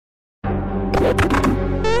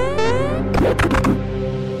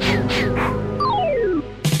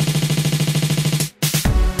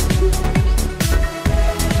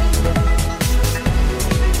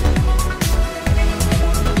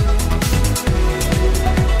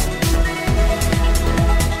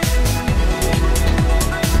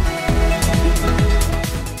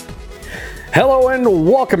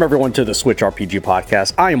welcome everyone to the Switch RPG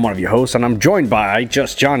podcast. I am one of your hosts, and I'm joined by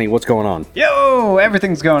Just Johnny. What's going on? Yo,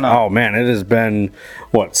 everything's going on. Oh man, it has been,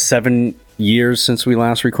 7 years since we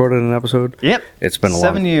last recorded an episode? Yep. It's been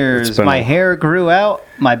 7 years. My hair grew out.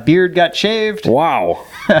 My beard got shaved. Wow.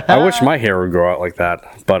 I wish my hair would grow out like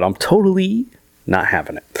that, but I'm totally not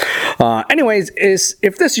having it. Anyways,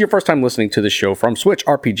 if this is your first time listening to the show from Switch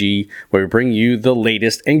RPG, where we bring you the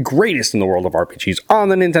latest and greatest in the world of RPGs on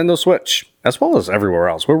the Nintendo Switch, as well as everywhere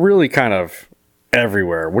else. We're really kind of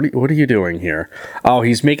everywhere. What are you doing here? Oh,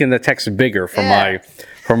 he's making the text bigger for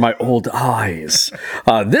my old eyes.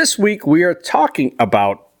 This week we are talking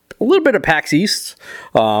about a little bit of PAX East,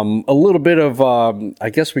 a little bit of, I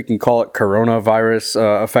guess we can call it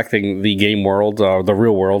coronavirus affecting the game world, the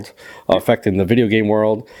real world, affecting the video game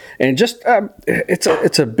world. And just,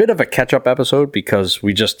 it's a bit of a catch-up episode because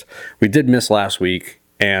we did miss last week.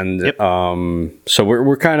 And so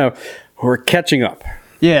we're catching up.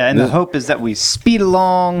 Yeah, and the hope is that we speed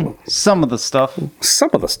along some of the stuff.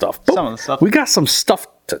 We got some stuff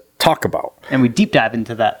to talk about. And we deep dive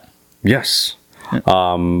into that. Yes.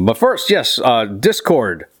 But first,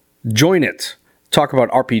 Discord, join it. Talk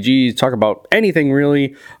about RPGs, talk about anything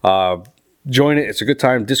really. Join it. It's a good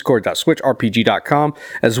time. Discord.switchrpg.com,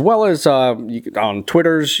 as well as on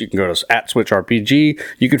Twitters. You can go to @SwitchRPG.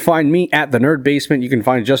 You can find me at the Nerd Basement. You can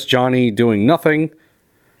find Just Johnny doing nothing.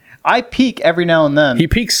 I peek every now and then. He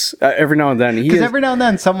peeks every now and then. Because every now and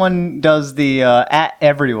then someone does the at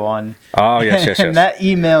everyone. Oh, yes. And that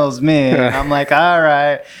emails me. And I'm like, all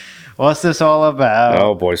right. What's this all about?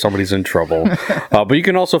 Oh boy, somebody's in trouble. But you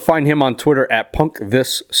can also find him on Twitter at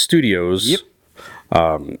PunkThisStudios.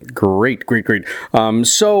 Yep. Great.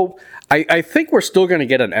 So I think we're still going to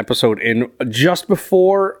get an episode in just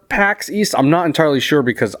before PAX East. I'm not entirely sure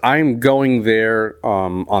because I'm going there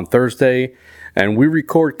on Thursday. And we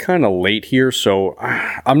record kind of late here, so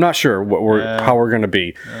I'm not sure how we're going to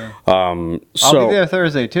be. I'll be there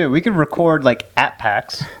Thursday, too. We could record, at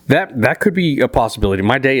PAX. That could be a possibility.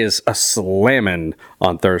 My day is a slamming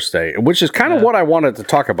on Thursday, which is kind of what I wanted to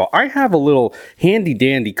talk about. I have a little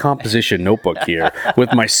handy-dandy composition notebook here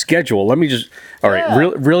with my schedule. Let me just... All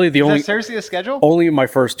right, really the only... Is that seriously a schedule? Only my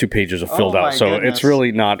first 2 pages are filled out, so goodness. It's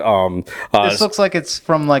really not... this looks like it's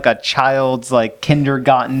from, a child's,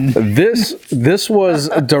 kindergarten. This was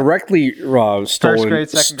directly stolen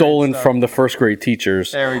grade from the first grade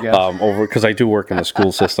teachers. There we go. Because I do work in the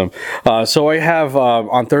school system. So I have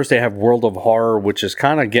on Thursday I have World of Horror, which is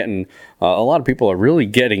kind of getting a lot of people are really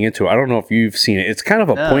getting into it. I don't know if you've seen it. It's kind of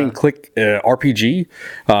a point and click RPG,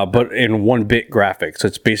 but in 1-bit graphics.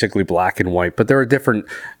 It's basically black and white, but there are different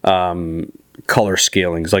color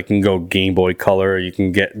scalings. Like you can go Game Boy Color, you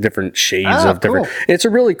can get different shades of different. Cool. It's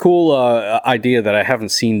a really cool idea that I haven't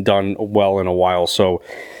seen done well in a while. So,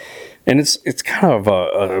 and it's kind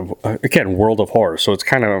of again World of Horror. So it's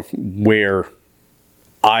kind of where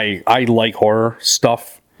I like horror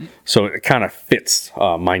stuff. So it kind of fits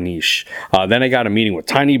my niche. Then I got a meeting with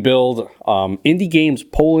Tiny Build, Indie Games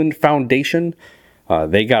Poland Foundation.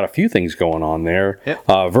 They got a few things going on there. Yep.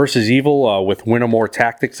 Versus Evil with Wintermore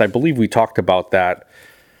Tactics. I believe we talked about that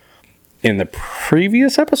in the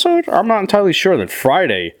previous episode. I'm not entirely sure. That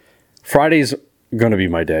Friday's going to be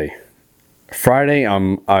my day. Friday, I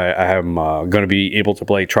am going to be able to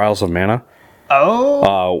play Trials of Mana.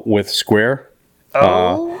 With Square.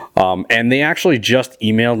 And they actually just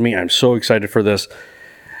emailed me. I'm so excited for this.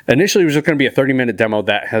 Initially, it was just going to be a 30-minute demo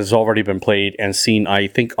that has already been played and seen, I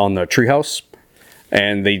think, on the Treehouse.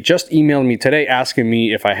 And they just emailed me today asking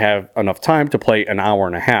me if I have enough time to play an hour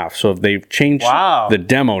and a half. So they've changed the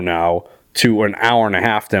demo now to an hour and a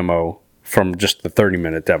half demo from just the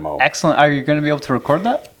 30-minute demo. Excellent. Are you going to be able to record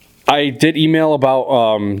that? I did email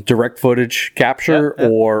about direct footage capture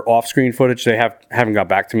or off-screen footage. They haven't got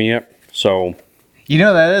back to me yet. So... You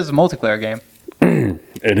know that is a multiplayer game.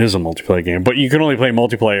 It is a multiplayer game, but you can only play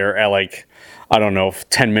multiplayer at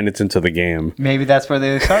 10 minutes into the game. Maybe that's where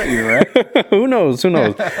they start you, right? Who knows? So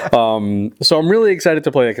I'm really excited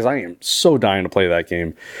to play that because I am so dying to play that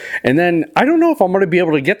game. And then I don't know if I'm going to be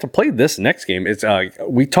able to get to play this next game. It's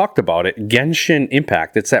we talked about it, Genshin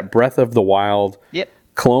Impact. It's that Breath of the Wild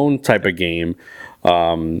clone type of game.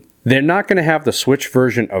 They're not going to have the Switch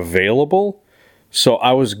version available, so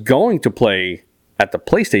I was going to play at the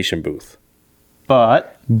PlayStation booth.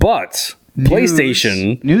 But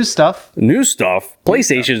PlayStation... New stuff.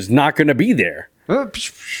 PlayStation's not going to be there. We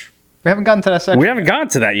haven't gotten to that section. We haven't gotten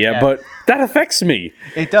to that yet, but that affects me.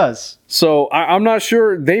 It does. So I'm not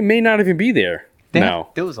sure. They may not even be there now.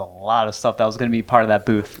 There was a lot of stuff that was going to be part of that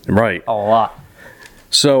booth. Right. A lot.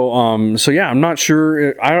 So yeah, I'm not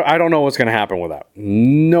sure. I don't know what's going to happen with that.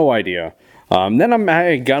 No idea. Then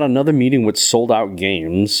I got another meeting with Sold Out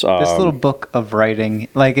Games. This little book of writing,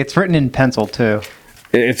 like it's written in pencil too.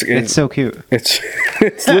 It's so cute.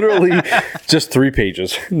 It's literally just 3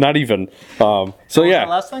 pages, not even. So yeah. That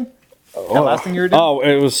last thing? That last thing you were doing? Oh,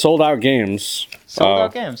 it was Sold Out Games. Sold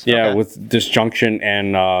Out Games. Yeah, Okay. with Disjunction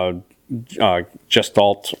and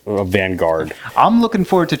Gestalt Vanguard. I'm looking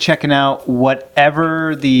forward to checking out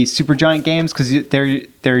whatever the Supergiant games, because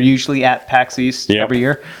they're usually at PAX East Yep. every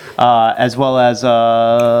year, as well as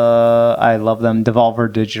I love them,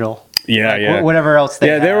 Devolver Digital. Yeah, Like, yeah. whatever else they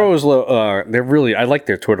have. They're always they're really. I like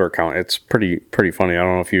their Twitter account. It's pretty funny. I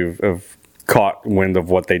don't know if you've caught wind of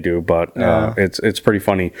what they do, but it's pretty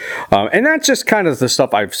funny. And that's just kind of the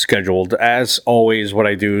stuff I've scheduled. As always, what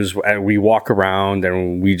I do is we walk around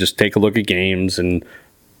and we just take a look at games and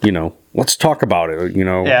let's talk about it.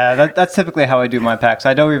 Yeah, that's typically how I do my packs.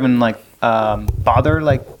 I don't even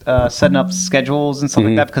bother setting up schedules and stuff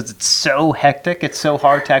like that, because it's so hectic. It's so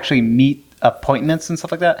hard to actually meet appointments and stuff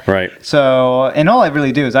like that. Right. So, and all I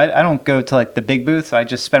really do is I don't go to the big booth. I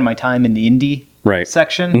just spend my time in the indie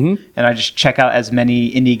section, and I just check out as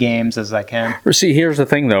many indie games as I can. See, here's the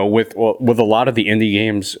thing though, with a lot of the indie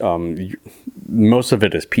games, most of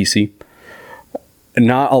it is PC.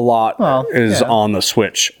 Not a lot is on the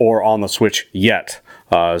Switch or on the Switch yet.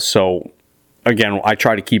 So again, I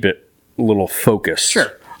try to keep it a little focused.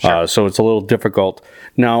 Sure. So it's a little difficult.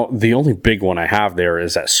 Now, the only big one I have there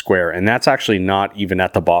is at Square, and that's actually not even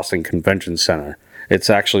at the Boston Convention Center. It's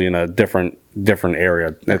actually in a different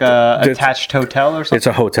area. Like a attached hotel or something? It's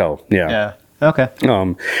a hotel, yeah. Yeah. Okay.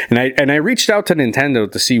 And I reached out to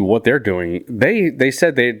Nintendo to see what they're doing. They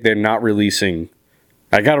said they're not releasing.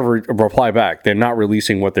 I got a reply back. They're not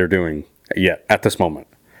releasing what they're doing yet at this moment.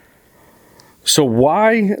 So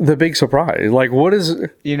why the big surprise? What is?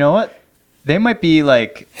 You know what? They might be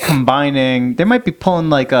combining. They might be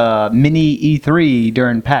pulling a mini E3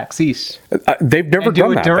 during PAX East. They've never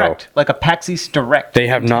done that direct, though. like a PAX East direct. They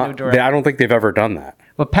have Nintendo not. Direct. I don't think they've ever done that.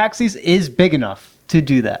 But PAX East is big enough to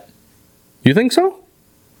do that. You think so?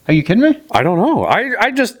 Are you kidding me? I don't know. I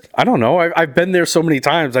don't know. I've been there so many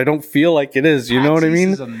times. I don't feel like it is. You know what I mean?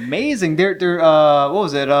 This is amazing. They're what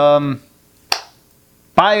was it?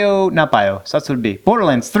 Not Bio. So that's what it'd be.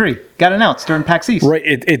 Borderlands 3 got announced during PAX East. Right.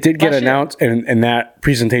 It did get Last year. announced, and that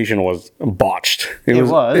presentation was botched. It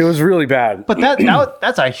was. was. It was really bad. But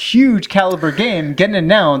that's a huge caliber game getting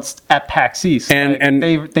announced at PAX East. And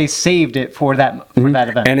they saved it for that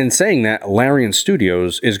event. And in saying that, Larian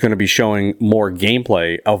Studios is going to be showing more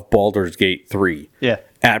gameplay of Baldur's Gate 3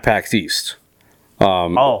 at PAX East.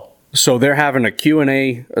 So they're having a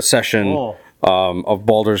Q&A session of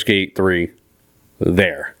Baldur's Gate 3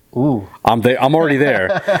 there. Ooh. I'm already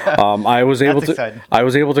there. I was able to exciting.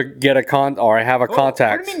 get a I have a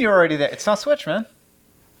contact. What do you mean you're already there? It's not Switch, man.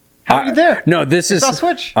 How are you there? No, this is not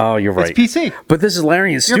Switch. Oh, you're right. It's PC. But this is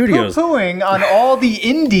Larian Studios. You're poo-pooing on all the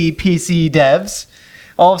indie PC devs.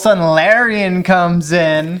 All of a sudden, Larian comes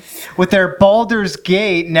in with their Baldur's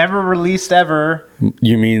Gate, never released ever.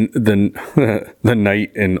 You mean the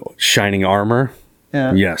knight in shining armor?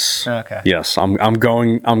 Yeah. Yes. Okay. Yes, I'm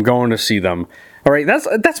going to see them. All right,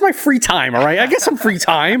 that's my free time. All right, I get some free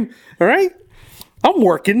time. All right, I'm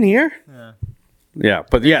working here. Yeah,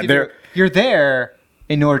 but yeah, you're there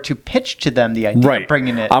in order to pitch to them the idea of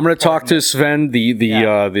bringing it. I'm going to talk to Sven, the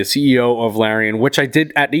CEO of Larian, which I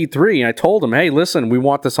did at E3, and I told him, hey, listen, we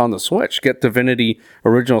want this on the Switch. Get Divinity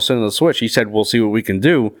Original Sin on the Switch. He said, we'll see what we can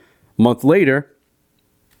do. A month later,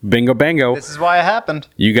 bingo bango. This is why it happened.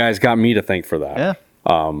 You guys got me to thank for that. Yeah.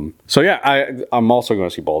 So yeah, I'm also going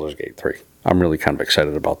to see Baldur's Gate 3. I'm really kind of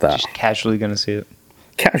excited about that. Just casually going to see it.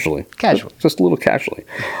 Casually. Just a little casually.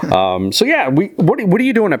 So yeah, what are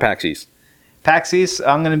you doing at PAX East? PAX East,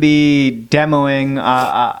 I'm going to be demoing.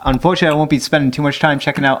 Unfortunately, I won't be spending too much time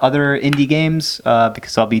checking out other indie games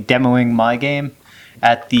because I'll be demoing my game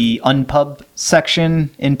at the Unpub section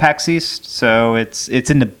in PAX East. So it's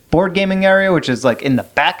in the board gaming area, which is in the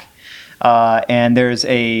back. And there's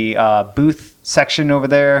a booth section over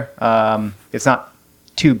there. It's not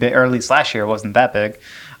too big, or at least last year it wasn't that big.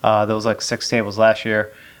 There was 6 tables last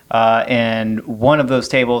year. And one of those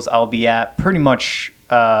tables I'll be at pretty much,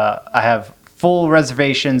 I have full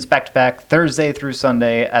reservations back-to-back Thursday through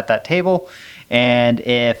Sunday at that table. And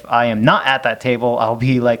if I am not at that table, I'll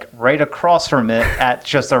be right across from it at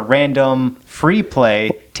just a random free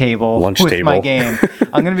play table Lunch with table. my game.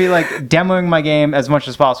 I'm going to be demoing my game as much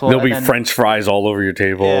as possible. There'll be French fries all over your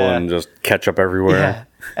table and just ketchup everywhere. Yeah.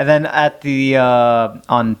 And then at the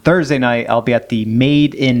on Thursday night, I'll be at the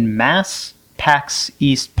Made in Mass PAX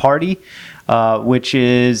East party. which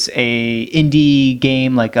is a indie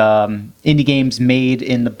game, like indie games made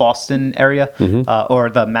in the Boston area or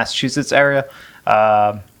the Massachusetts area.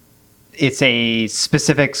 It's a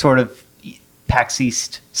specific sort of PAX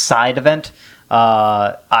East side event.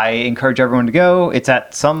 I encourage everyone to go. It's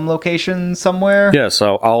at some location somewhere. Yeah,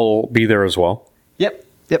 so I'll be there as well. Yep.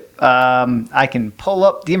 I can pull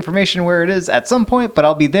up the information where it is at some point, but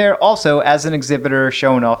I'll be there also as an exhibitor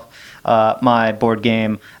showing off my board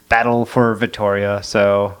game, Battle for Victoria.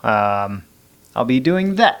 So I'll be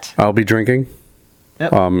doing that. I'll be drinking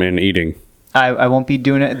and eating. I won't be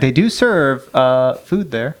doing it. They do serve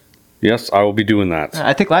food there. Yes, I will be doing that.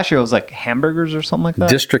 I think last year it was like hamburgers or something like that.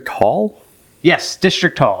 District Hall? Yes,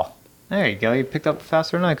 District Hall. There you go. You picked up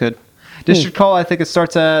faster than I could. District Hall, I think it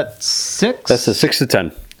starts at 6. That's a 6 to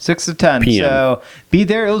 10. 6 to 10. PM. So be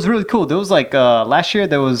there. It was really cool. There was like last year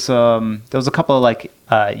there was a couple of like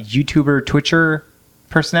YouTuber, Twitcher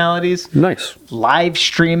personalities Nice. live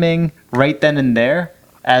streaming right then and there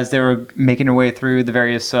as they were making their way through the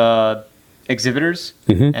various exhibitors,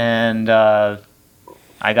 and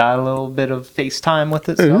I got a little bit of FaceTime with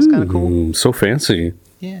it, so that was kind of cool. So fancy.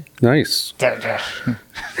 Yeah. Nice.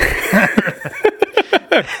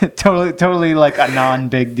 totally like a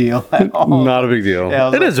non-big deal at all. Not a big deal.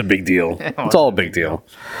 Yeah, It is a big deal. It's all a big deal.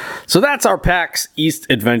 So that's our PAX East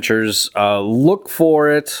Adventures. Look for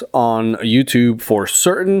it on YouTube for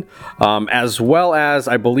certain, as well as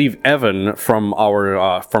I believe Evan from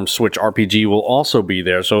our from Switch RPG will also be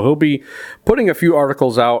there. So he'll be putting a few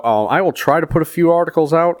articles out. I will try to put a few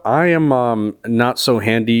articles out. I am not so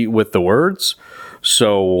handy with the words,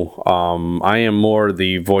 so I am more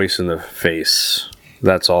the voice in the face.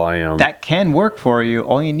 That's all I am. That can work for you.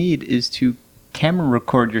 All you need is to camera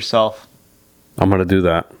record yourself. I'm going to do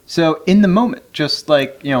that. So in the moment, just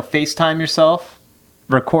like, FaceTime yourself,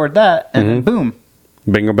 record that, and then boom.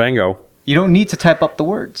 Bingo bango. You don't need to type up the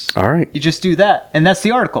words. All right. You just do that, and that's the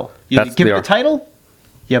article. You That's give the it the title,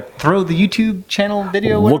 you throw the YouTube channel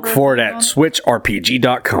video. Look whatever for it it's at on.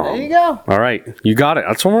 switchrpg.com. There you go. All right. You got it.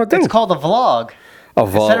 That's what I'm going to do. It's called a vlog. A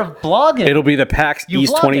vlog. Instead of blogging. It'll be the PAX You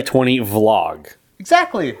East vlog it. 2020 vlog.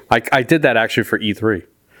 Exactly. I did that actually for E3.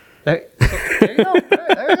 There you go.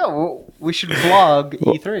 There you go. We should vlog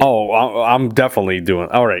E3. Oh, I'm definitely doing.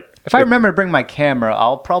 All right. If I remember to bring my camera,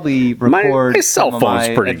 I'll probably record My cell some of phone's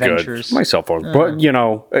my pretty adventures. good. My cell phone, but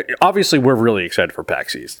obviously we're really excited for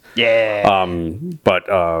PAX East. Yeah. But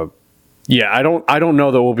yeah, I don't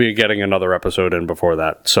know that we'll be getting another episode in before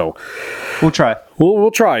that. So We'll try.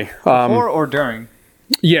 we'll try. Before or during?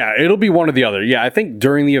 Yeah, it'll be one or the other. Yeah, I think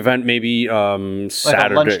during the event, maybe Like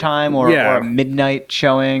Saturday. a lunchtime or a midnight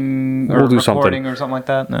showing or We'll do recording something. or something like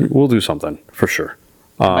that? No. We'll do something for sure.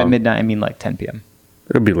 By midnight, I mean like 10 p.m.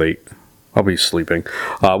 It'll be late. I'll be sleeping.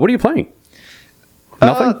 What are you playing?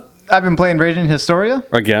 Nothing? I've been playing Raging Historia.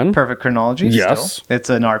 Again? Perfect chronology. Yes. Still. It's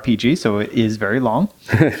an RPG, so it is very long.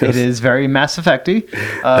 It is very Mass Effect-y.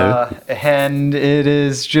 And it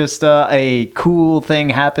is just a cool thing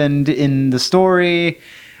happened in the story,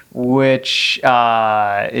 which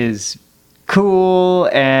is cool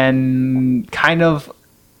and kind of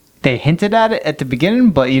they hinted at it at the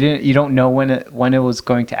beginning, but you don't know when it was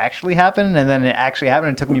going to actually happen, and then it actually happened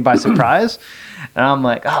and took me by surprise. And I'm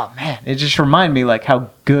like, oh man, it just reminded me like how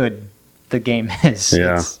good the game is.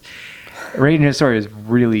 Yeah. Raging Historia is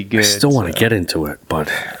really good. I still want to get into it,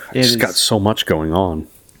 but it's is- got so much going on.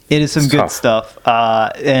 It is some good tough. stuff.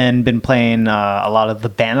 And been playing a lot of the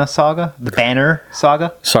Banner Saga.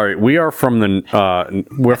 Sorry, we are from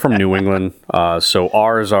we're from New England, so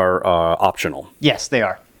ours are optional. Yes, they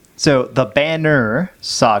are. So the Banner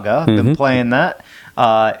Saga, been playing that.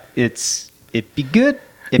 It'd be good.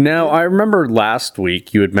 Now, I remember last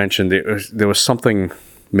week you had mentioned there was something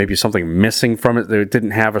missing from it. That it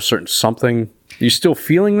didn't have a certain something. Are you still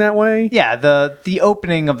feeling that way? Yeah, the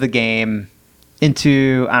opening of the game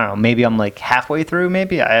into, I don't know, maybe I'm like halfway through,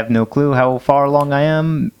 maybe. I have no clue how far along I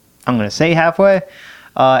am. I'm going to say halfway.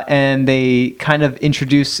 And they kind of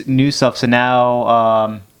introduce new stuff. So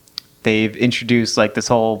now they've introduced like this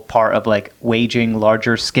whole part of like waging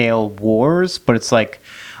larger scale wars, but it's like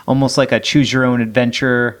almost like a choose your own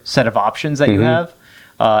adventure set of options that you have.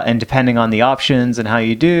 And depending on the options and how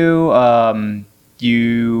you do,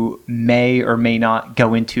 you may or may not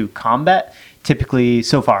go into combat. Typically,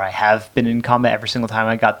 so far, I have been in combat every single time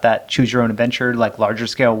I got that choose your own adventure, like larger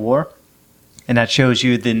scale war. And that shows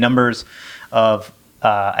you the numbers of,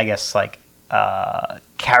 I guess, like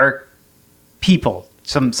people,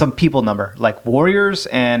 some people number, like warriors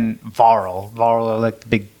and Varl. Varl are like the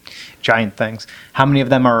big giant things. How many of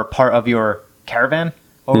them are part of your caravan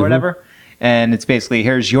or whatever? And it's basically,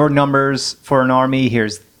 here's your numbers for an army,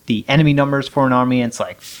 here's the enemy numbers for an army, and it's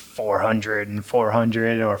like 400 and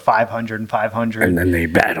 400 or 500 and 500. And then they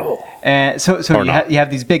battle. And so you have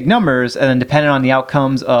these big numbers, and then depending on the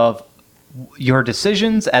outcomes of your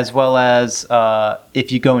decisions, as well as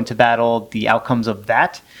if you go into battle, the outcomes of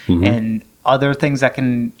that, and other things that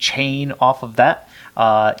can chain off of that.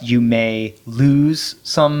 You may lose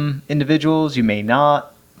some individuals, you may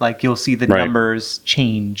not. Like, you'll see the numbers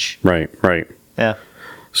change. Right. Yeah.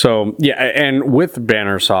 So, yeah, and with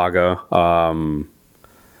Banner Saga,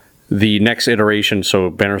 the next iteration, so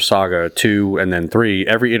Banner Saga 2 and then 3,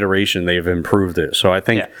 every iteration they've improved it. So I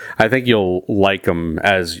think you'll like them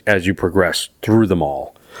as you progress through them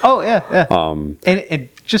all. Oh, yeah. And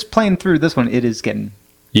just playing through this one, it is getting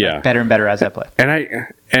better and better as I play.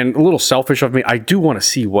 And a little selfish of me, I do want to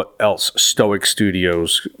see what else Stoic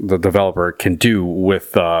Studios, the developer, can do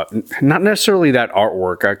with not necessarily that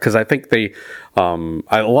artwork, because I think they,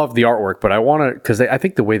 I love the artwork, but I want to, because I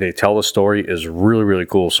think the way they tell the story is really, really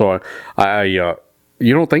cool. So you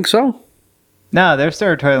don't think so? No, their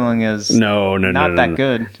storytelling is not that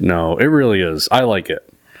good. No, it really is. I like it.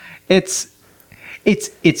 It's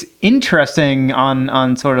interesting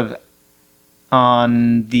on sort of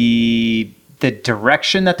on the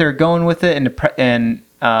direction that they're going with it, and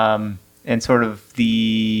sort of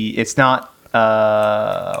it's not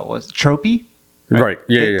tropey, right?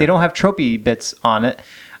 Yeah, they don't have tropey bits on it.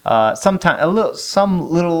 Sometimes some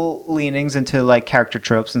little leanings into like character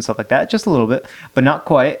tropes and stuff like that, just a little bit, but not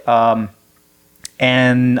quite.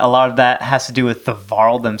 And a lot of that has to do with the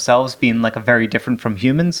Varl themselves being like a very different from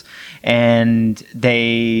humans, and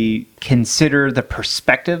they consider the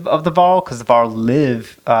perspective of the Varl, because the Varl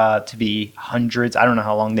live to be hundreds. I don't know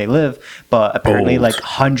how long they live, but apparently like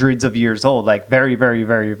hundreds of years old, like very, very,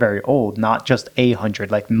 very, very old. Not just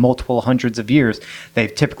 100, like multiple hundreds of years. They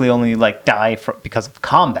typically only like die because of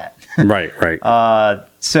combat. Right.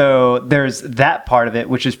 So there's that part of it,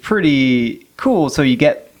 which is pretty cool. So you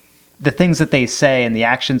get the things that they say and the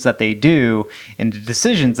actions that they do and the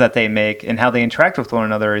decisions that they make and how they interact with one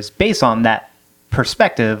another is based on that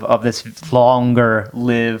perspective of this longer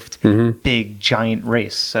lived big giant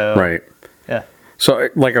race. So yeah. So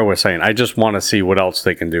like I was saying, I just want to see what else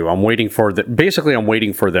they can do. I'm waiting for I'm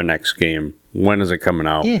waiting for their next game. When is it coming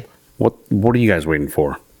out? Yeah. What are you guys waiting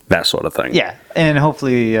for? That sort of thing. Yeah. And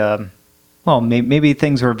hopefully maybe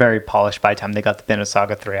things were very polished by the time they got the Banner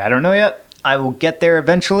Saga 3. I don't know yet. I will get there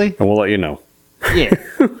eventually. And we'll let you know. Yeah.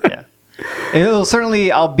 It'll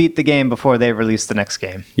certainly, I'll beat the game before they release the next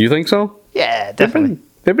game. You think so? Yeah, definitely.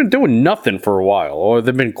 They've been doing nothing for a while, or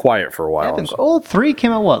they've been quiet for a while. 3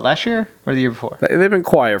 came out last year or the year before? They've been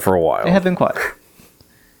quiet for a while. They have been quiet.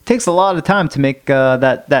 Takes a lot of time to make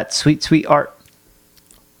that sweet, sweet art.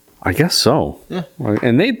 I guess so. Yeah.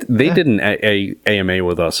 And they did an AMA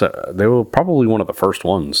with us. They were probably one of the first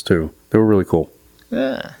ones, too. They were really cool.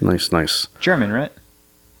 Yeah. Nice. German, right?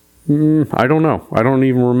 I don't know. I don't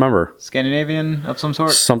even remember. Scandinavian of some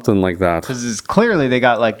sort? Something like that. Because clearly they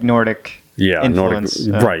got like Nordic influence.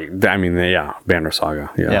 Nordic. Right. I mean, Banner Saga.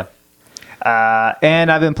 Yeah. And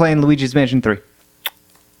I've been playing Luigi's Mansion 3.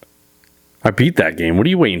 I beat that game. What are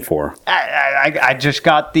you waiting for? I just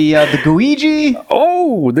got the Guigi.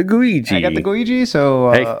 Oh, the Guigi. I got the Guigi,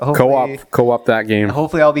 so hey, co-op that game.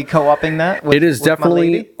 Hopefully I'll be co-oping that with, it is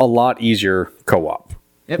definitely a lot easier co-op.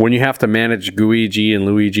 Yep. When you have to manage Guigi and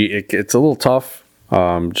Luigi, it's a little tough,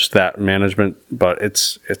 just that management, but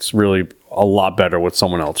it's really a lot better with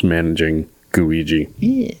someone else managing Guigi.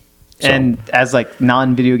 Yeah. So. And as like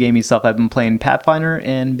non-video gamey stuff, I've been playing Pathfinder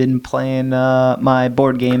and been playing my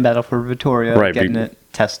board game Battle for Victoria, getting it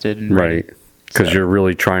tested. And right, because you're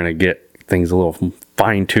really trying to get things a little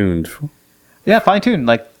fine-tuned. Yeah, fine-tuned,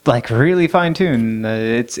 like really fine-tuned.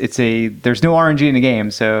 There's no RNG in the game,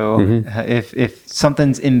 so if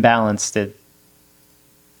something's imbalanced,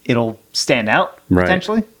 it'll stand out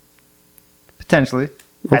potentially.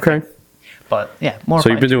 Okay. But yeah, more. So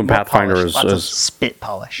you've been doing Pathfinder as spit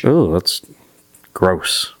polish. Oh, that's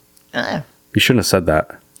gross. You shouldn't have said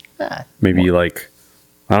that. Maybe I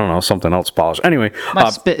don't know, something else polish. Anyway, my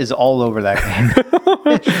spit is all over that game.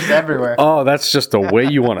 It's just everywhere. Oh, that's just the way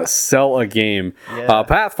you want to sell a game. Yeah.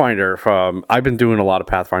 Pathfinder. I've been doing a lot of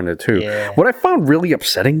Pathfinder too. Yeah. What I found really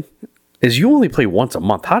upsetting is you only play once a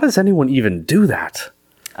month. How does anyone even do that?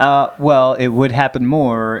 Well, it would happen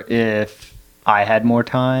more if I had more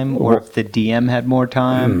time, or if the DM had more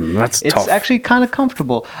time. It's tough. Actually kind of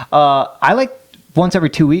comfortable. I like once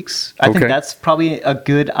every 2 weeks. I think that's probably a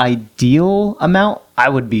good ideal amount. I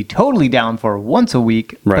would be totally down for once a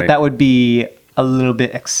week, but that would be a little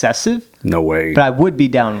bit excessive. No way. But I would be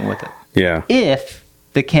down with it. Yeah. If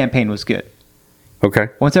the campaign was good. Okay.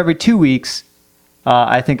 Once every 2 weeks,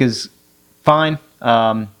 I think is fine.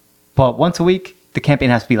 But once a week, the campaign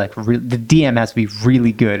has to be like the DM has to be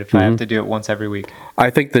really good if I have to do it once every week. I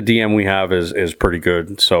think the DM we have is pretty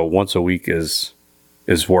good. So once a week is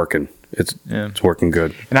working. It's working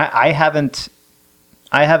good. And I haven't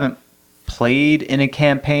played in a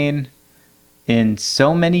campaign in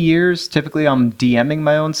so many years. Typically, I'm DMing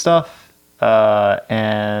my own stuff,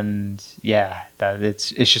 and yeah, it's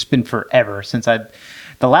just been forever since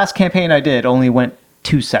the last campaign I did only went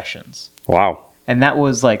 2 sessions. Wow. And that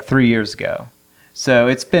was like 3 years ago. So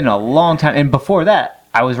it's been a long time. And before that,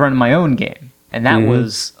 I was running my own game. And that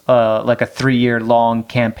was like a 3-year long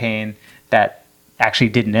campaign that actually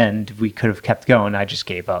didn't end. We could have kept going. I just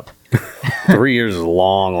gave up. 3 years is a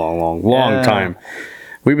long time.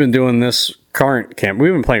 We've been doing this current camp.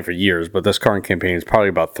 We've been playing for years, but this current campaign is probably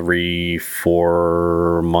about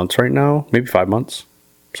 3-4 months right now, maybe 5 months.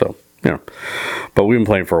 So, but we've been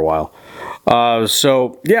playing for a while.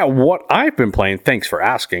 So yeah, what I've been playing, thanks for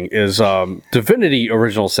asking, is Divinity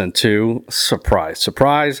Original Sin 2. Surprise. Still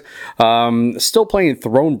playing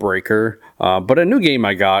Thronebreaker, but a new game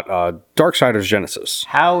I got, Darksiders Genesis.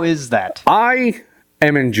 How is that? I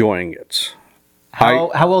am enjoying it. How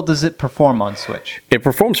well does it perform on Switch? It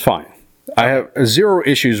performs fine. I have 0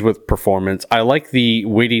 issues with performance. I like the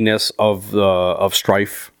weightiness of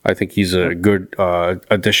Strife. I think he's a good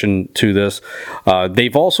addition to this.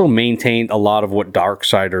 They've also maintained a lot of what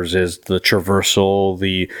Darksiders is: the traversal,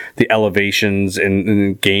 the elevations,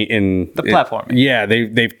 in the platforming. Yeah,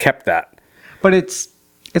 they've kept that. But it's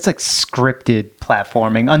like scripted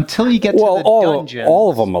platforming until you get to the dungeons. All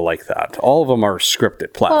of them are like that. All of them are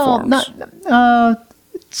scripted platforms.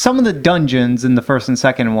 Some of the dungeons in the first and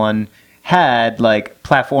second one had like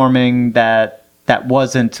platforming that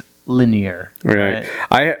wasn't linear. Right.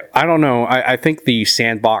 I don't know. I think the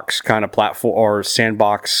sandbox kind of platform or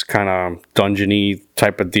sandbox kind of dungeony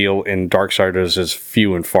type of deal in Darksiders is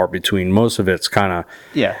few and far between. Most of it's kind of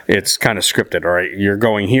it's kind of scripted. All right, you're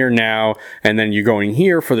going here now, and then you're going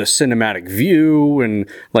here for the cinematic view, and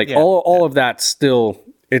like all of that still.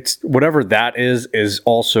 It's whatever that is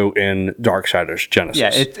also in Darksiders Genesis.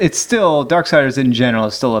 Yeah, it's still Darksiders in general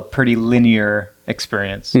is still a pretty linear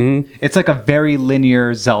experience. Mm-hmm. It's like a very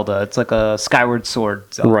linear Zelda. It's like a Skyward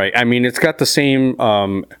Sword Zelda. Right. I mean, it's got the same.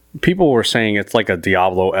 People were saying it's like a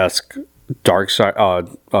Diablo-esque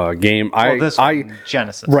game. This one,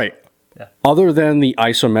 Genesis. Right. Yeah. Other than the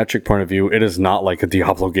isometric point of view, it is not like a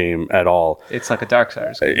Diablo game at all. It's like a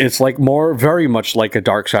Darksiders game. It's like very much like a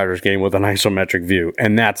Darksiders game with an isometric view,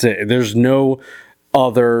 and that's it. There's no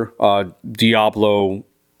other Diablo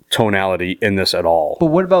tonality in this at all. But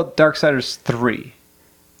what about Darksiders 3?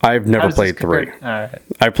 I've never played 3. All right.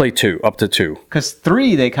 I played 2, up to 2. Because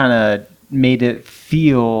 3, they kind of made it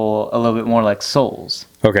feel a little bit more like Souls.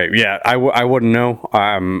 Okay, yeah, I wouldn't know.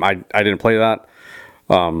 I didn't play that.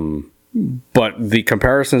 But the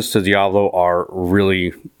comparisons to Diablo are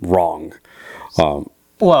really wrong. Well,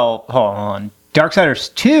 hold on.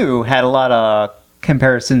 Darksiders 2 had a lot of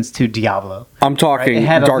comparisons to Diablo. I'm talking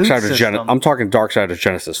Darksiders Genesis. I'm talking Darksiders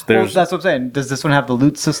Genesis. That's what I'm saying. Does this one have the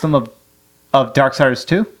loot system of Darksiders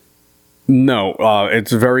 2? No,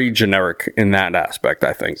 it's very generic in that aspect,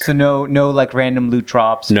 I think. So no like random loot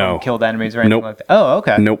drops from killed enemies or anything like that? Oh,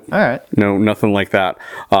 okay. Nope. All right. No, nothing like that.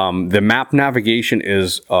 The map navigation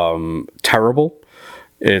is terrible.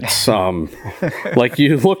 It's like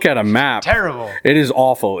you look at a map. Terrible. It is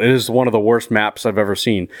awful. It is one of the worst maps I've ever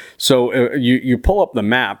seen. So you pull up the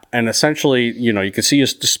map and essentially, you can see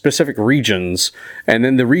specific regions, and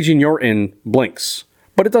then the region you're in blinks.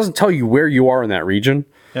 But it doesn't tell you where you are in that region.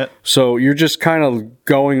 Yep. So you're just kind of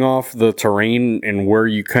going off the terrain and where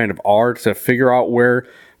you kind of are to figure out where,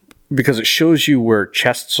 because it shows you where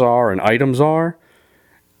chests are and items are.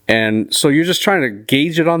 And so you're just trying to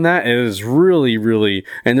gauge it on that. It is really, really,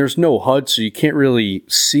 and there's no HUD, so you can't really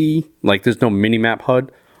see, like there's no mini-map HUD.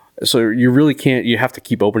 So you really can't, you have to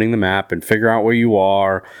keep opening the map and figure out where you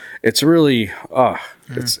are. It's really,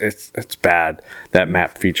 it's bad, that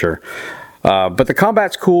map feature. But the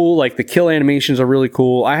combat's cool. Like the kill animations are really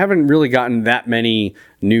cool. I haven't really gotten that many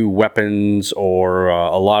new weapons or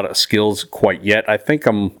a lot of skills quite yet. I think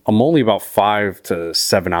I'm only about 5 to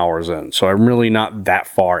 7 hours in, so I'm really not that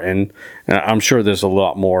far in. And I'm sure there's a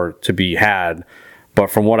lot more to be had, but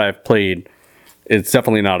from what I've played, it's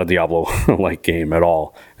definitely not a Diablo-like game at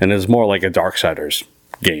all, and it's more like a Darksiders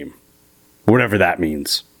game, whatever that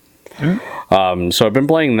means. Mm-hmm. So I've been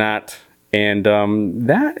playing that. And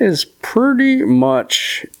that is pretty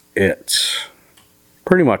much it.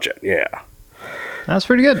 Yeah. That's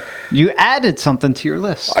pretty good. You added something to your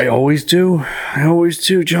list. I always do.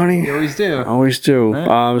 Johnny. You always do. I always do.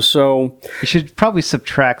 Right. So you should probably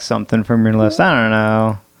subtract something from your list. I don't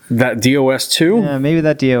know. That DOS 2? Yeah, maybe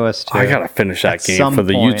that DOS 2. I gotta finish that game for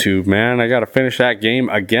the YouTube, man. I gotta finish that game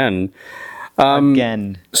again.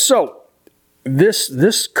 So this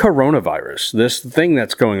coronavirus, this thing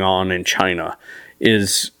that's going on in China,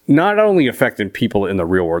 is not only affecting people in the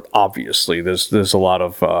real world. Obviously, there's a lot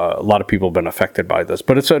of people have been affected by this,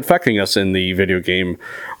 but it's affecting us in the video game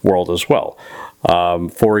world as well.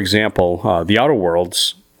 For example, The Outer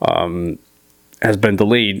Worlds has been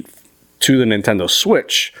delayed to the Nintendo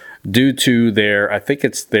Switch due to their, I think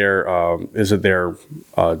it's their, is it their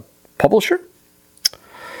publisher?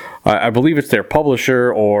 I believe it's their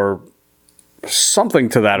publisher or something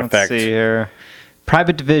to that effect. Let's see here.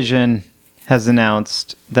 Private Division has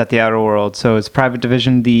announced that The Outer Worlds, so is Private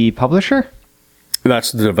Division the publisher?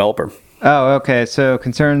 That's the developer. Oh, okay. So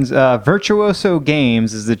concerns Virtuoso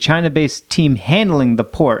Games is the China-based team handling the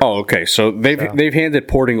port. Oh, okay. So they've handed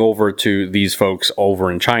porting over to these folks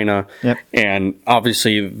over in China. Yep. And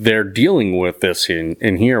obviously they're dealing with this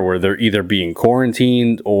in here where they're either being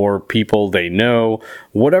quarantined or people they know,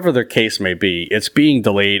 whatever their case may be. It's being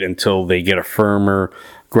delayed until they get a firmer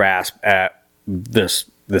grasp at this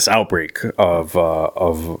outbreak of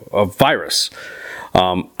virus.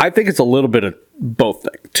 I think it's a little bit of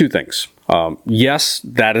two things. Yes,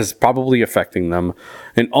 that is probably affecting them.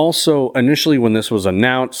 And also, initially when this was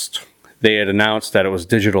announced, they had announced that it was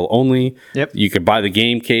digital only. Yep. You could buy the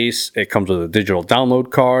game case. It comes with a digital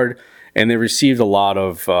download card. And they received a lot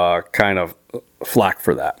of kind of flack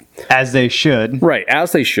for that. As they should. Right,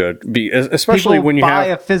 as they should. Especially People when you buy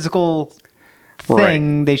have a physical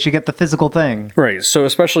thing, right. They should get the physical thing. Right. So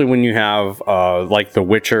especially when you have like The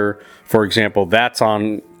Witcher, for example, that's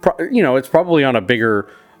on, it's probably on a bigger,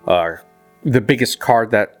 the biggest card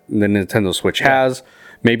that the Nintendo Switch has.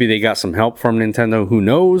 Maybe they got some help from Nintendo, who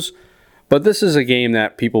knows? But this is a game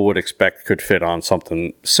that people would expect could fit on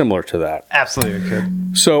something similar to that. Absolutely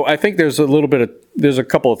could. So I think there's a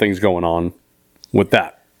couple of things going on with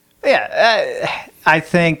that. Yeah, I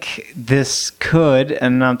think this could, and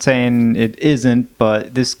I'm not saying it isn't,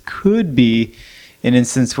 but this could be an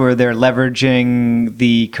instance where they're leveraging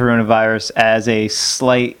the coronavirus as a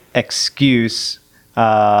slight excuse.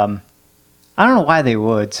 I don't know why they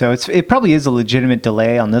would. So it probably is a legitimate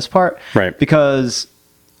delay on this part. Right. Because,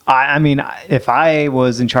 I mean, if I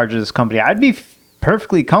was in charge of this company, I'd be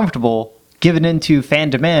perfectly comfortable giving into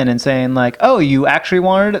fan demand and saying like, oh, you actually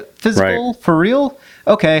wanted it physical for real?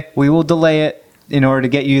 Okay, we will delay it in order to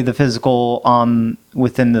get you the physical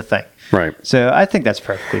within the thing. Right. So I think that's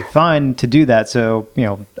perfectly fine to do that. So,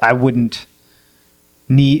 I wouldn't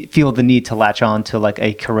feel the need to latch on to like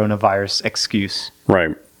a coronavirus excuse.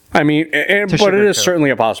 Right. I mean, but it is certainly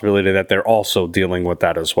a possibility that they're also dealing with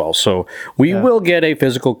that as well. So we will get a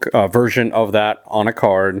physical version of that on a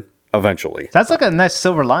card eventually. That's like a nice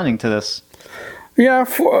silver lining to this. Yeah,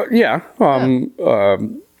 for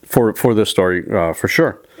this story, for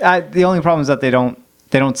sure. The only problem is that they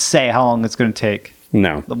don't say how long it's going to take.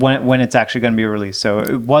 No. When it's actually going to be released. So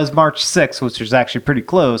it was March 6th, which was actually pretty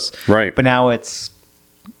close. Right. But now it's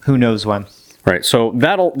who knows when. Right. So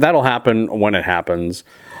that'll happen when it happens.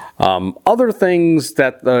 Other things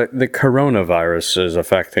that the coronavirus is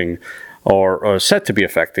affecting or set to be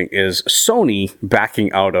affecting is Sony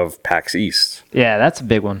backing out of PAX East. Yeah, that's a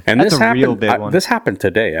big one. And that's this happened, real big one. This happened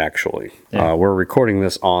today, actually. Yeah. We're recording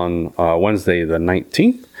this on Wednesday the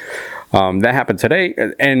 19th. That happened today.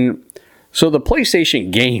 And so the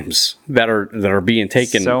PlayStation games that are being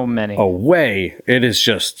taken so many away, it is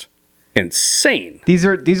just insane. These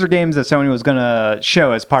are games that Sony was going to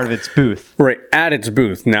show as part of its booth. Right, at its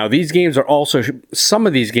booth. Now, some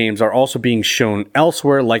of these games are also being shown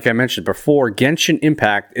elsewhere. Like I mentioned before, Genshin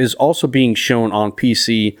Impact is also being shown on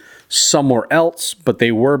PC somewhere else, but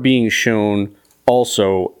they were being shown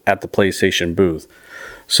also at the PlayStation booth.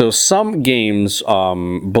 So some games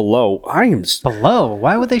below... Below?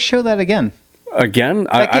 Why would they show that again? Again?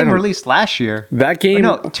 That game released last year. That game...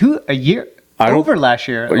 a year... Over last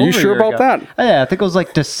year. Are you sure about that? Yeah, I think it was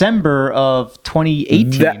like December of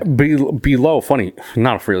 2018. Below,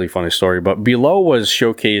 not a really funny story, but Below was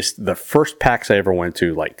showcased the first PAX I ever went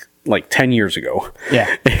to, like 10 years ago.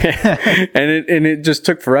 Yeah. and it just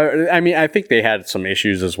took forever. I mean, I think they had some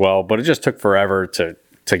issues as well, but it just took forever to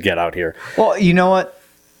get out here. Well, you know what?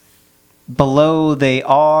 Below,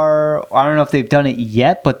 I don't know if they've done it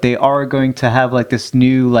yet, but they are going to have like this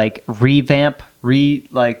new like revamp.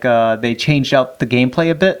 They changed out the gameplay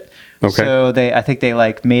a bit Okay. So I think they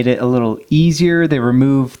like made it a little easier. They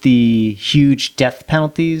removed the huge death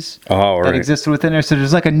penalties Oh, that right. existed within there. So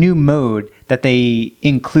there's like a new mode that they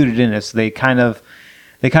included in it. So they kind of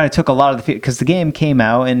took a lot of the, because the game came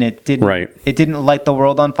out and it didn't light the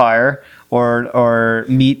world on fire or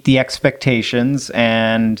meet the expectations.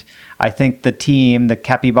 And I think the team, the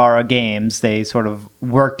Capybara Games, they sort of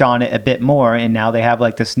worked on it a bit more, and now they have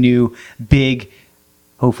like this new big,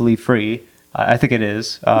 hopefully free, I think it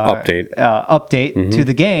is, update to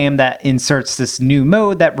the game that inserts this new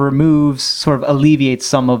mode that sort of alleviates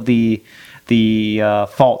some of the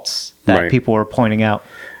faults that people were pointing out.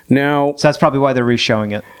 Now, So that's probably why they're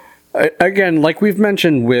re-showing it. again, like we've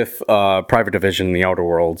mentioned with Private Division and the Outer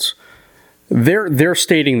Worlds, they're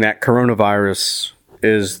stating that coronavirus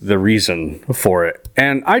is the reason for it,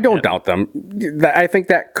 and I don't doubt them. I think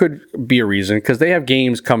that could be a reason because they have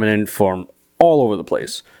games coming in from all over the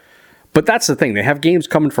place. But that's the thing. They have games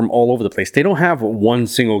coming from all over the place. They don't have one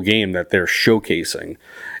single game that they're showcasing.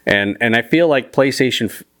 And I feel like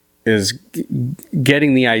PlayStation is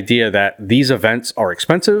getting the idea that these events are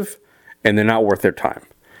expensive and they're not worth their time.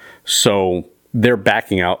 So they're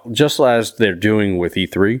backing out, just as they're doing with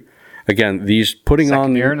E3. Again, these putting Second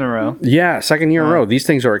on... year in a row. Yeah, second year in a row. These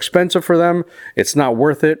things are expensive for them. It's not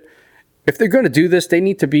worth it. If they're going to do this, they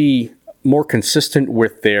need to be more consistent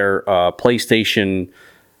with their PlayStation...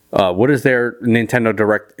 what is their Nintendo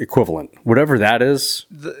Direct equivalent? Whatever that is.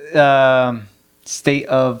 State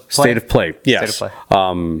of play. State of play. Yes. State of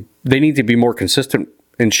play. They need to be more consistent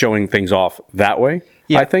in showing things off that way,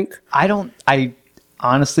 Yeah. I think. I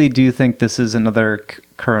honestly do think this is another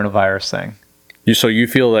coronavirus thing. So you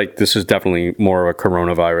feel like this is definitely more of a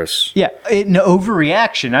coronavirus. Yeah, an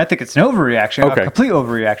overreaction. I think it's an overreaction, Okay. a complete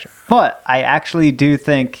overreaction. But I actually do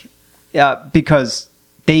think, because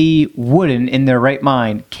they wouldn't, in their right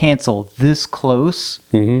mind, cancel this close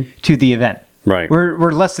to the event. Right.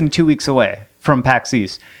 We're less than 2 weeks away from PAX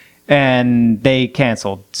East, and they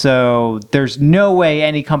canceled. So there's no way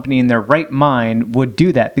any company in their right mind would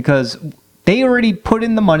do that because they already put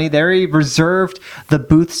in the money. They already reserved the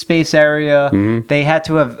booth space area. They had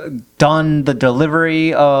to have done the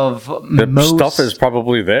delivery of The stuff is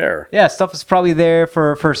probably there. Yeah, stuff is probably there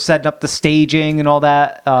for setting up the staging and all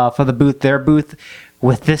that for the booth. Their booth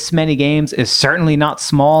with this many games is certainly not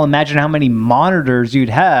small. Imagine how many monitors you'd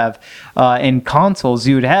have and consoles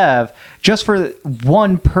you would have just for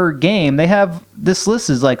one per game. They have, this list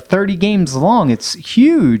is like 30 games long. It's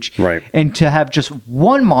huge. Right. And to have just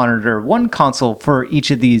one monitor, one console for each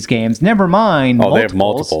of these games, never mind multiples. They have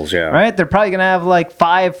multiples, yeah. Right? They're probably going to have like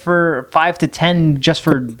 5 to 10 just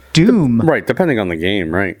for Doom. Right, depending on the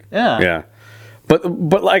game, right? Yeah. Yeah. But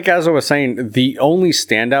like as I was saying, the only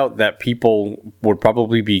standout that people would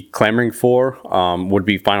probably be clamoring for would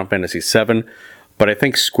be Final Fantasy VII, but I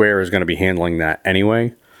think Square is going to be handling that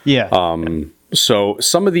anyway. Yeah. So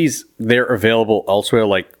some of these, they're available elsewhere,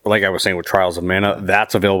 like I was saying with Trials of Mana,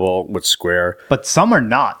 that's available with Square. But some are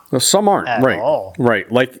not. Some aren't, At right? all.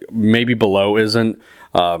 Right, like maybe Below isn't.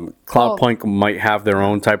 Cloudpoint might have their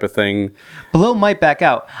own type of thing. Below might back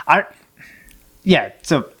out.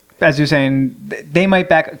 So as you're saying, they might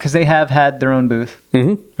back because they have had their own booth,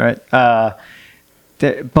 right?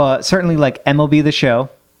 But certainly, like MLB The Show,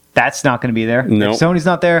 that's not going to be there. Nope. If Sony's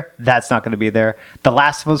not there, that's not going to be there. The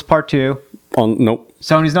Last of Us Part 2, Nope.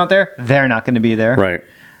 Sony's not there, they're not going to be there.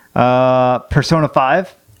 Right. Persona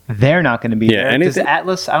 5, they're not going to be Yeah, there. anything- Does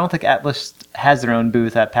Atlas? I don't think Atlas has their own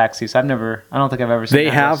booth at PAX East. I don't think I've ever seen. They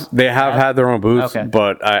Atlas. have had their own booth, Okay.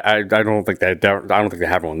 but I don't think they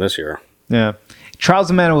have one this year. Yeah. Trials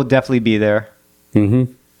of Mana will definitely be there.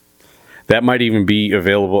 That might even be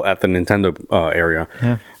available at the Nintendo area,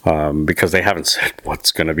 because they haven't said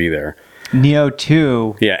what's going to be there. Neo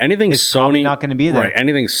 2. Yeah, anything It's probably Sony not gonna be there. Right,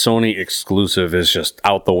 anything Sony exclusive is just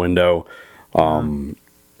out the window.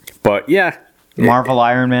 But yeah, Marvel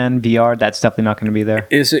Iron Man VR, that's definitely not going to be there.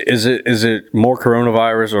 is it more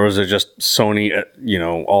coronavirus or is it just Sony?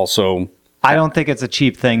 Also. I don't think it's a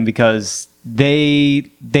cheap thing because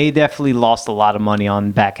they definitely lost a lot of money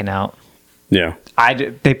on backing out. Yeah.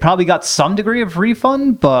 They probably got some degree of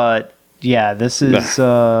refund, but yeah, this is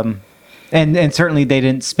and certainly they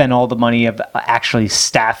didn't spend all the money of actually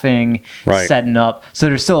staffing, Right. setting up. So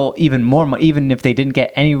there's still even more money. Even if they didn't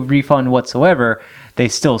get any refund whatsoever, they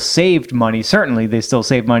still saved money. Certainly, they still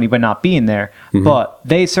saved money by not being there, but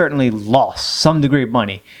they certainly lost some degree of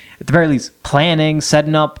money. At the very least, planning,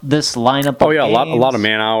 setting up this lineup. Oh yeah, a lot of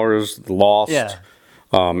man hours lost. Yeah.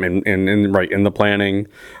 In the planning,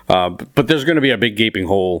 but there's going to be a big gaping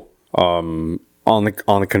hole on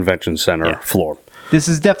the convention center floor. This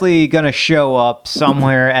is definitely going to show up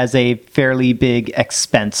somewhere as a fairly big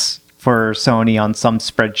expense for Sony on some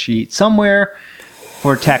spreadsheet somewhere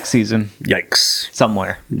for tax season. Yikes.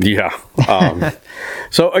 Somewhere. Yeah.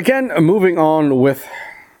 So again, moving on with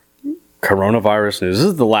coronavirus news. This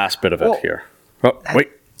is the last bit of it here. Oh, wait.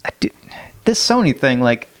 Dude, this Sony thing,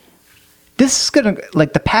 like, this is gonna,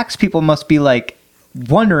 like, the PAX people must be like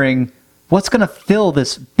wondering what's gonna fill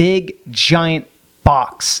this big giant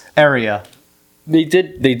box area. They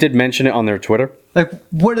did mention it on their Twitter. Like,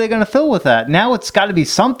 what are they gonna fill with that? Now it's got to be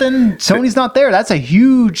something. Sony's not there. That's a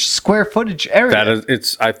huge square footage area. That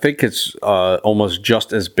is, I think it's almost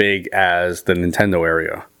just as big as the Nintendo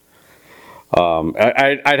area.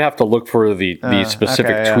 I'd have to look for the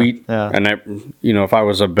specific tweet, and if I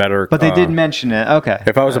was a better, but they did mention it. Okay,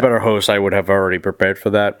 if I was a better host, I would have already prepared for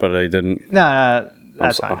that, but I didn't. No,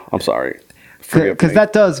 that's fine. I'm sorry, because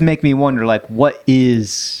that does make me wonder, like, what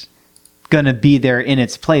is gonna be there in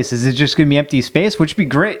its place? Is it just gonna be empty space, which would be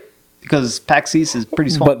great because PAX East is pretty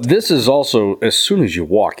small. But this is also as soon as you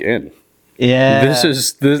walk in. Yeah,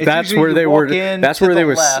 that's where they were. That's where they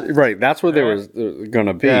were. Right, that's where they were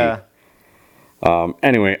gonna be. Yeah.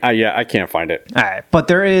 Anyway, I can't find it. All right, but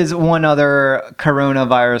there is one other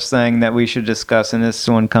coronavirus thing that we should discuss, and this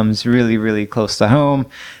one comes really, really close to home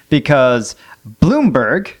because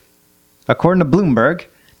Bloomberg, according to Bloomberg,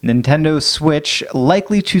 Nintendo Switch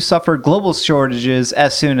likely to suffer global shortages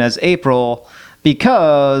as soon as April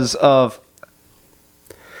because of,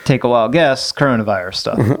 take a wild guess, coronavirus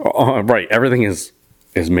stuff. Right, everything is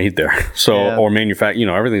made there, so or manufactured.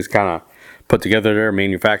 Everything's kind of put together there,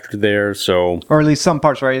 manufactured there, so... Or at least some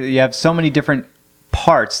parts, right? You have so many different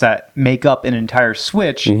parts that make up an entire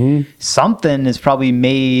Switch. Mm-hmm. Something is probably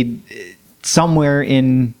made somewhere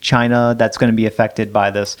in China that's going to be affected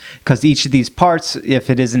by this. Because each of these parts, if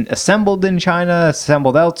it isn't assembled in China,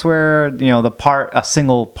 assembled elsewhere, a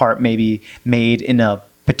single part may be made in a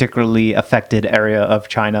particularly affected area of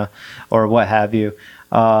China or what have you.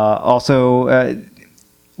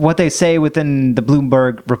 What they say within the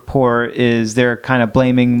Bloomberg report is they're kind of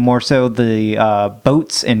blaming more so the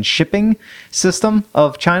boats and shipping system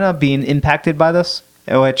of China being impacted by this,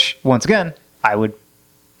 which once again I would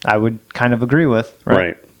kind of agree with.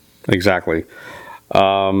 Right. Exactly.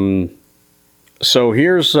 So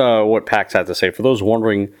here's what PAX had to say. For those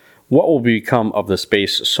wondering what will become of the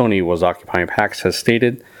space Sony was occupying, PAX has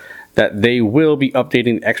stated that they will be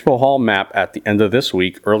updating the Expo Hall map at the end of this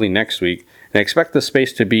week, early next week, and expect the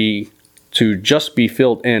space to just be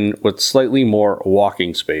filled in with slightly more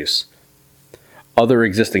walking space. Other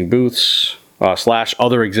existing booths /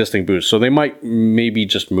 other existing booths. So they might maybe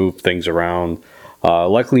just move things around.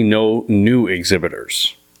 Likely no new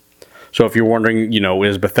exhibitors. So if you're wondering,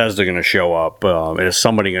 is Bethesda going to show up? Is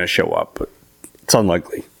somebody going to show up? But it's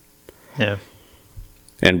unlikely. Yeah.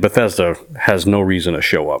 And Bethesda has no reason to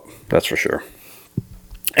show up. That's for sure.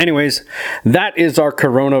 Anyways, that is our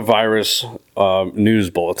coronavirus news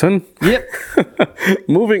bulletin. Yep.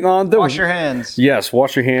 Moving on. Wash your hands. Yes,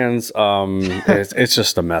 wash your hands. It's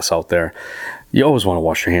just a mess out there. You always want to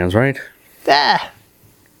wash your hands, right?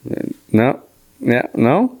 No? Yeah,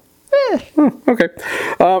 no? Okay.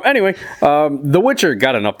 Anyway, The Witcher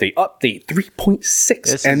got an update. Update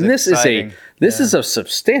 3.6. This is a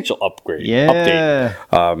substantial upgrade. Yeah.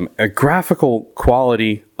 Update. A graphical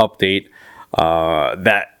quality update.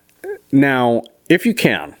 That now, if you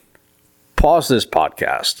can, pause this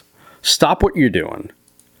podcast, stop what you're doing,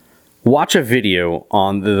 watch a video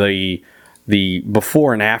on the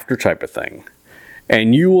before and after type of thing,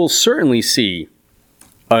 and you will certainly see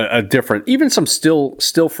a different, even some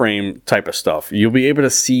still frame type of stuff. You'll be able to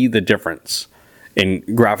see the difference in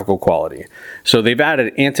graphical quality. So they've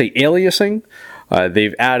added anti-aliasing.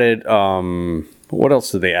 They've added what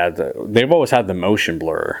else did they add? They've always had the motion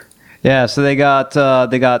blur. Yeah, so they got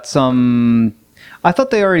some. I thought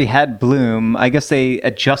they already had bloom. I guess they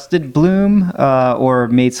adjusted bloom or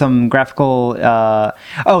made some graphical.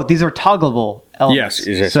 These are toggleable elements.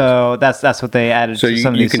 Yes. So that's what they added. So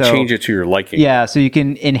you can change it to your liking. Yeah, so you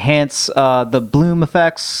can enhance the bloom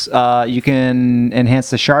effects. You can enhance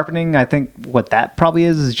the sharpening. I think what that probably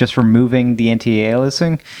is just removing the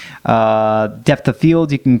anti-aliasing. Depth of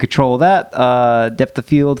field, you can control that. Depth of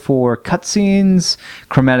field for cutscenes,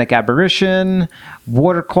 chromatic aberration,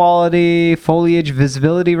 water quality, foliage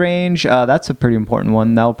visibility range. That's a pretty important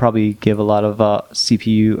one. That'll probably give a lot of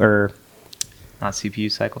CPU or not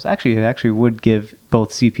CPU cycles. Actually, it actually would give both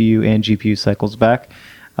CPU and GPU cycles back.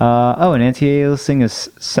 And anti-aliasing is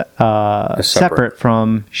separate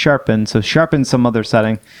from sharpen. So sharpen some other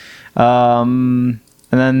setting.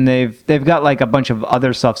 And then they've got like a bunch of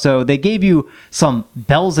other stuff. So they gave you some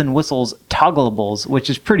bells and whistles toggleables, which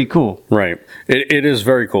is pretty cool. Right. It is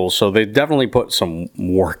very cool. So they definitely put some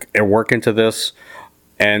work into this.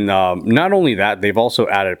 And not only that, they've also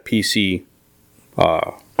added PC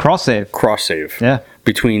cross save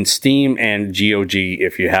between Steam and GOG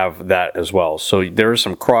if you have that as well. So there is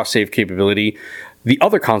some cross save capability. The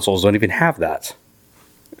other consoles don't even have that.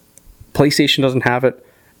 PlayStation doesn't have it.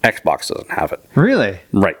 Xbox doesn't have it. Really?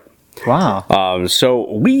 Right. Wow.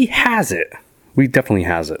 So we has it. We definitely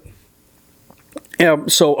has it. There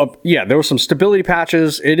were some stability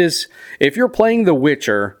patches. It is, if you're playing The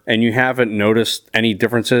Witcher and you haven't noticed any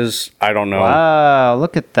differences, I don't know. Wow,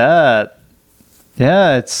 look at that.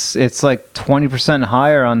 Yeah, it's like 20%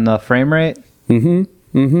 higher on the frame rate.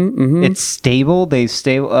 It's stable.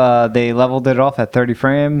 They leveled it off at 30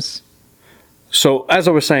 frames. So as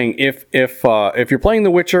I was saying, if you're playing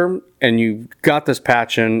The Witcher and you got this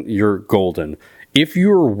patch in, you're golden. If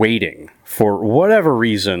you're waiting for whatever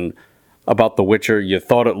reason about The Witcher, you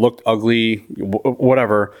thought it looked ugly,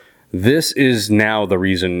 whatever, this is now the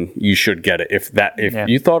reason you should get it. If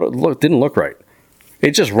you thought it didn't look right,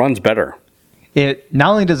 it just runs better. It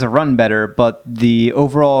not only does it run better, but the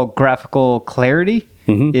overall graphical clarity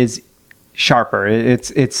is sharper.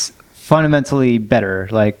 It's fundamentally better.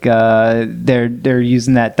 Like they're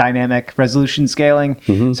using that dynamic resolution scaling.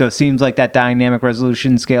 So it seems like that dynamic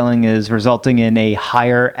resolution scaling is resulting in a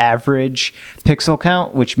higher average pixel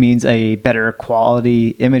count, which means a better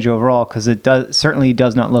quality image overall, because it certainly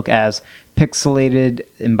does not look as pixelated.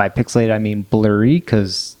 And by pixelated, I mean blurry,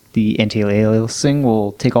 because the anti-aliasing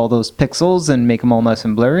will take all those pixels and make them all nice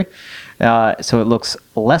and blurry. So it looks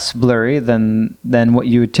less blurry than what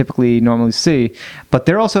you would typically normally see. But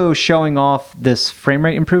they're also showing off this frame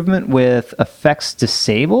rate improvement with effects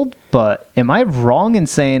disabled. But am I wrong in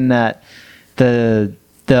saying that the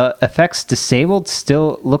effects disabled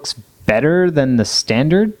still looks better than the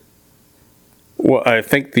standard? Well, I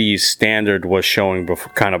think the standard was showing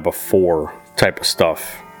kind of before type of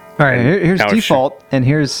stuff. All right, here's default, and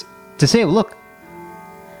here's disabled. Look,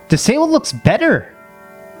 disabled looks better.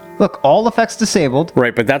 Look, all effects disabled.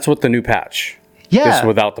 Right, but that's with the new patch. Yeah. Just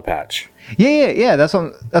without the patch. Yeah. That's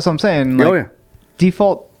what I'm saying. Like,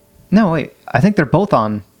 default. No, wait. I think they're both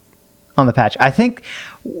on the patch. I think.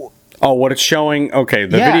 Oh, what it's showing? Okay,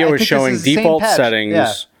 the video is showing default settings.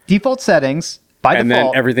 Yeah. Default settings by default. And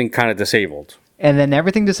then everything kind of disabled. And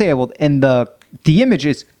the image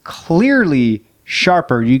is clearly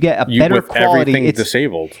sharper. You get a better quality. Everything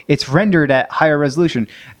disabled. It's rendered at higher resolution.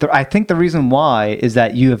 I think the reason why is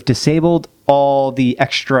that you have disabled all the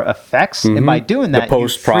extra effects, and by doing that, the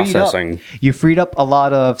post-processing, you freed up a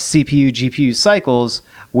lot of CPU, GPU cycles,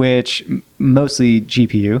 which mostly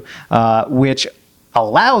GPU, which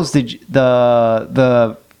allows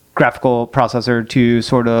the graphical processor to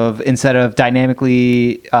sort of, instead of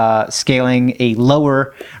dynamically scaling a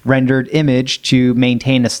lower rendered image to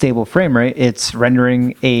maintain a stable frame rate, it's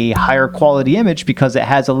rendering a higher quality image because it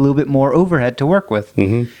has a little bit more overhead to work with.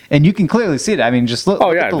 And you can clearly see it. I mean, just look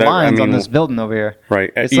at the lines on this building over here.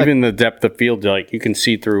 Right. It's even the depth of field, like you can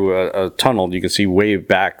see through a tunnel, you can see way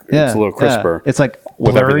back. It's a little crisper. It's like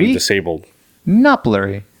with blurry, everything disabled. Not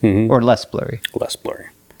blurry, or less blurry. Less blurry.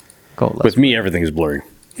 With me, everything's blurry.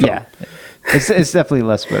 So. Yeah, it's definitely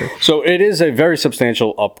less blurry. So it is a very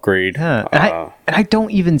substantial upgrade. Yeah. And I don't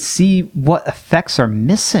even see what effects are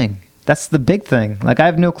missing. That's the big thing. Like, I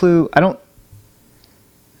have no clue.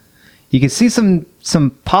 You can see some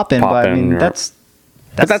pop in, but I mean, that's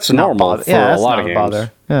normal for a lot of games.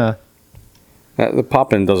 Bother. Yeah. The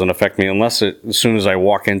pop-in doesn't affect me unless as soon as I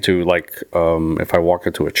walk into, if I walk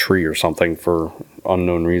into a tree or something for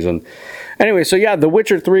unknown reason. Anyway, so yeah, The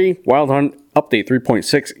Witcher 3 Wild Hunt Update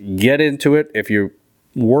 3.6. Get into it if you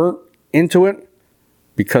weren't into it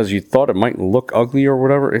because you thought it might look ugly or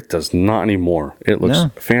whatever. It does not anymore. It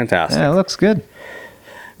looks fantastic. Yeah, it looks good.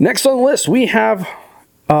 Next on the list, we have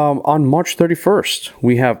on March 31st,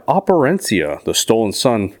 we have Operencia, The Stolen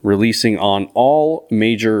Sun, releasing on all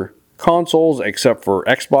major consoles except for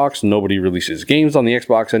Xbox. Nobody releases games on the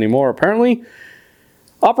Xbox anymore, apparently.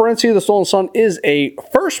 Operencia, The Stolen Sun is a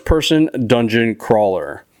first-person dungeon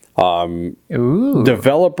crawler.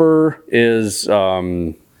 Developer is...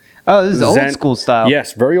 this is old school style.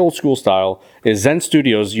 Yes, very old school style. Is Zen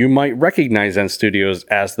Studios. You might recognize Zen Studios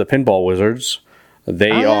as the Pinball Wizards. They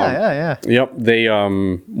Yep. They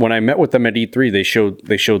when I met with them at E3,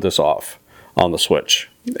 they showed this off on the Switch.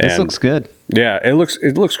 This looks good. Yeah, it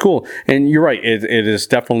looks cool. And you're right. It is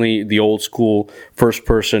definitely the old school first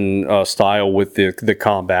person style with the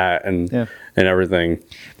combat and everything.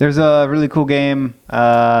 There's a really cool game.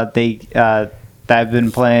 that I've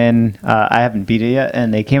been playing. I haven't beat it yet,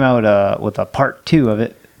 and they came out with a part 2 of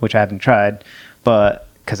it, which I haven't tried, but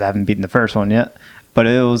because I haven't beaten the first one yet. But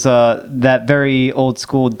it was that very old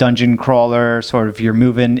school dungeon crawler, sort of you're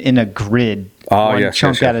moving in a grid,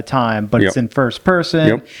 chunk at a time, but it's in first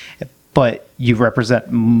person. But you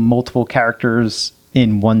represent multiple characters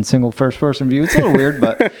in one single first person view. It's a little weird,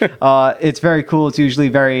 but it's very cool. It's usually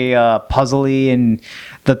very puzzly, and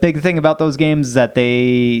the big thing about those games is that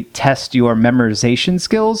they test your memorization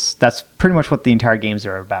skills. That's pretty much what the entire games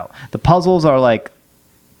are about. The puzzles are like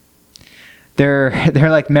they're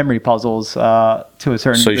like memory puzzles to a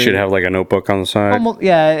certain So you degree. should have like a notebook on the side. Almost,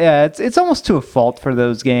 yeah. It's almost to a fault for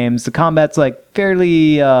those games. The combat's like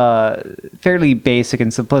fairly basic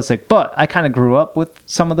and simplistic, but I kind of grew up with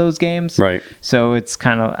some of those games, Right. So it's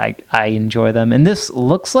kind of I enjoy them, and this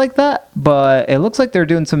looks like that, but it looks like they're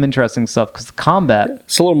doing some interesting stuff because the combat,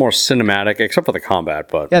 It's a little more cinematic, except for the combat,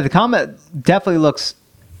 but the combat definitely looks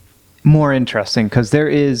more interesting because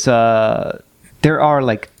there are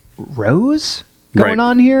like rows going Right.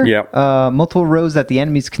 on here. Yep. Multiple rows that the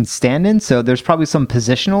enemies can stand in. So there's probably some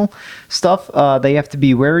positional stuff they have to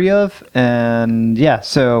be wary of. And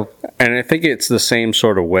so and I think it's the same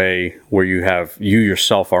sort of way where you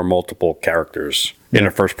yourself are multiple characters in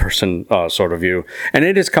a first person sort of view. And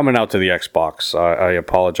it is coming out to the Xbox. I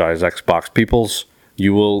apologize, Xbox peoples.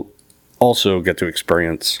 You will also get to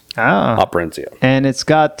experience Operencia. and it's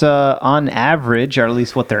got on average, or at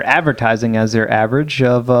least what they're advertising as their average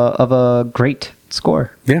of a great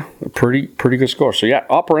score. Yeah, a pretty good score. So yeah,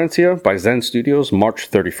 Operencia by Zen Studios,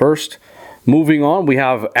 March 31st. Moving on, we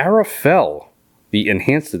have Arafel, the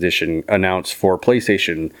Enhanced Edition, announced for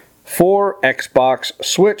PlayStation 4, Xbox,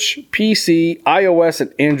 Switch, PC, iOS,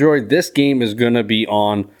 and Android. This game is going to be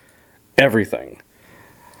on everything.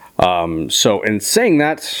 So in saying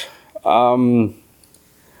that,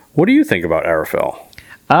 what do you think about Arafel?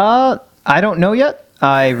 I don't know yet.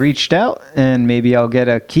 I reached out, and maybe I'll get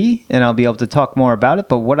a key, and I'll be able to talk more about it.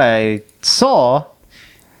 But what I saw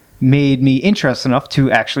made me interested enough to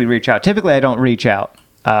actually reach out. Typically, I don't reach out.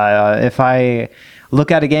 If I look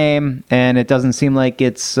at a game and it doesn't seem like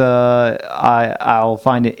it's, I'll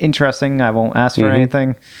find it interesting. I won't ask for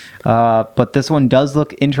anything. But this one does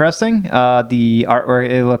look interesting. The artwork,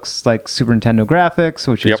 it looks like Super Nintendo graphics,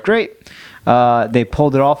 which is great. They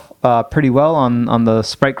pulled it off pretty well on the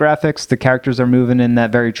sprite graphics. The characters are moving in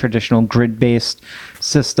that very traditional grid-based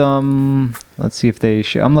system. Let's see if they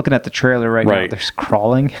show. I'm looking at the trailer right now. They're just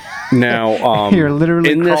crawling. Now, you're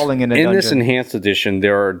literally crawling in a dungeon. In this enhanced edition,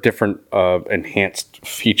 there are different enhanced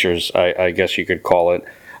features, I guess you could call it.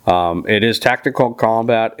 It is tactical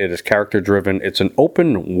combat. It is character-driven. It's an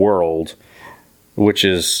open world, which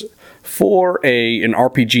is, for an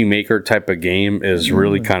RPG Maker type of game, is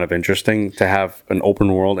really kind of interesting to have an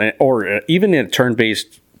open world, or even in a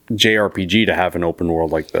turn-based JRPG to have an open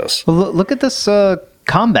world like this. Well, look at this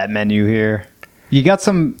combat menu here. You have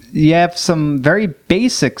some very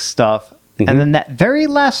basic stuff, and then that very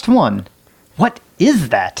last one. What is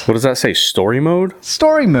that? What does that say? Story mode?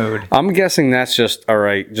 Story mode. I'm guessing that's just, all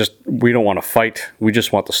right, we don't want to fight. We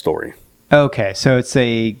just want the story. Okay, so it's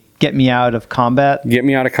a get me out of combat. Get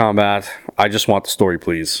me out of combat. I just want the story,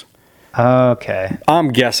 please. Okay. I'm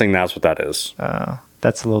guessing that's what that is.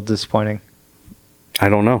 That's a little disappointing. I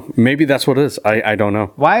don't know. Maybe that's what it is. I don't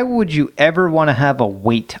know. Why would you ever want to have a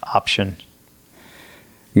wait option?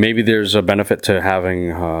 Maybe there's a benefit to having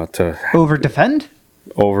to Over defend?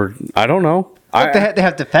 I don't know. They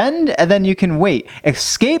have defend, and then you can wait.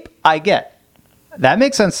 Escape, I get. That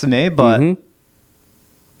makes sense to me, but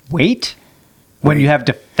wait? When you have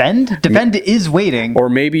defend? Defend is waiting. Or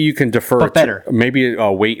maybe you can defer. But better. Maybe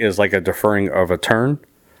wait is like a deferring of a turn.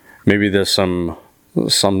 Maybe there's some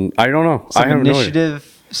I don't know. Some I have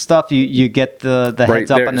initiative stuff. You get the heads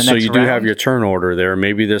up on the next round. So you do round. have your turn order there.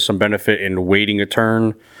 Maybe there's some benefit in waiting a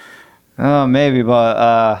turn. Oh, maybe,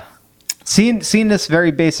 but seeing this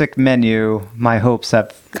very basic menu, my hopes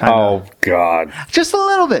have kind of... Oh, God. Just a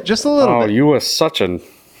little bit. Just a little bit. You were such a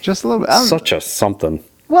something.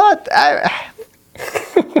 What?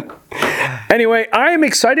 Anyway, I am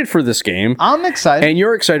excited for this game. I'm excited. And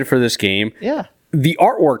you're excited for this game. Yeah. The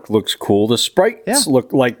artwork looks cool. The sprites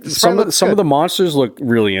look like some of the monsters look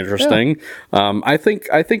really interesting. Yeah. I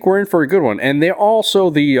think we're in for a good one. And they're also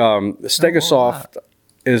the Stegosoft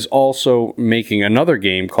is also making another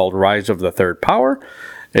game called Rise of the Third Power.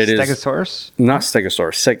 It Stegosaurus? Not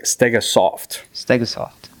Stegosaurus. Stegosoft.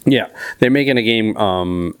 Stegosoft. Yeah, they're making a game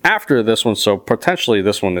after this one, so potentially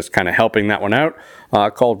this one is kind of helping that one out,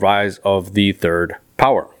 called Rise of the Third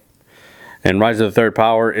Power. And Rise of the Third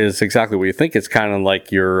Power is exactly what you think. It's kind of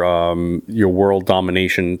like your world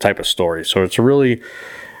domination type of story. So it's really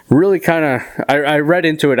kind of... I read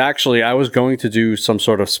into it, actually. I was going to do some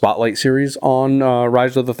sort of spotlight series on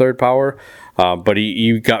Rise of the Third Power, but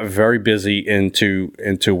he got very busy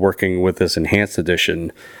into working with this enhanced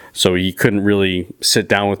edition, so he couldn't really sit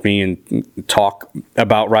down with me and talk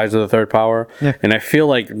about Rise of the Third Power. Yeah. And I feel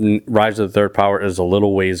like Rise of the Third Power is a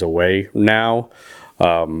little ways away now.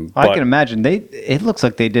 I can imagine. It looks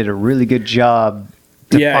like they did a really good job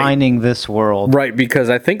defining this world. Right, because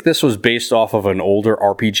I think this was based off of an older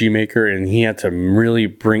RPG maker, and he had to really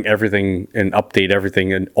bring everything and update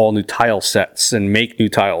everything and all new tile sets and make new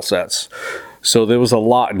tile sets. So there was a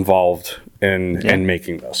lot involved in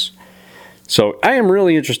making this. So I am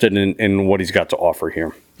really interested in what he's got to offer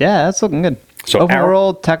here. Yeah, that's looking good. So open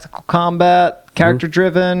world, tactical combat,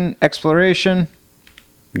 character-driven, exploration.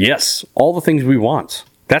 Yes, all the things we want.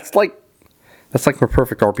 That's like my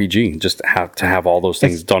perfect RPG. Just to have all those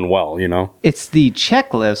things done well, you know. It's the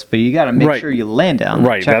checklist, but you got to make sure you land on the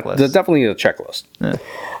checklist. That's definitely a checklist. Yeah.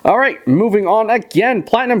 All right, moving on again.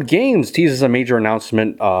 Platinum Games teases a major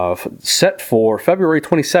announcement set for February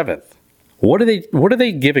 27th. What are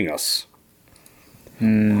they giving us?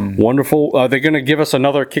 Wonderful. Are they going to give us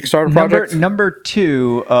another Kickstarter project? Number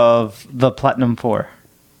 2 of the Platinum 4.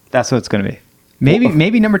 That's what it's going to be.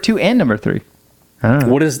 Maybe number 2 and number 3. I don't know.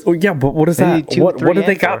 What is? Oh, yeah, but what is Maybe that? 2, What 3, do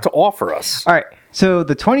they and got 4. to offer us? All right. So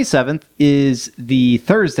the 27th is the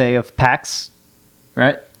Thursday of PAX,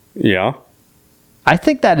 right? Yeah. I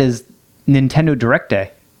think that is Nintendo Direct Day.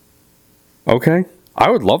 Okay. I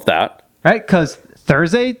would love that. Right? Because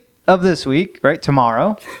Thursday of this week, right,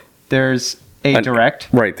 tomorrow, there's a Direct.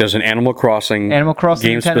 Right. There's an Animal Crossing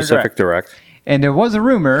game-specific Direct. And there was a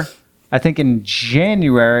rumor, I think in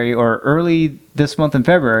January or early this month in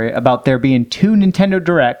February, about there being 2 Nintendo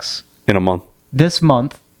Directs In a month. this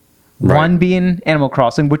month. Right. One being Animal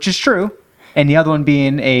Crossing, which is true, and the other one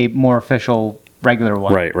being a more official regular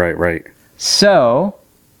one. Right. So,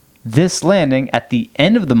 this landing at the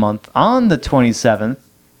end of the month on the 27th,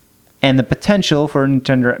 and the potential for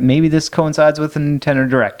Nintendo. Maybe this coincides with a Nintendo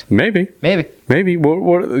Direct. Maybe.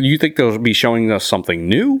 What you think they'll be showing us something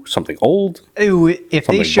new, something old? If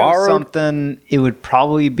they show borrowed? something, it would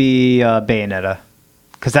probably be Bayonetta,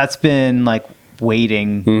 because that's been like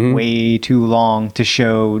waiting way too long to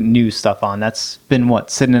show new stuff on. That's been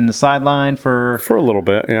sitting in the sideline for a little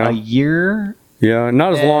bit, yeah. a year. Yeah,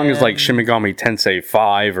 not as long as like Shin Megami Tensei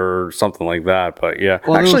 5 or something like that, but yeah.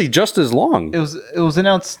 Well, actually just as long. It was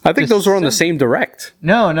announced. I think those were on the same Direct.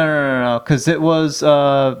 No, because it was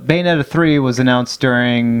Bayonetta 3 was announced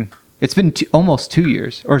during. It's been almost 2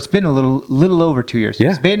 years, or it's been a little over 2 years.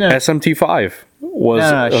 Yeah, Bayonetta, SMT5 was.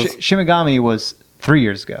 Shin Megami was 3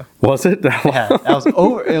 years ago. Was it? Yeah, that was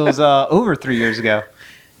over. It was over 3 years ago.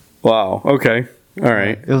 Wow. Okay. All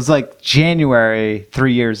right. It was like January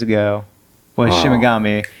 3 years ago was Shin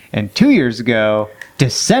Megami, and 2 years ago,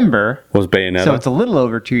 December was Bayonetta. So it's a little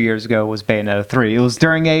over 2 years ago was Bayonetta 3. It was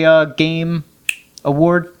during a Game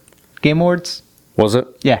Awards. Was it?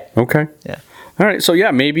 Yeah. Okay. Yeah. All right. So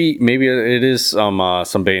yeah, maybe it is some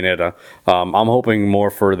Bayonetta. I'm hoping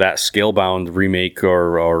more for that Scalebound remake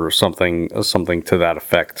or something to that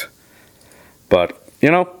effect. But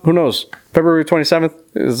who knows? February 27th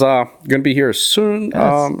is going to be here soon,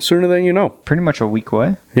 sooner than you know. Pretty much a week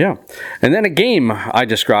away. Yeah. And then a game I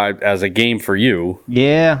described as a game for you.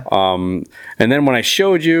 Yeah. And then when I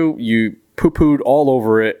showed you, you poo-pooed all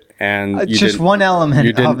over it. And just one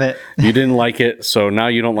element of it. You didn't like it, so now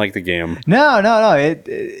you don't like the game. No.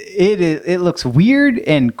 It looks weird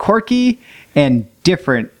and quirky and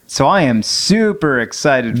different. So I am super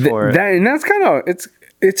excited for it. And that's kind of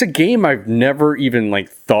it's a game I've never even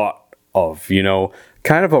thought of,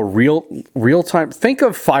 kind of a real time. Think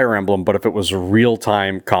of Fire Emblem, but if it was real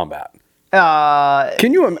time combat.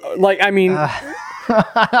 Can you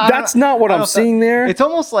that's not what I'm seeing there. It's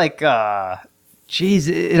almost like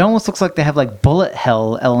it almost looks like they have bullet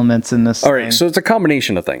hell elements in this. All right, so it's a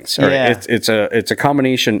combination of things. All yeah. right, it's a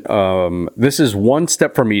combination. This is One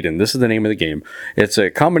Step from Eden. This is the name of the game. It's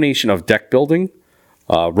a combination of deck building,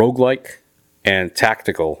 roguelike, and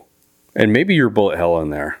tactical, and maybe your bullet hell in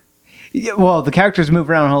there. Yeah, well, the characters move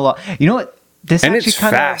around a whole lot. You know what? This and it's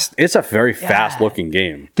fast. It's a very fast-looking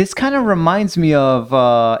game. This kind of reminds me of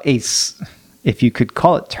if you could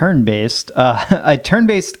call it turn-based, a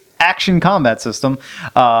turn-based action combat system.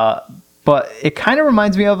 But it kind of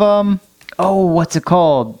reminds me of what's it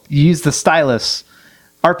called? You use the stylus.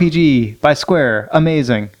 RPG by Square,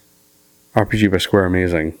 amazing. RPG by Square,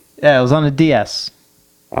 amazing. Yeah, it was on a DS.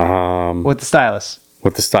 With the stylus.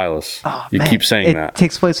 With the stylus. Oh, You man. keep saying it that.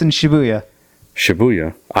 takes place in Shibuya.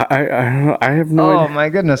 Shibuya. I have no Oh idea. my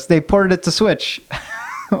goodness, they ported it to Switch.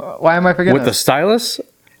 Why am I forgetting? With the this? stylus?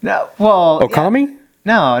 No, well, Okami?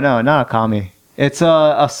 No, not Okami. It's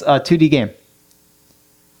a 2D game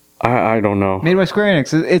I don't know. made by Square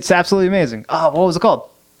Enix. It's absolutely amazing. Oh, what was it called?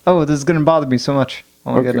 Oh, this is gonna bother me so much.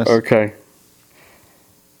 Oh my goodness. Okay.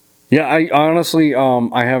 Yeah, I honestly,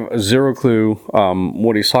 I have zero clue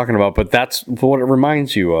what he's talking about, but that's what it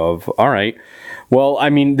reminds you of. All right. Well, I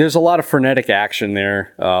mean, there's a lot of frenetic action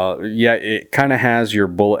there. Yeah, it kind of has your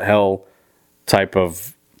bullet hell type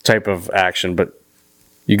of action, but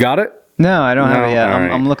you got it. No, I don't have No? it yet. All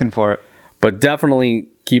right. I'm looking for it. But definitely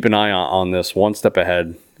keep an eye on this. One step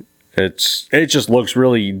ahead. It just looks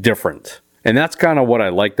really different, and that's kind of what I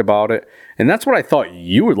liked about it, and that's what I thought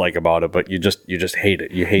you would like about it. But you just hate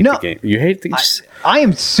it. You hate No. the game. You hate the. I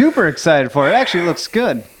am super excited for it. It actually looks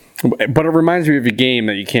good. But it reminds me of a game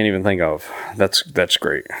that you can't even think of. That's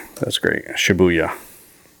great. That's great. Shibuya.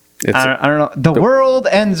 It's I don't know. The world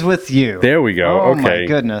ends with you. there we go. Oh Okay. my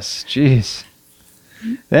goodness. Jeez.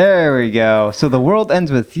 There we go. So the world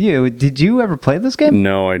ends with you. Did you ever play this game?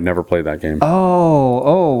 No, I'd never played that game.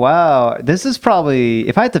 Oh, wow. This is probably,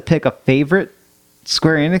 if I had to pick a favorite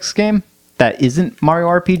Square Enix game that isn't Mario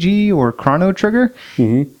RPG or Chrono Trigger,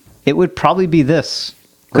 it would probably be this.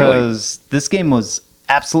 Because this game was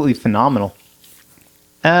absolutely phenomenal.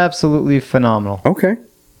 Absolutely phenomenal. Okay.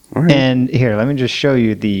 All right. And here, let me just show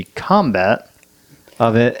you the combat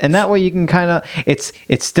of it, and that way you can kind of. It's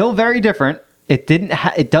still very different. It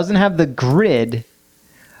it doesn't have the grid,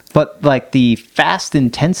 but like the fast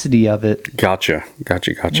intensity of it. Gotcha.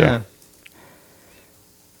 Yeah.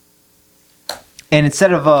 And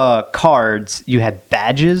instead of cards, you had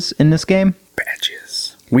badges in this game.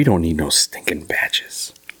 Badges. We don't need no stinking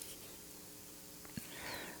badges.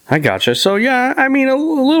 I gotcha. So yeah, I mean a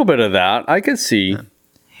little bit of that I could see.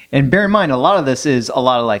 And bear in mind, a lot of this is a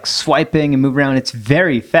lot of like swiping and move around. It's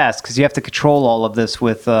very fast because you have to control all of this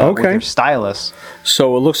with your stylus.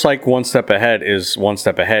 So it looks like One Step Ahead is One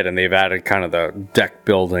Step Ahead, and they've added kind of the deck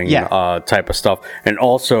building type of stuff. And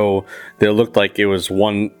also, they looked like it was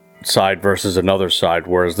one side versus another side,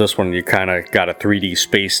 whereas this one you kind of got a 3D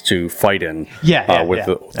space to fight in.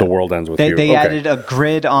 The world ends with you. They added a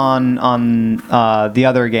grid on the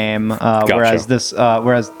other game, whereas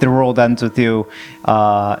the world ends with you.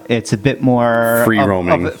 It's a bit more free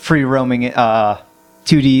roaming.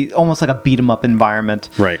 2D, almost like a beat 'em up environment.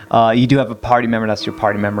 Right. You do have a party member. That's your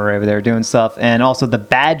party member over there doing stuff, and also the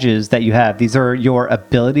badges that you have. These are your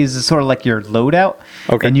abilities. It's sort of like your loadout.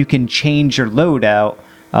 Okay. And you can change your loadout.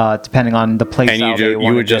 Depending on the play style,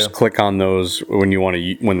 you would just click on those when you want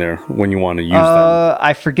to when you want to use them.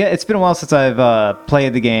 I forget. It's been a while since I've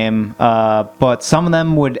played the game, but some of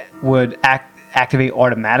them would activate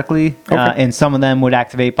automatically, and some of them would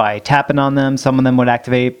activate by tapping on them. Some of them would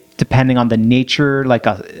activate depending on the nature, like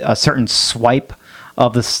a certain swipe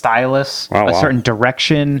of the stylus, certain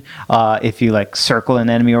direction. If you like circle an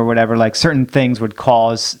enemy or whatever, like certain things would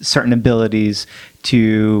cause certain abilities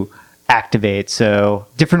to activate. So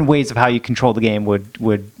different ways of how you control the game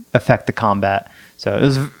would affect the combat. So it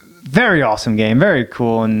was a very awesome game, very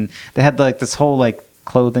cool, and they had like this whole like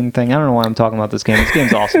clothing thing. I don't know why I'm talking about this game. This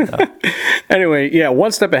game's awesome though. Anyway, yeah,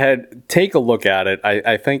 One Step Ahead. Take a look at it.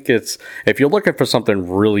 I think it's, if you're looking for something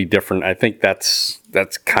really different, I think that's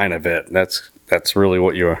kind of it. That's really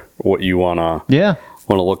what you wanna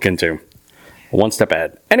look into. One Step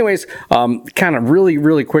Ahead. Anyways, kind of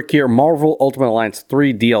really quick here. Marvel Ultimate Alliance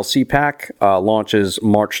 3 DLC pack launches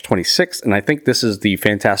March 26th, and I think this is the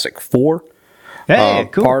Fantastic Four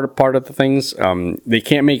Cool. part of the things. They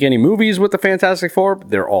can't make any movies with the Fantastic Four.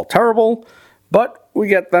 They're all terrible, but we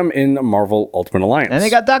get them in Marvel Ultimate Alliance. And they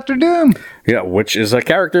got Doctor Doom. Yeah, which is a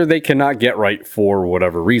character they cannot get right for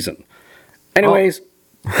whatever reason. Anyways...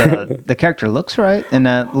 The character looks right in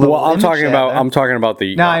that little I'm image talking they about have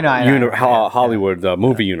there. I know. Hollywood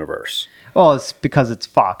movie universe. Well, it's because it's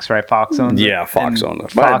Fox, right? Fox owns it. Yeah, Fox owns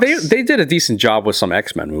it. Fox, But they did a decent job with some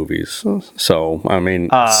X-Men movies. So, I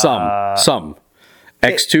mean, some.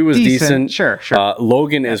 X2 is decent. Sure.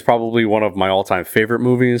 Logan is probably one of my all-time favorite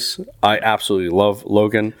movies. I absolutely love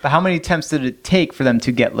Logan. But how many attempts did it take for them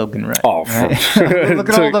to get Logan right? Oh, right? Look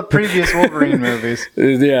at all the previous Wolverine movies.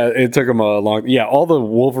 Yeah, it took them a long... Yeah, all the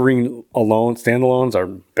Wolverine standalones are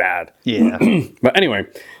bad. Yeah. But anyway,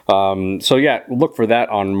 so yeah, look for that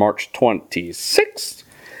on March 26th.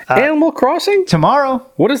 Animal Crossing? Tomorrow.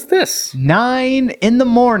 What is this? 9 in the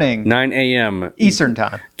morning. 9 a.m. Eastern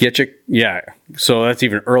time. Yeah. So that's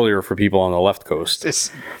even earlier for people on the left coast.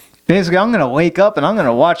 Basically, I'm gonna wake up and I'm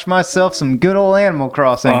gonna watch myself some good old Animal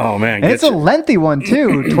Crossing. Oh, man, and it's a lengthy one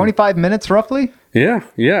too, 25 minutes roughly. Yeah.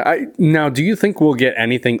 Now, do you think we'll get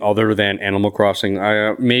anything other than Animal Crossing?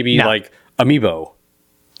 Maybe No. like Amiibo.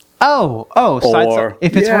 Or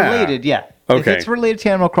if it's yeah. related, yeah. If Okay. it's related to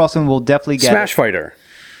Animal Crossing, we'll definitely get Smash Fighter.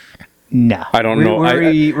 No, I don't know.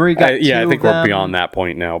 We got I two think of we're them, beyond that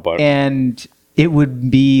point now. But and it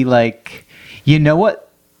would be like, you know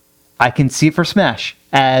what? I can see it for Smash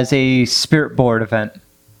as a Spirit Board event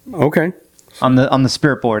okay, on the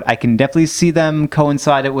Spirit Board. I can definitely see them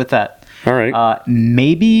coincide it with that. all right.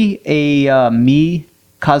 Maybe a Mii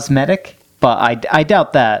cosmetic, but I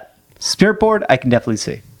doubt that. Spirit Board, I can definitely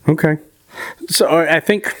see. Okay. So I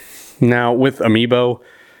think now with Amiibo,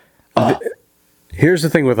 here's the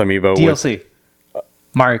thing with Amiibo. DLC,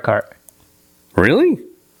 Mario Kart. Really?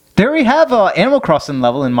 They already have a Animal Crossing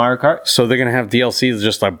level in Mario Kart. So they're going to have DLC,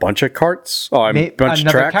 just a bunch of carts? Oh, a bunch of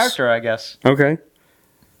Another tracks? character, I guess. Okay.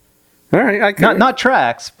 All right. I could, Not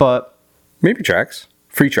tracks, but maybe tracks.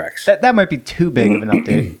 Free tracks. that might be too big of an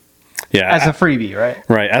update Yeah. as a freebie, right?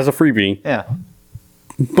 right. As a freebie. Yeah.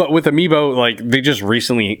 But with Amiibo, like, they just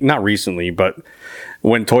not recently, but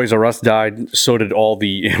when Toys R Us died, so did all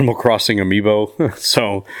the Animal Crossing Amiibo.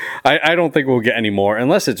 So I don't think we'll get any more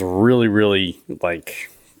unless it's really, really,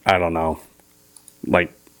 like, I don't know,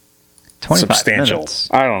 like 25 substantial. minutes.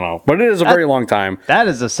 I don't know. But it is a very long time. That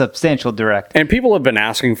is a substantial direct. And people have been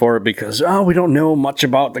asking for it because, we don't know much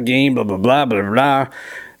about the game, blah, blah, blah, blah, blah.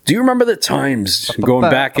 Do you remember the times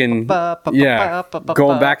going back in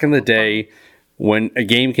the day when a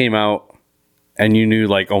game came out and you knew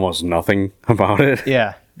like almost nothing about it?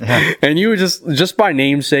 Yeah. And you would just by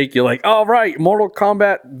namesake, you're like, all right, Mortal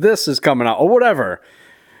Kombat, this is coming out or whatever.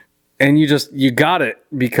 And you got it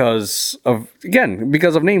because of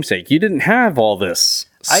namesake. You didn't have all this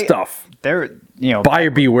stuff. Buyer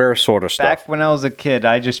beware sort of stuff. Back when I was a kid,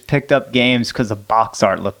 I just picked up games because the box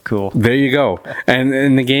art looked cool. There you go.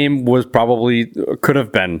 And the game could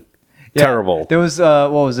have been terrible. There was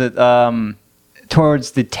what was it?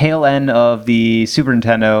 Towards the tail end of the Super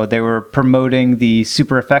Nintendo, they were promoting the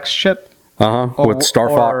Super Effects chip. With Star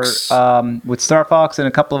Fox. With Star Fox and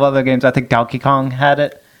a couple of other games. I think Donkey Kong had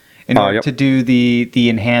it. In order to do the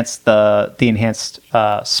enhanced sprite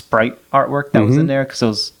artwork that was in there, because it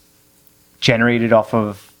was generated off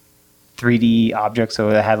of 3D objects, so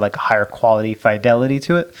it had like a higher quality fidelity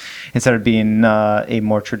to it instead of being a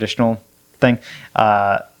more traditional thing.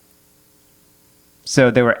 So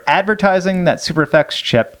they were advertising that Super Effects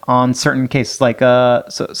chip on certain cases, like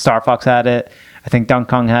so Star Fox had it, I think Donkey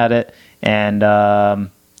Kong had it, and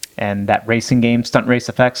that racing game, Stunt Race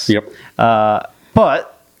Effects. Yep. But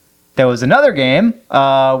there was another game,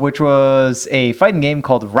 which was a fighting game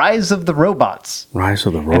called Rise of the Robots. Rise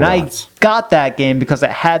of the Robots. And I got that game because it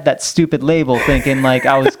had that stupid label, thinking like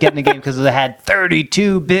I was getting a game because it had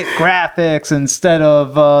 32-bit graphics instead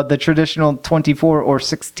of the traditional 24 or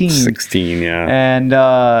 16. 16, yeah.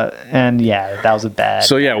 And yeah, that was a bad.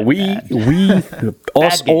 So yeah, we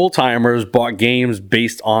us old timers bought games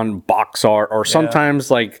based on box art, or sometimes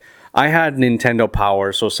like I had Nintendo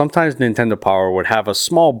Power, so sometimes Nintendo Power would have a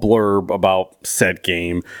small blurb about said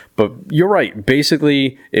game. But you're right,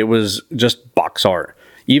 basically it was just box art.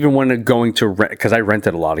 Even when going to rent, because I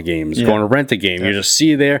rented a lot of games, going to rent a game, you just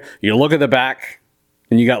see there, you look at the back,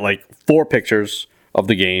 and you got like 4 pictures of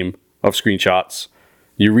the game, of screenshots.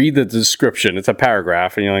 You read the description, it's a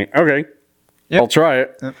paragraph, and you're like, okay, I'll try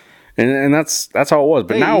it. Yep. And that's how it was.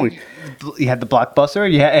 But now you had the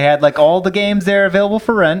Blockbuster. You had like all the games there available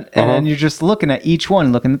for rent, and you're just looking at each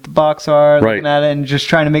one, looking at the box art, looking at it, and just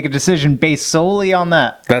trying to make a decision based solely on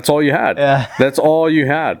that. That's all you had. Yeah. That's all you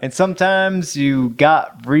had. And sometimes you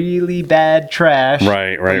got really bad trash.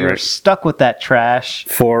 Right. You're stuck with that trash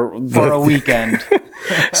for a weekend.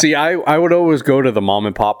 See, I would always go to the mom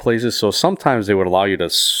and pop places, so sometimes they would allow you to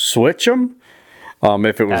switch them.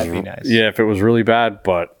 If it was, that'd be nice. Yeah, if it was really bad,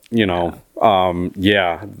 but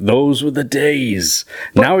those were the days.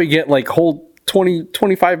 Now we get like whole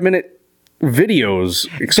 25 minute videos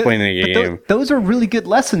explaining a game. Those are really good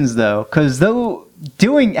lessons though, because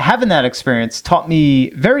having that experience taught me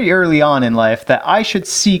very early on in life that I should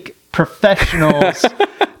seek professionals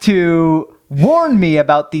to warn me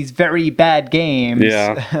about these very bad games.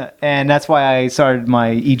 Yeah. And that's why I started my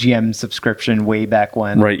EGM subscription way back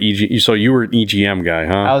when. Right, so you were an EGM guy,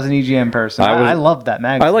 huh? I was an EGM person. I loved that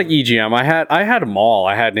magazine. I like EGM. I had them all.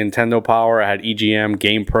 I had Nintendo Power, I had EGM,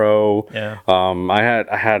 GamePro. Yeah.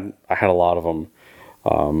 I had a lot of them.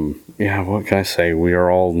 What can I say? We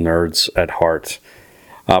are all nerds at heart.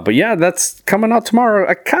 But yeah, that's coming out tomorrow.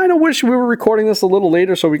 I kind of wish we were recording this a little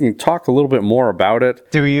later so we can talk a little bit more about it.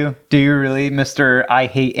 Do you? Do you really, Mr. I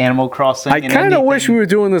hate Animal Crossing? I kind of wish we were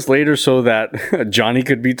doing this later so that Johnny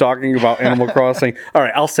could be talking about Animal Crossing. All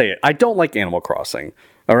right, I'll say it. I don't like Animal Crossing.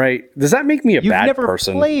 All right. Does that make me a bad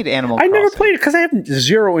person? You've never played Animal Crossing. I never played it because I have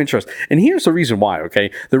zero interest. And here's the reason why, okay?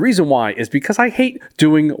 The reason why is because I hate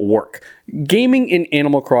doing work. Gaming in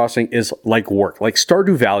Animal Crossing is like work. Like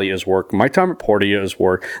Stardew Valley is work. My Time at Portia is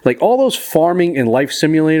work. Like all those farming and life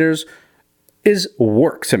simulators is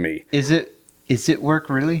work to me. Is it work,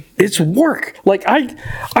 really? It's work. Like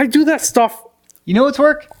I do that stuff. You know what's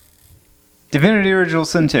work? Divinity Original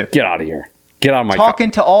Sin 2. Get out of here. Get on my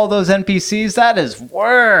talking to all those NPCs, that is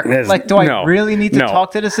work. Do I really need to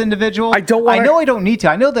talk to this individual? I don't want. I know I don't need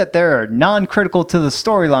to. I know that they're non-critical to the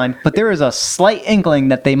storyline, but there is a slight inkling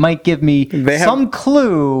that they might give me some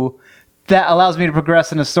clue that allows me to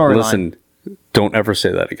progress in the storyline. Listen, don't ever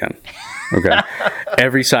say that again. Okay.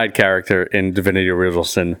 Every side character in Divinity Original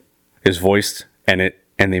Sin is voiced, and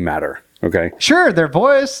they matter. Okay. Sure, their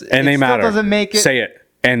voice and they matter. Doesn't make it. Say it,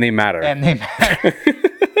 and they matter. And they matter.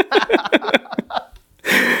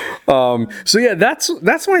 So yeah, that's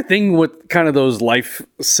my thing with kind of those life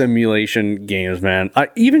simulation games, man.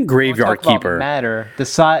 Even Graveyard Keeper matter.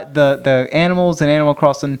 The animals in Animal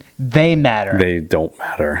Crossing, they matter. They don't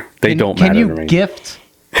matter. They don't matter to me. Can you gift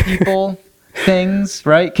people things,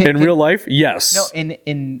 right? In real life, yes. No,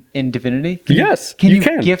 in Divinity, yes. Can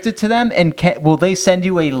you gift it to them, and will they send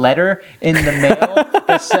you a letter in the mail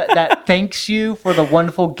that thanks you for the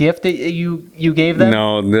wonderful gift that you gave them?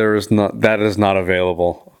 No, there is not. That is not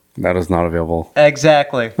available. That is not available.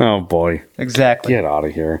 Exactly. Oh boy. Exactly. Get out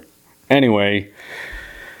of here. Anyway,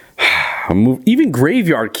 even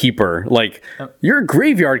Graveyard Keeper. Like you're a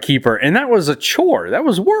Graveyard Keeper, and that was a chore. That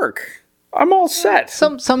was work. I'm all set.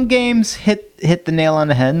 Some games hit the nail on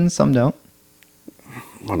the head, and some don't.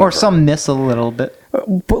 Whatever. Or some miss a little bit.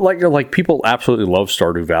 But like people absolutely love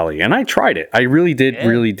Stardew Valley, and I tried it. I really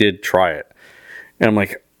did try it. And I'm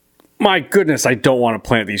like, my goodness, I don't want to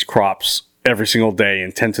plant these crops every single day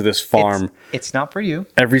and tend to this farm. It's not for you.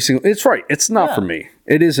 It's right. It's not for me.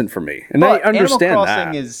 It isn't for me. And I understand Animal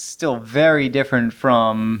Crossing is still very different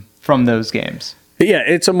from those games. Yeah,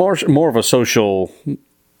 it's a more of a social.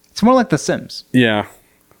 It's more like The Sims. Yeah,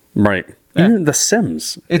 right. Yeah. Even The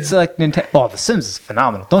Sims. It's like Nintendo. Oh, The Sims is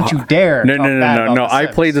phenomenal. Don't you dare. No. I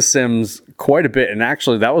played The Sims quite a bit, and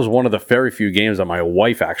actually, that was one of the very few games that my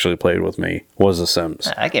wife actually played with me. Was The Sims.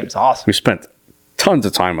 Yeah, that game's awesome. We spent tons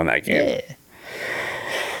of time on that game. Yeah.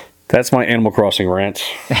 That's my Animal Crossing rant.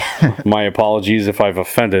 My apologies if I've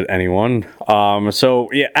offended anyone. So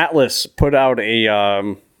yeah, Atlas put out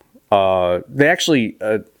a. They actually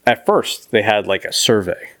at first they had like a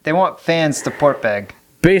survey. They want fans to port beg.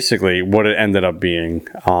 Basically, what it ended up being.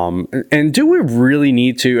 And do we really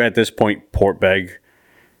need to at this point port beg?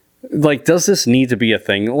 Like, does this need to be a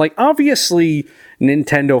thing? Like, obviously,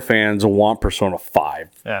 Nintendo fans want Persona 5.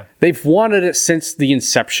 Yeah. They've wanted it since the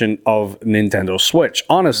inception of Nintendo Switch,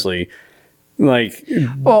 honestly. Like...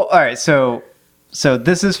 Well, all right, so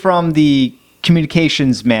this is from the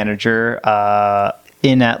communications manager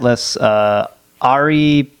in Atlas,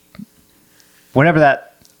 Ari, whatever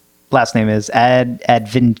that last name is,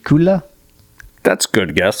 Advincula? That's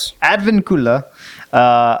good guess. Advincula.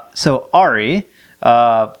 So Ari...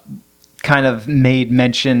 kind of made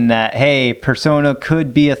mention that, hey, Persona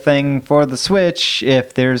could be a thing for the Switch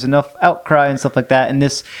if there's enough outcry and stuff like that. And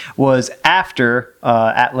this was after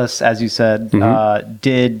Atlas, as you said,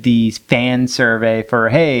 did the fan survey for,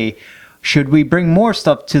 hey, should we bring more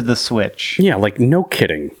stuff to the Switch? Yeah, like, no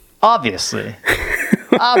kidding. Obviously.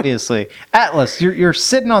 Obviously. Atlas, you're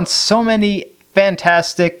sitting on so many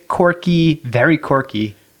fantastic, quirky, very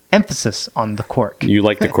quirky, emphasis on the quirk. You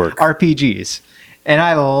like the quirk. RPGs. And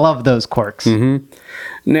I love those quirks.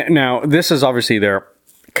 Mm-hmm. Now, this is obviously their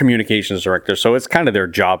communications director, so it's kind of their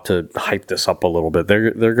job to hype this up a little bit.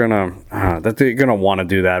 They're gonna want to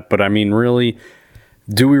do that, but I mean, really,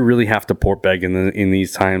 do we really have to port beg in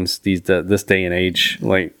these times, this day and age?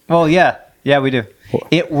 Like, well, yeah, we do.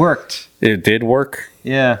 It worked. It did work.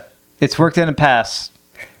 Yeah, it's worked in the past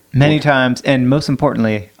many times, and most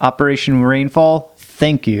importantly, Operation Rainfall.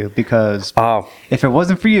 Thank you, because if it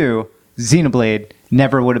wasn't for you, Xenoblade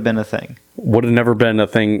never would have been a thing. Would have never been a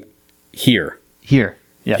thing here. Yes.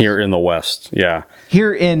 Here in the West, yeah.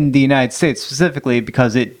 Here in the United States specifically,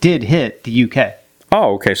 because it did hit the UK.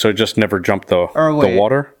 Oh, okay. So it just never jumped the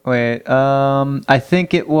water? Wait, I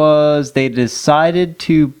think it was they decided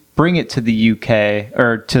to bring it to the UK,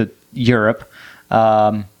 or to Europe,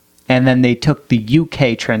 and then they took the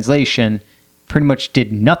UK translation, pretty much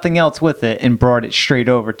did nothing else with it and brought it straight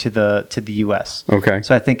over to the US. Okay.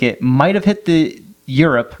 So I think it might have hit the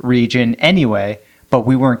Europe region anyway, but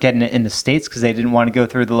we weren't getting it in the States because they didn't want to go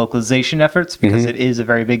through the localization efforts because it is a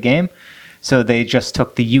very big game. So they just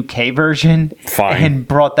took the UK version and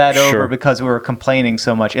brought that over because we were complaining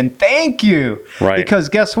so much. And thank you. Right. Because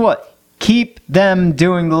guess what? Keep them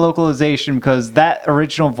doing the localization because that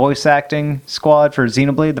original voice acting squad for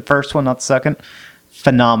Xenoblade, the first one, not the second,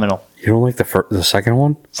 phenomenal. You don't like the second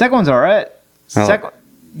one? Second one's all right.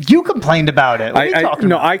 You complained about it. What are you talking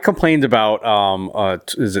about? I complained about,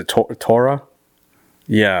 is it Tora?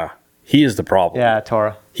 Yeah. He is the problem. Yeah,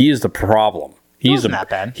 Tora. He is the problem. He's not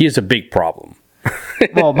bad. He is a big problem.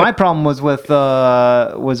 Well, my problem was with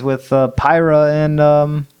Pyra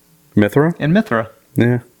and Mithra? and Mithra.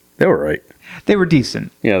 Yeah. They were right. They were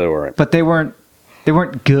decent. Yeah, they were right. But they weren't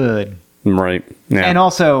good. Right. Yeah. And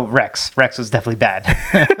also Rex. Rex was definitely bad.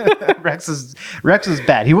 Rex was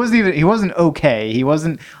bad. He wasn't okay. He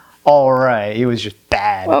wasn't all right. He was just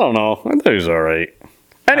bad. I don't know. I thought he was all right.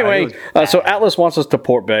 Anyway, so Atlas wants us to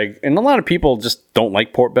port beg, and a lot of people just don't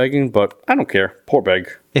like port begging, but I don't care. Port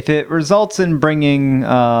beg. If it results in bringing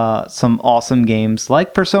some awesome games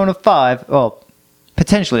like Persona 5, well,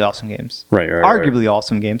 potentially awesome games. Right. Arguably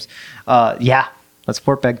awesome games. Yeah, let's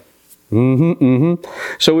port beg.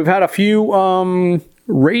 So we've had a few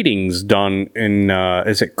ratings done in,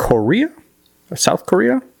 is it Korea? South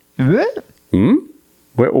Korea? What?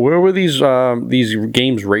 Where were these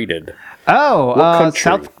games rated? Oh, What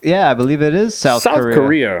country? I believe it is South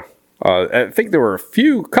Korea. I think there were a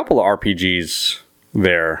couple of RPGs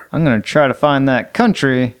there. I'm going to try to find that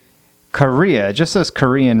country. Korea. It just says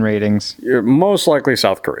Korean ratings. Most likely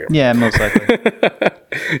South Korea. Yeah, most likely.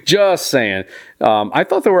 Just saying. I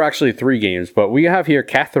thought there were actually 3 games, but we have here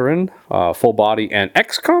Catherine, Full Body, and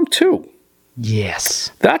XCOM 2.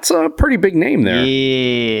 Yes. That's a pretty big name there.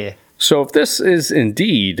 Yeah. So if this is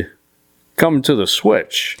indeed coming to the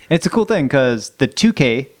Switch. It's a cool thing because the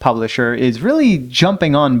 2K publisher is really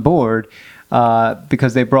jumping on board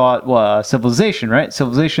because they brought Civilization, right?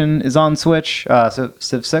 Civilization is on Switch,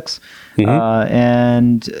 Civ 6.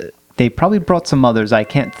 And they probably brought some others I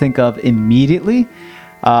can't think of immediately.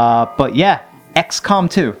 But yeah, XCOM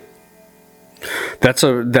 2. That's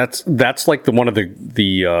like one of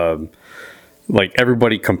the like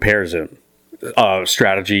everybody compares it.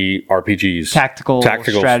 Strategy RPGs, tactical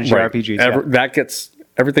strategy right. RPGs. That gets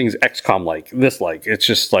everything's XCOM like. It's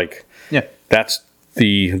just like that's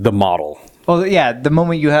the model. Well, yeah, the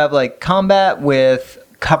moment you have like combat with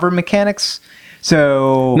cover mechanics.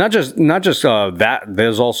 So not just that.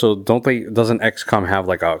 There's also doesn't XCOM have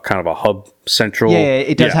like a kind of a hub central? Yeah,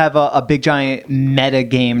 it does have a big giant meta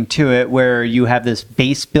game to it where you have this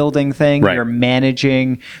base building thing. Right. You're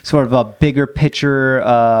managing sort of a bigger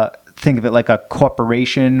picture. Think of it like a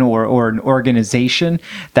corporation or an organization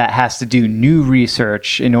that has to do new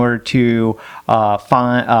research in order to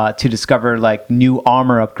discover like new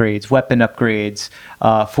armor upgrades, weapon upgrades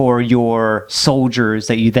for your soldiers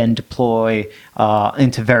that you then deploy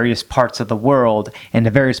into various parts of the world. And the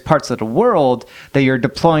various parts of the world that you're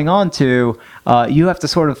deploying onto, you have to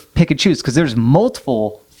sort of pick and choose because there's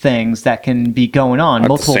multiple things that can be going on,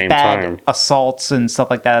 multiple bad assaults and stuff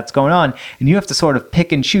like that's going on, and you have to sort of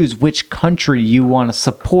pick and choose which country you want to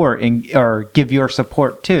support or give your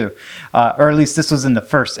support to, or at least this was in the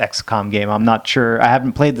first XCOM game. I'm not sure. I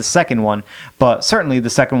haven't played the second one, but certainly the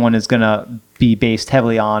second one is going to be based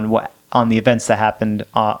heavily on the events that happened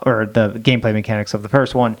or the gameplay mechanics of the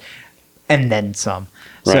first one, and then some.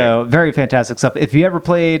 Right. So very fantastic stuff. If you ever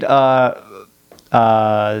played the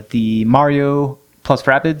Mario plus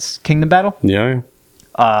Rabbids Kingdom Battle. Yeah.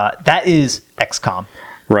 That is XCOM.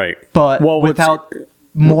 Right. But without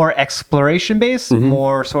more exploration based,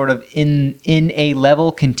 more sort of in a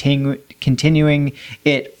level, continuing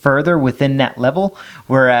it further within that level.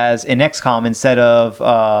 Whereas in XCOM, instead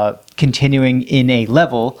of continuing in a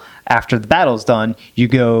level after the battle's done, you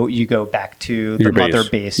go back to the mother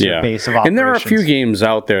base, your base of operations. And there are a few games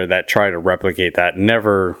out there that try to replicate that,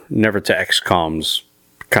 never to XCOM's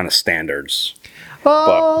kind of standards.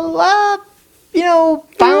 Well,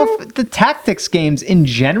 the tactics games in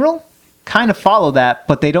general kind of follow that,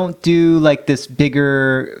 but they don't do like this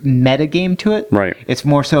bigger meta game to it. Right. It's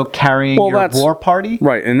more so carrying your war party.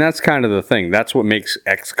 Right, and that's kind of the thing. That's what makes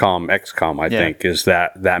XCOM, I think, is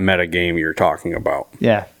that meta game you're talking about.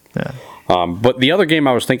 Yeah. But the other game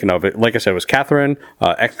I was thinking of, like I said, was Catherine,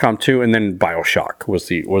 XCOM 2, and then BioShock was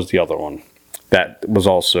the other one. That was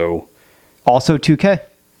also 2K.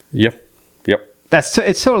 Yep.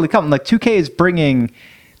 It's totally coming. Like 2K is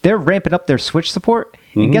they're ramping up their Switch support.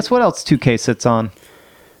 And guess what else 2K sits on?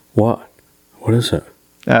 What What is it?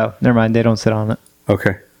 Oh, never mind. They don't sit on it.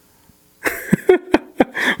 Okay.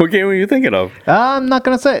 What game were you thinking of? I'm not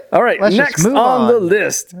going to say it. All right, Let's next just move on the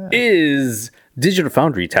list is Digital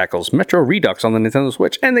Foundry tackles Metro Redux on the Nintendo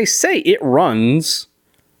Switch, and they say it runs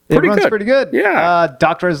pretty good. Yeah.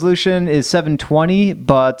 Docked resolution is 720,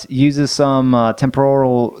 but uses some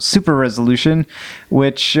temporal super resolution,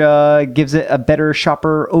 which gives it a better,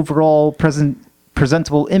 sharper overall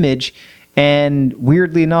presentable image. And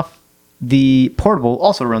weirdly enough, the portable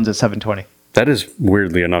also runs at 720. That is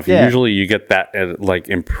weirdly enough. Yeah. Usually you get that like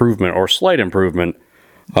improvement or slight improvement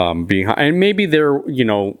being high. And maybe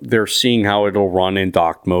they're seeing how it'll run in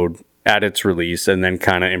docked mode at its release and then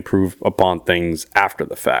kind of improve upon things after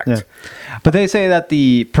the fact. Yeah. But they say that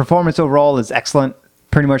the performance overall is excellent,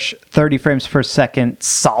 pretty much 30 frames per second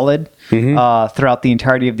solid throughout the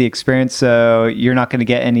entirety of the experience. So you're not going to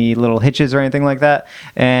get any little hitches or anything like that.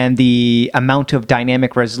 And the amount of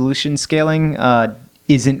dynamic resolution scaling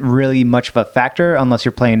isn't really much of a factor unless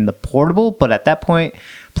you're playing the portable. But at that point,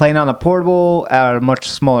 playing on a portable at a much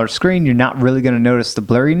smaller screen, you're not really going to notice the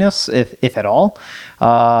blurriness, if at all.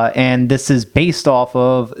 And this is based off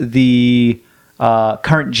of the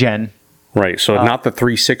current gen. Right, so not the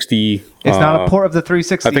 360. It's not a port of the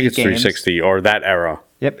 360 I think it's games. 360 or that era.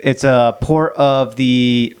 Yep, it's a port of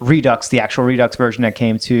the Redux, the actual Redux version that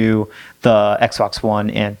came to the Xbox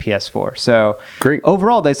One and PS4. So Great.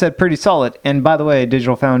 Overall, they said pretty solid. And by the way,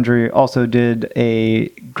 Digital Foundry also did a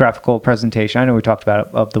graphical presentation. I know we talked about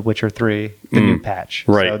it, of The Witcher 3, the new patch.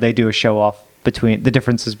 Right. So they do a show off between the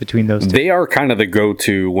differences between those two. They are kind of the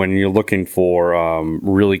go-to when you're looking for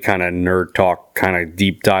really kind of nerd talk, kind of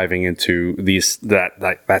deep diving into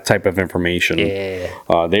that type of information.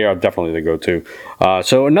 Yeah. They are definitely the go-to.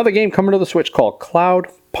 So another game coming to the Switch called Cloud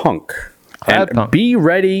Punk. And be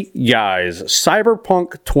ready, guys.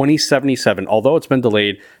 Cyberpunk 2077, although it's been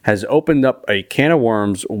delayed, has opened up a can of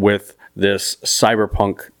worms with this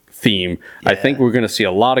Cyberpunk theme. I think we're going to see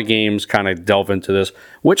a lot of games kind of delve into this,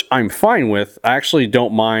 which I'm fine with. I actually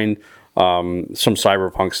don't mind some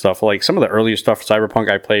Cyberpunk stuff. Like some of the earlier stuff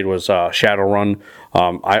Cyberpunk I played was Shadowrun.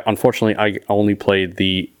 Unfortunately, I only played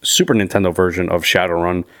the Super Nintendo version of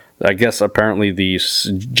Shadowrun. I guess apparently the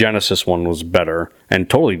Genesis one was better and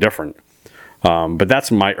totally different. But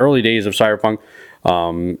that's my early days of Cyberpunk.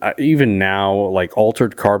 Even now, like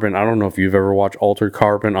Altered Carbon, I don't know if you've ever watched Altered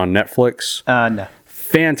Carbon on Netflix. No.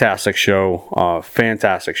 Fantastic show.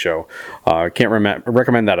 Fantastic show. Can't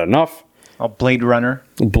recommend that enough. Oh, Blade Runner.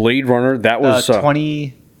 Blade Runner. That was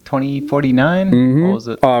 2049. What was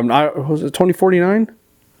it? Was it 2049?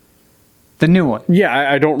 The new one.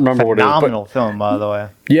 Yeah, I don't remember what it is. Phenomenal film, by the way.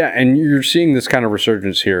 Yeah, and you're seeing this kind of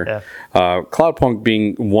resurgence here. Yeah. Cloudpunk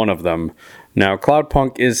being one of them. Now,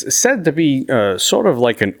 Cloudpunk is said to be sort of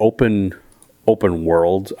like an open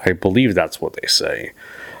world. I believe that's what they say.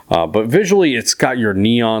 But visually, it's got your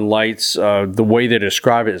neon lights. The way they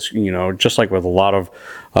describe it is, just like with a lot of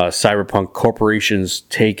cyberpunk corporations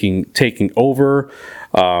taking over.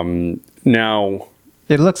 Now,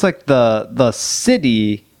 it looks like the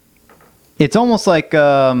city. It's almost like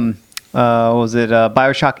BioShock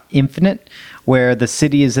Infinite, where the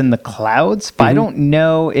city is in the clouds. But I don't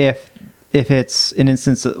know if it's an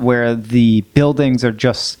instance where the buildings are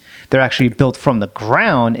they're actually built from the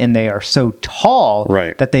ground and they are so tall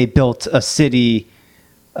that they built a city.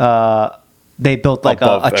 They built like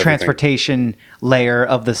a transportation layer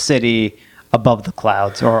of the city above the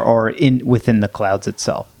clouds or within the clouds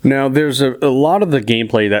itself. Now, there's a lot of the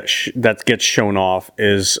gameplay that gets shown off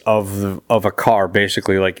is of a car,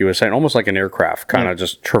 basically, like you were saying, almost like an aircraft, kind of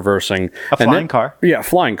just traversing a flying car. Yeah,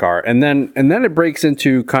 flying car, and then it breaks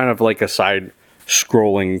into kind of like a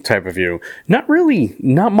side-scrolling type of view. Not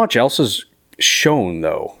much else is shown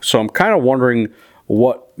though, so I'm kind of wondering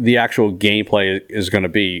what the actual gameplay is going to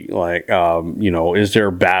be like. Is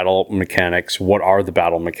there battle mechanics? What are the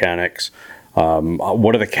battle mechanics?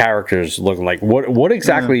 What are the characters looking like? What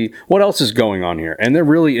exactly? What else is going on here? And there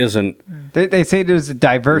really isn't. They say there's a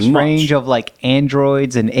diverse range of like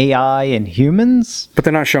androids and AI and humans, but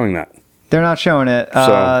they're not showing that. They're not showing it.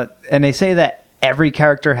 And they say that every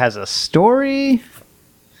character has a story,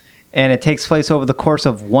 and it takes place over the course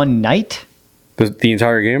of one night. The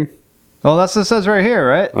entire game. Well, that's what it says right here,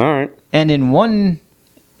 right? All right. And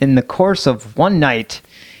in the course of one night,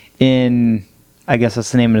 I guess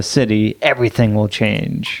that's the name of the city, everything will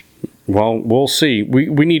change. Well, we'll see.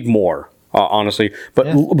 We need more, honestly. But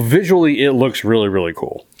visually, it looks really, really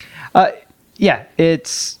cool. Yeah,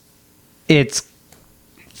 it's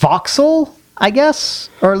voxel, I guess,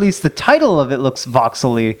 or at least the title of it looks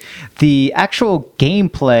voxely. The actual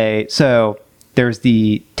gameplay, so there's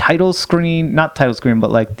the title screen, not title screen, but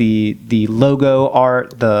like the logo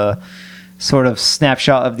art, the sort of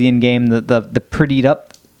snapshot of the in-game, the prettied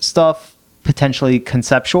up stuff, potentially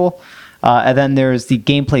conceptual. And then there's the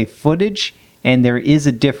gameplay footage, and there is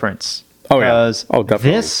a difference. Oh, yeah. Because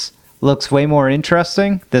Definitely. this looks way more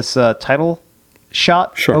interesting. This title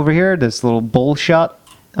shot over here, this little bull shot,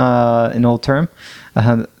 an old term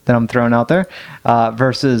that I'm throwing out there,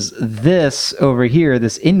 versus this over here,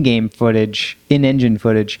 this in-game footage, in-engine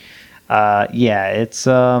footage. It's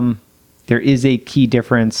there is a key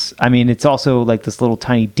difference. I mean, it's also like this little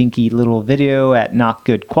tiny dinky little video at not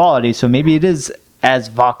good quality, so maybe it is as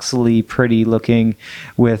voxely pretty looking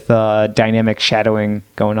with dynamic shadowing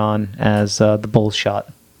going on as the bull shot.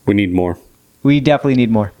 We need more. We definitely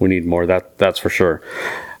need more. We need more. That's for sure.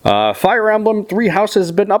 Fire Emblem Three Houses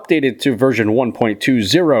has been updated to version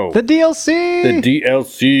 1.20. The DLC! The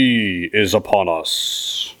DLC is upon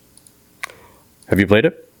us. Have you played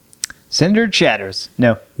it? Cindered Shatters.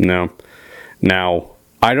 No. Now,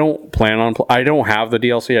 I don't plan on... I don't have the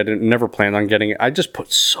DLC. I never planned on getting it. I just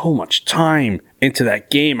put so much time into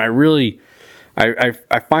that game. I really... I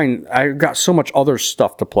find... I've got so much other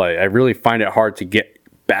stuff to play. I really find it hard to get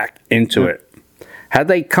back into it. Had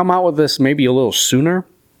they come out with this maybe a little sooner,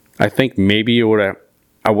 I think maybe I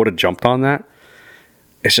would have jumped on that.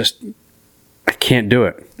 It's just... I can't do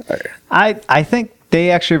it. I think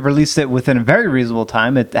they actually released it within a very reasonable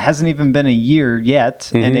time. It hasn't even been a year yet,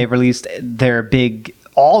 and they released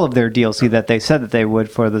all of their DLC that they said that they would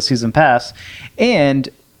for the season pass. And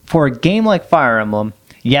for a game like Fire Emblem,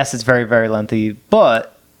 yes, it's very, very lengthy,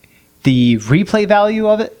 but the replay value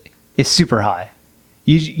of it is super high.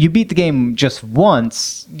 You beat the game just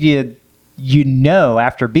once, you know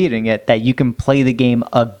after beating it that you can play the game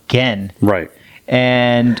again. Right.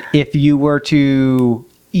 And if you were to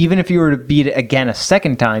beat it again a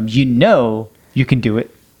second time, you can do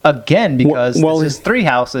it again because this is Three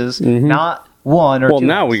Houses, not one or two. Well,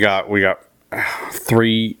 now houses. we got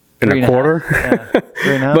 3.25. Yeah,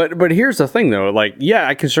 3.5. But here's the thing though, like, yeah,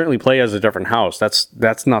 I can certainly play as a different house.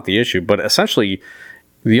 That's not the issue. But essentially,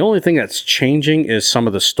 the only thing that's changing is some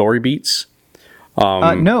of the story beats.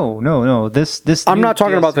 No. This. I'm not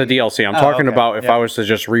talking about the DLC. I'm talking okay. about if I was to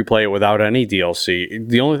just replay it without any DLC.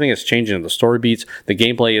 The only thing that's changing is the story beats. The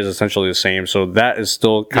gameplay is essentially the same, so that is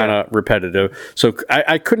still kind of repetitive. So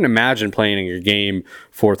I couldn't imagine playing a game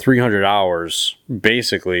for 300 hours,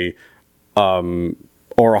 basically, or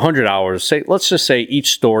 100 hours. Let's just say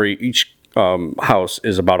each story, each house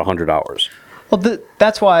is about 100 hours. Well,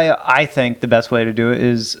 that's why I think the best way to do it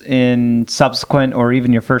is in subsequent or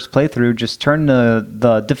even your first playthrough, just turn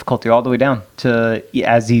the difficulty all the way down to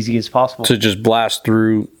as easy as possible. To just blast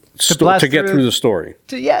through, to get through the story.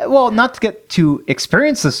 Not to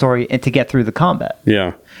experience the story and to get through the combat.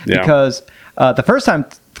 Yeah. Because the first time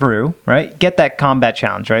through, right, get that combat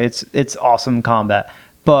challenge, right? It's awesome combat.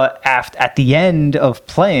 But at the end of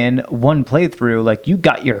playing one playthrough, like you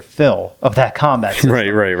got your fill of that combat system.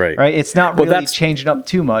 Right. It's not really changing up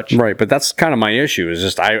too much. Right, but that's kind of my issue. Is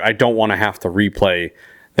just I don't want to have to replay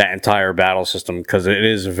that entire battle system because it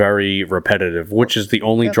is very repetitive. Which is the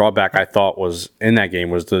only drawback I thought was in that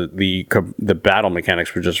game was the battle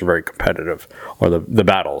mechanics were just very competitive, or the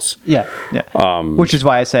battles. Yeah. Which is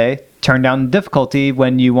why I say turn down the difficulty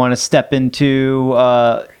when you want to step into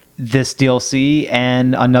this DLC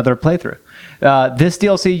and another playthrough. This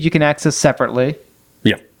DLC you can access separately.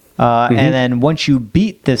 Yeah. And then once you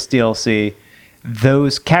beat this DLC,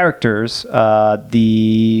 those characters,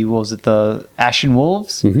 the Ashen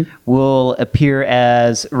Wolves, will appear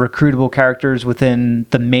as recruitable characters within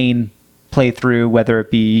the main playthrough, whether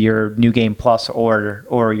it be your New Game Plus or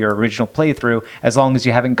your original playthrough, as long as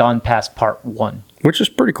you haven't gone past part 1. Which is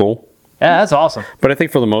pretty cool. Yeah, that's awesome. But I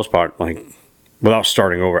think for the most part, like, without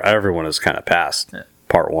starting over, everyone is kind of past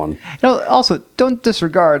part 1. Also, don't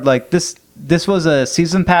disregard, like, this was a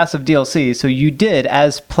season pass of DLC, so you did,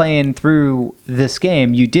 as playing through this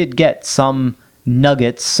game, you did get some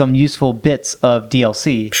nuggets, some useful bits of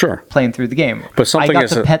DLC. Sure. Playing through the game. But I got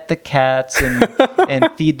to pet the cats and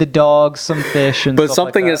feed the dogs some fish and stuff like that. But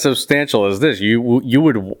something as substantial as this, you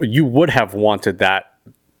would have wanted that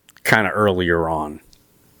kind of earlier on.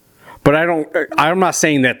 But I'm not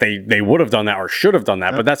saying that they would have done that or should have done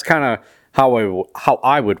that, but that's kind of how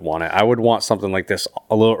I would want it. I would want something like this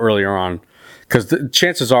a little earlier on, because the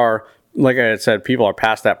chances are, like I had said, people are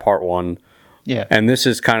past that part 1. Yeah. And this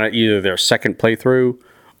is kind of either their second playthrough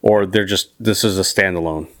or this is a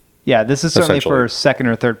standalone. Yeah, this is certainly for a second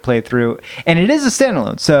or third playthrough. And it is a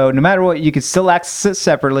standalone, so no matter what, you can still access it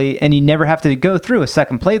separately, and you never have to go through a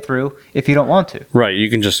second playthrough if you don't want to. Right, you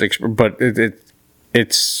can just, but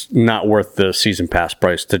it's not worth the season pass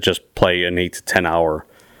price to just play an 8 to 10 hour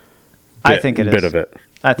I think it is. bit of it.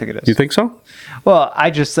 I think it is. You think so? Well,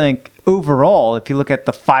 I just think overall, if you look at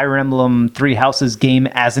the Fire Emblem Three Houses game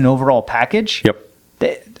as an overall package, Yep.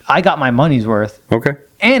 I got my money's worth. Okay.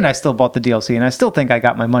 And I still bought the DLC, and I still think I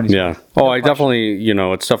got my money's Yeah. worth. Oh, I definitely,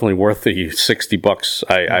 it's definitely worth the $60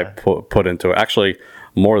 I put into it. Actually,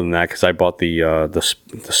 more than that because I bought the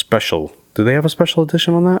special. Do they have a special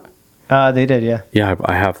edition on that? They did, yeah. Yeah,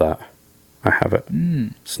 I have that. I have it.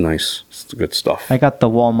 It's nice. It's good stuff. I got the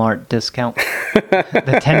Walmart discount.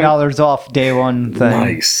 The $10 off day one thing.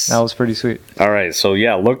 Nice. That was pretty sweet. All right, so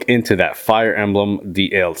yeah, look into that Fire Emblem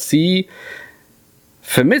DLC.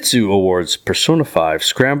 Famitsu awards Persona 5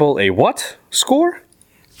 Scramble a what score?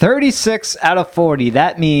 36 out of 40.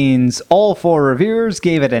 That means all 4 reviewers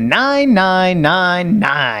gave it a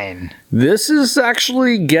 9999. This is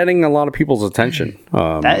actually getting a lot of people's attention.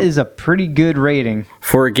 That is a pretty good rating.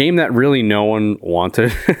 For a game that really no one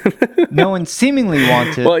wanted. No one seemingly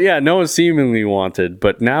wanted. Well, yeah, no one seemingly wanted,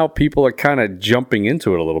 but now people are kind of jumping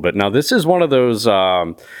into it a little bit. Now, this is one of those,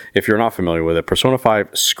 if you're not familiar with it, Persona 5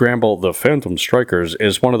 Scramble the Phantom Strikers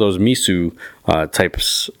is one of those Misu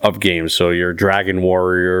types of games. So your Dragon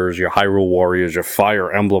Warriors, your Hyrule Warriors, your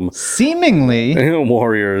Fire Emblem Seemingly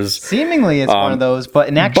Warriors. it's one of those, but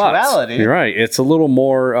in actuality, You're right. It's a little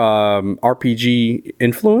more RPG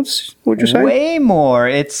influence, would you say? way more.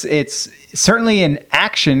 It's certainly an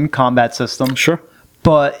action combat system. Sure.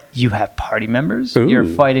 But you have party members. Ooh. You're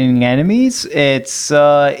fighting enemies. It's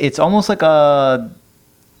almost like a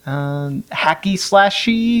hacky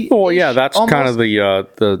slashy. Well, yeah, that's kind of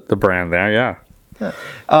almost. the brand there, yeah.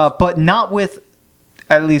 But not with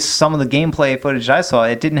at least some of the gameplay footage I saw.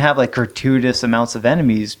 It didn't have like gratuitous amounts of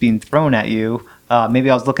enemies being thrown at you. Maybe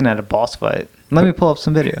I was looking at a boss fight. Let me pull up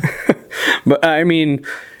some video. But I mean,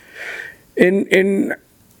 in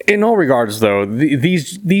all regards, though,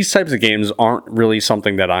 these types of games aren't really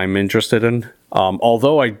something that I'm interested in.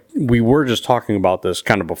 Although we were just talking about this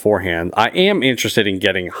kind of beforehand, I am interested in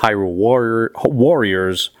getting Hyrule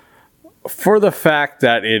Warriors for the fact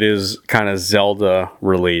that it is kind of Zelda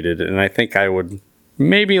related, and I think I would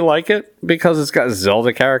maybe like it because it's got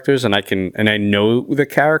Zelda characters, and I know the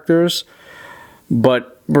characters.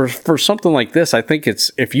 But for something like this, I think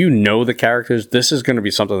if you know the characters, this is going to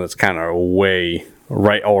be something that's kind of way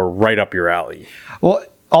right up your alley. Well,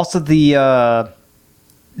 also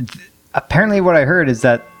apparently what I heard is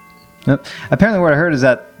that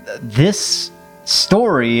this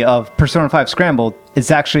story of Persona 5 Scrambled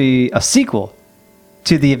is actually a sequel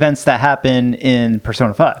to the events that happen in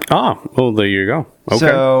Persona 5. Ah, well, there you go. Okay.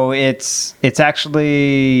 So it's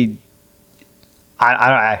actually,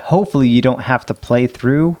 I hopefully you don't have to play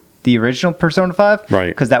through the original Persona 5, right?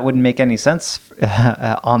 Because that wouldn't make any sense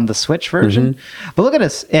on the Switch version. Mm-hmm. But look at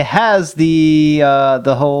this; it has the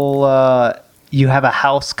whole you have a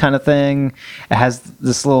house kind of thing. It has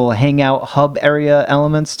this little hangout hub area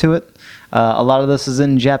elements to it. A lot of this is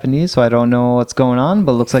in Japanese, so I don't know what's going on,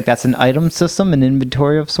 but it looks like that's an item system, an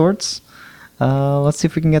inventory of sorts. Let's see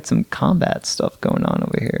if we can get some combat stuff going on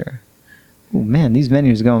over here. Oh man, these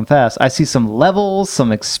menus are going fast. I see some levels,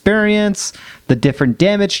 some experience, the different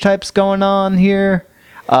damage types going on here,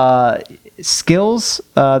 skills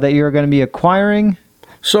that you're going to be acquiring.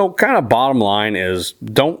 So, kind of bottom line is,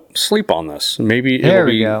 don't sleep on this. Maybe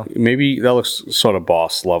go. Maybe that looks sort of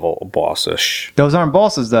boss-ish. Those aren't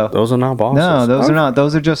bosses, though. Those are not bosses. No, those are not.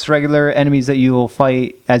 Those are just regular enemies that you will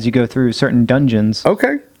fight as you go through certain dungeons.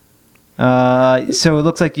 Okay. So it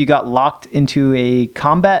looks like you got locked into a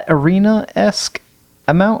combat arena-esque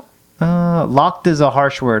amount. Locked is a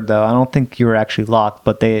harsh word, though. I don't think you were actually locked,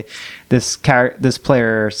 but this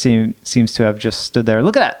player seems to have just stood there.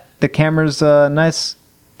 Look at that. The camera's nice.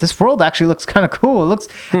 This world actually looks kind of cool. It looks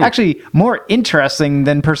actually more interesting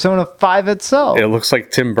than Persona 5 itself. It looks like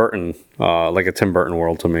Tim Burton, like a Tim Burton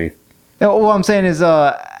world to me. What I'm saying is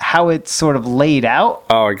how it's sort of laid out.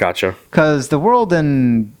 Oh, I gotcha. Because the world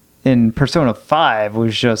in Persona 5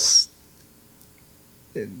 was just...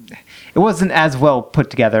 It wasn't as well put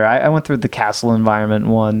together. I went through the castle environment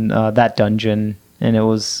one, that dungeon, and it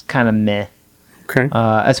was kind of meh. Okay.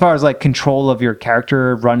 As far as like control of your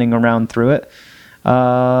character running around through it.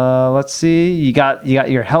 Let's see. You got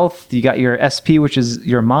your health, you got your SP, which is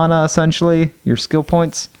your mana essentially, your skill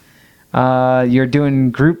points. You're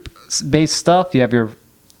doing group-based stuff. You have your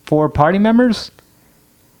 4 party members.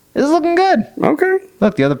 This is looking good. Okay.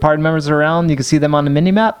 Look, the other party members are around. You can see them on the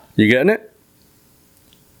mini-map. You getting it?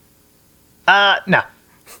 No.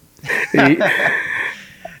 I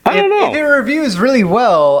don't know. If it reviews really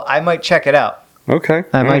well, I might check it out. Okay.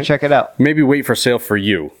 I all might right. check it out. Maybe wait for sale for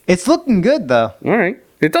you. It's looking good though. All right.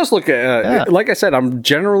 It does look, like I said, I'm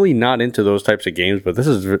generally not into those types of games, but this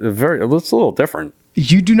is it's a little different.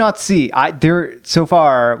 You do not see. So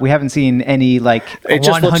far we haven't seen any like It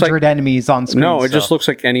just looks 100 enemies on screen. No, it so. just looks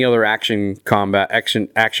like any other action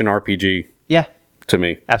RPG Yeah, to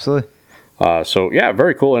me. absolutely. So yeah,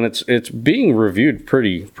 very cool, and it's being reviewed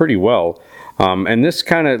pretty well. And this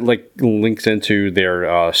kind of like links into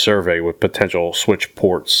their survey with potential Switch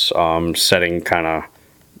ports, setting kind of,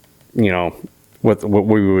 with what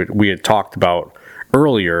we had talked about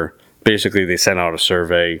earlier. Basically, they sent out a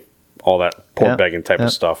survey, all that port begging type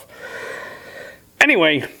of stuff.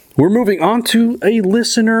 Anyway, we're moving on to a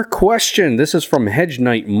listener question. This is from Hedge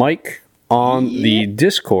Knight Mike on the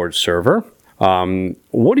Discord server.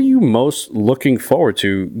 What are you most looking forward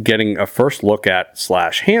to getting a first look at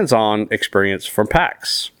 / hands-on experience from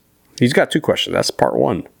PAX? He's got 2 questions. That's part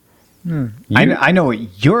 1. I know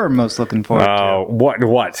what you're most looking forward to.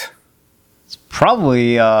 What? It's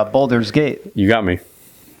probably Baldur's Gate. You got me.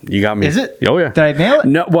 Is it? Oh, yeah. Did I nail it?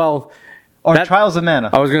 No, well... Or Trials of Mana?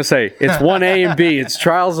 I was going to say, it's 1A and B. It's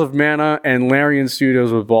Trials of Mana and Larian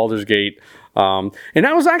Studios with Baldur's Gate. And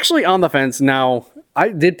I was actually on the fence. Now, I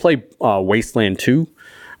did play Wasteland 2.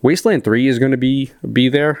 Wasteland 3 is going to be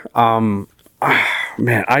there.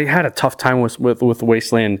 Man, I had a tough time with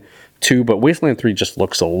Wasteland 2, but Wasteland 3 just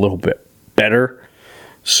looks a little bit better.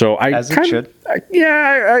 So As it should.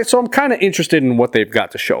 So I'm kind of interested in what they've got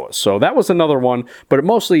to show us. So that was another one, but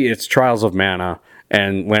mostly it's Trials of Mana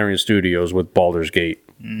and Larian Studios with Baldur's Gate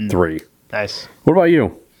 3. Nice. What about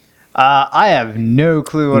you? I have no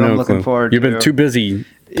clue what I'm looking forward to. You've been too busy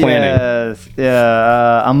planning.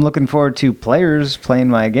 Yeah. I'm looking forward to players playing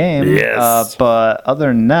my game. Yes. But other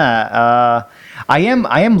than that, I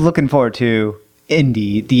am looking forward to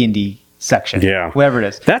the indie section. Yeah. Whatever it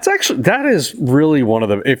is. That is really one of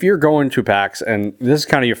the, if you're going to PAX and this is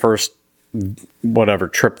kind of your first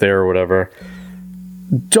trip there or whatever,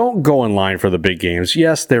 don't go in line for the big games.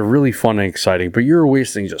 Yes, they're really fun and exciting, but you're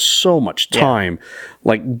wasting just so much time.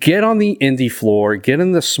 Like, get on the indie floor, get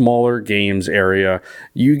in the smaller games area.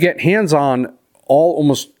 You get hands-on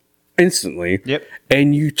almost instantly. Yep.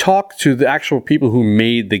 And you talk to the actual people who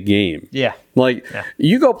made the game. Yeah. Like,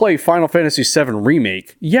 you go play Final Fantasy VII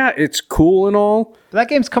Remake. Yeah, it's cool and all. But that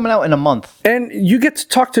game's coming out in a month. And you get to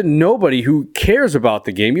talk to nobody who cares about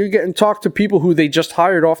the game. You're getting to talk to people who they just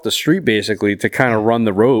hired off the street, basically, to kind of run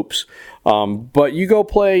the ropes. But you go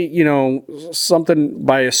play, something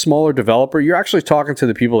by a smaller developer, you're actually talking to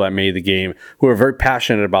the people that made the game, who are very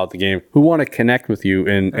passionate about the game, who want to connect with you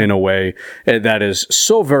in a way that is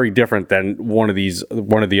so very different than one of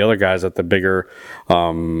the other guys at the bigger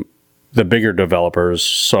developers.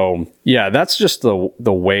 So yeah, that's just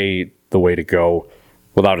the way to go,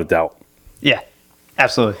 without a doubt. Yeah,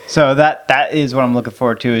 absolutely. So that is what I'm looking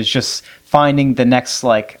forward to, is just finding the next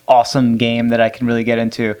like awesome game that I can really get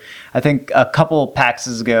into. I think a couple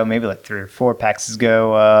PAXs ago, maybe like 3 or 4 PAXs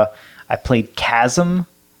ago, I played Chasm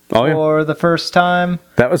for the first time.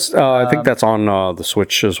 That was I think that's on the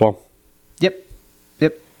Switch as well. Yep.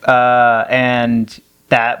 And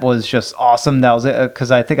that was just awesome. That was it,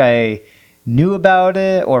 because I think I knew about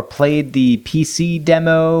it or played the PC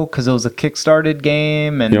demo because it was a Kickstarted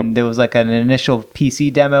game, and there was like an initial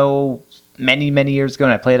PC demo many years ago,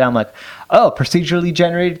 and I played it. I'm like, oh, procedurally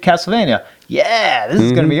generated Castlevania. Yeah, this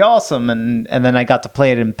is going to be awesome. And then I got to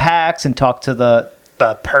play it in PAX and talk to the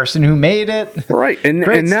person who made it. Right. And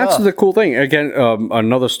that's the cool thing. Again,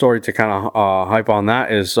 another story to kind of hype on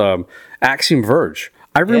that is Axiom Verge.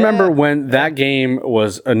 I remember when that game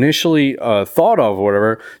was initially thought of, or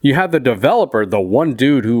whatever, you had the developer, the one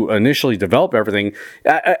dude who initially developed everything,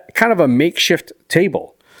 kind of a makeshift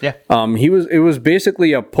table. Yeah. It was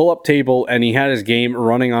basically a pull-up table, and he had his game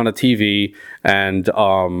running on a TV, and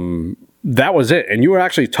that was it. And you were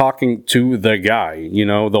actually talking to the guy,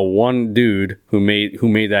 the one dude who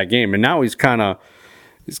made that game. And now he's a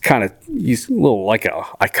little like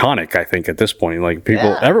iconic, I think, at this point. Like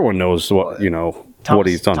everyone knows what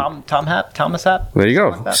he's done. Thomas Happ. There you go.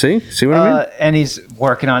 Like See what I mean? And he's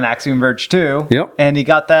working on Axiom Verge 2. Yep. And he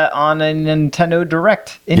got that on a Nintendo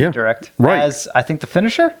Direct, Direct, right, as I think the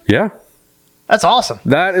finisher. Yeah. That's awesome.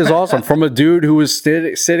 That is awesome. From a dude who was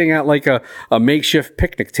sitting at like a makeshift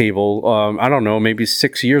picnic table, I don't know, maybe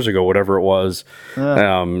 6 years ago, whatever it was.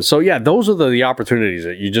 So yeah, those are the opportunities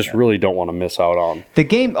that you just really don't want to miss out on.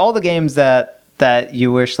 All the games that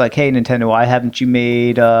you wish, like, hey, Nintendo, why haven't you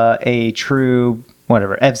made a true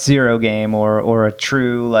F-Zero game, or a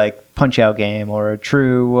true like Punch-Out game, or a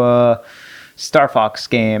true Star Fox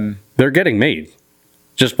game? They're getting made,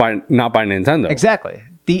 just not by Nintendo. Exactly.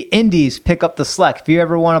 the indies pick up the slack. If you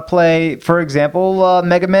ever want to play, for example,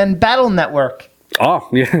 Mega Man Battle Network. Oh,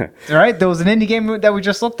 yeah. Right? There was an indie game that we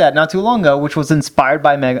just looked at not too long ago, which was inspired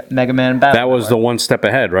by Mega Man Battle. That was the one step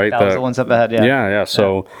ahead, right? That was the one step ahead, yeah. Yeah.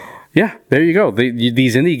 So, yeah, there you go.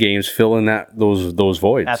 These indie games fill in those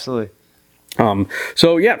voids. Absolutely.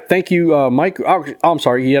 So, yeah, thank you, Mike. Oh, I'm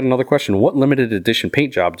sorry, he had another question. What limited edition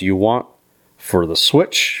paint job do you want for the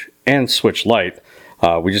Switch and Switch Lite?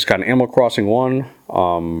 We just got an Animal Crossing one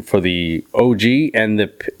for the OG, and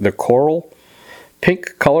the coral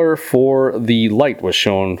pink color for the Lite was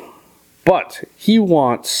shown, but he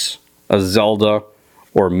wants a Zelda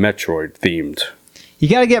or Metroid themed. You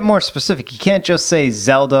got to get more specific. You can't just say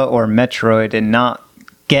Zelda or Metroid and not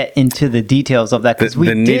get into the details of that, because we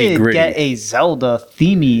did get a Zelda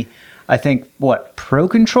themey, I think, Pro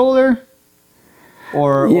Controller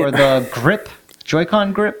or the grip,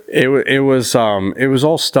 Joy-Con grip. It was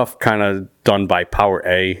all stuff kind of done by Power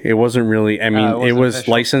A. It wasn't really. I mean, it was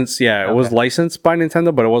official. Licensed. Yeah, it was licensed by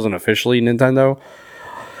Nintendo, but it wasn't officially Nintendo.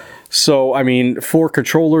 So, I mean, for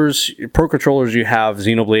controllers, Pro Controllers, you have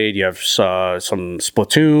Xenoblade, you have some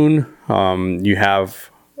Splatoon, you have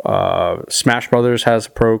Smash Brothers has a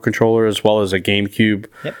Pro Controller, as well as a GameCube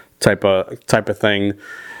type of thing.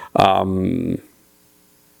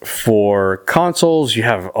 For consoles, you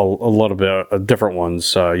have a little bit of different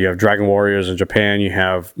ones. You have Dragon Warriors in Japan, you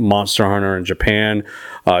have Monster Hunter in Japan,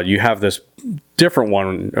 you have this different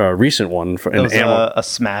one, recent one. A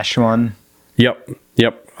Smash one. Yep.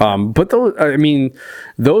 But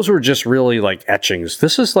those were just really like etchings.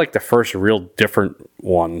 This is like the first real different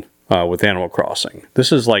one with Animal Crossing.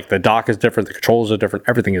 This is like the dock is different, the controls are different,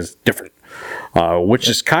 everything is different, which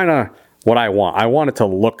is kind of what I want. I want it to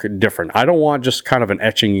look different. I don't want just kind of an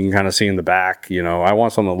etching you can kind of see in the back. I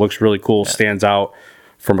want something that looks really cool, stands out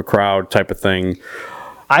from a crowd type of thing.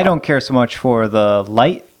 I don't care so much for the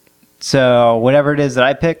Lite. So whatever it is that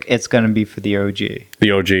I pick, it's going to be for the OG.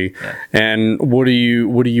 The OG. Yeah. And what do you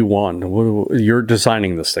want? You're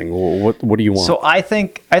designing this thing. What do you want? So I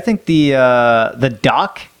think the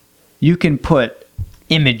dock, you can put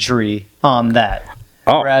imagery on that.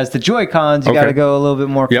 Oh. Whereas the Joy-Cons, you got to go a little bit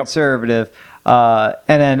more conservative. And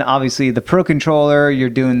then obviously the Pro Controller, you're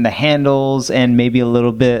doing the handles and maybe a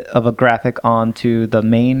little bit of a graphic onto the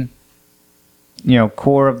main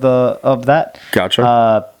core of that.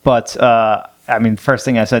 Gotcha. But first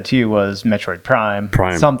thing I said to you was Metroid Prime.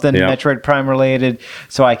 Something Metroid Prime related.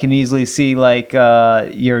 So I can easily see like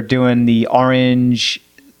you're doing the orange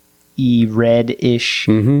red-ish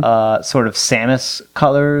sort of Samus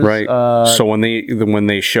colors. Right. So when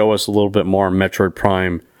they show us a little bit more Metroid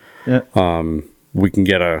Prime, we can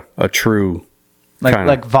get a true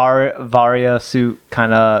like Varia suit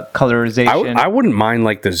kind of colorization. I wouldn't mind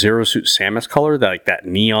like the Zero Suit Samus color, that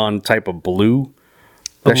neon type of blue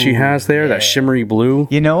that she has there, that shimmery blue.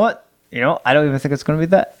 You know what? I don't even think it's going to be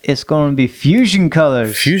that. It's going to be fusion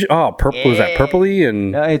colors. Fusion. Oh, purple. Yeah. Is that purpley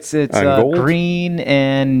and? No, it's gold? Green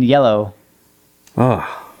and yellow.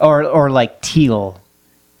 Oh. Or like teal.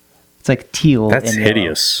 It's like teal. That's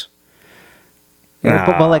hideous.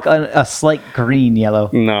 But like a slight green yellow.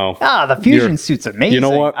 No. The fusion suit's amazing. You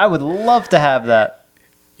know what? I would love to have that.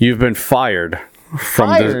 You've been fired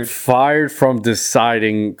from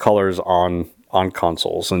deciding colors on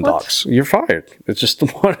consoles and docks. You're fired. It's just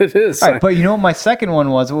what it is. All right, but my second one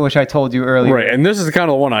was, which I told you earlier. Right, and this is kind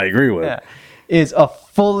of the one I agree with. Yeah, is a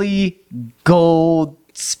fully gold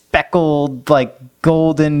speckled, like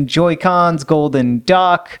golden Joy-Cons, golden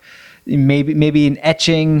dock, maybe an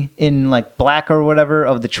etching in like black or whatever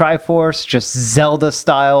of the Triforce, just Zelda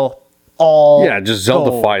style. Just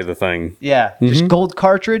Zelda-fy the thing. Yeah, just gold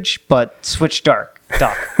cartridge, but Switch dock.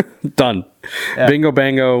 Done. Yeah. Bingo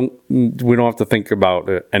bango. We don't have to think about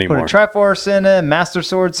it anymore. Put a Triforce in it, Master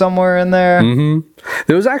Sword somewhere in there.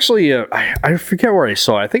 There was actually I forget where I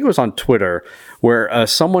saw it. I think it was on Twitter where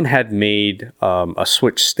someone had made a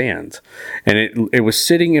Switch stand, and it was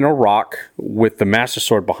sitting in a rock with the Master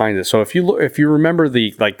Sword behind it. So if you remember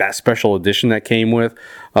that special edition that came with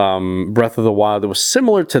Breath of the Wild, it was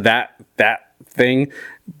similar to that thing,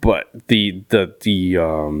 but the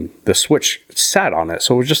Switch sat on it,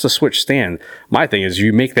 so it was just a Switch stand. My thing is,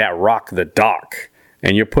 you make that rock the dock,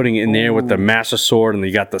 and you're putting it in there with the Master Sword, and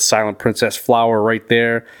you got the Silent Princess flower right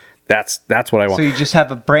there. That's what I want. So you just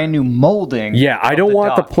have a brand new molding. Yeah, I of don't the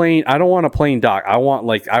want dock. the plain. I don't want a plain dock. I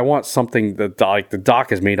want something that like the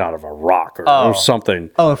dock is made out of a rock or something.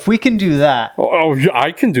 Oh, if we can do that. Oh, yeah,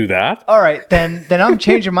 I can do that. All right, then I'm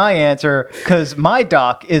changing my answer because my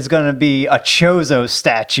dock is going to be a Chozo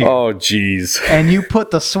statue. Oh, jeez. And you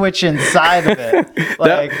put the Switch inside of it,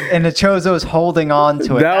 and the Chozo's holding on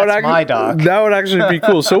to it. That's my dock. That would actually be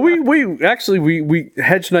cool. So we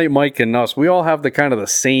Hedge Knight Mike and us, we all have the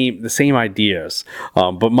same ideas.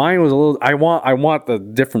 But mine was a little. I want the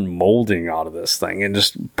different molding out of this thing and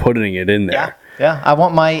just putting it in there. Yeah. I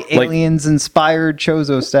want my aliens-inspired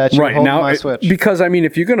Chozo statue holding my Switch. Because I mean,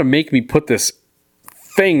 if you're gonna make me put this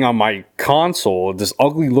thing on my console, this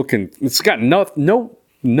ugly looking, it's got no,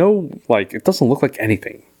 like, it doesn't look like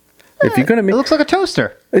anything. If you're gonna make, it looks like a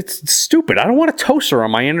toaster. It's stupid. I don't want a toaster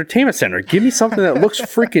on my entertainment center. Give me something that looks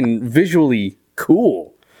freaking visually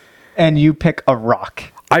cool. And you pick a rock.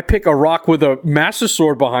 I pick a rock with a Master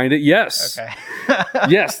Sword behind it. Yes. Okay.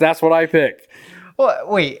 Yes, that's what I pick. Well,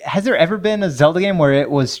 wait, has there ever been a Zelda game where it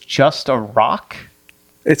was just a rock?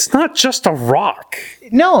 It's not just a rock.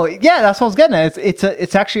 No, yeah, that's what I was getting at.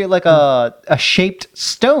 It's actually like a shaped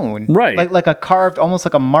stone, right? Like a carved, almost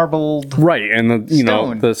like a marbled, right? And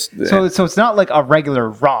stone. So it's not like a regular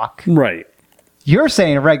rock, right? You're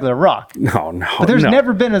saying a regular rock. No. But there's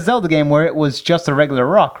never been a Zelda game where it was just a regular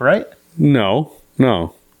rock, right? No.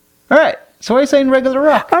 All right. So why are you saying regular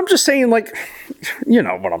rock? I'm just saying, like, you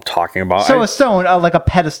know what I'm talking about. So a stone, like a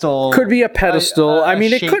pedestal. Could be a pedestal. I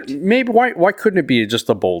mean, it could. Maybe why couldn't it be just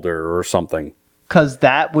a boulder or something? Because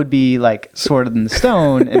that would be like Sword in the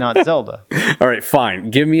Stone and not Zelda. All right, fine.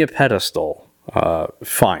 Give me a pedestal.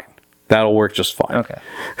 Fine. That'll work just fine. Okay.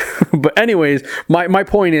 But anyways, my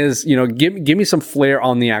point is, give me some flair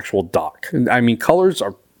on the actual dock. I mean, colors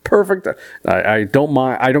are perfect. I don't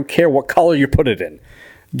mind. I don't care what color you put it in.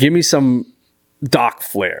 Give me some dock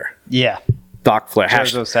flair. Yeah. Dock flair.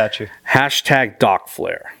 Chozo statue. Hashtag dock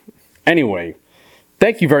flair. Anyway,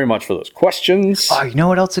 thank you very much for those questions. Oh, you know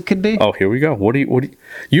what else it could be? Oh, here we go. What do you?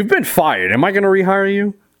 You've been fired. Am I going to rehire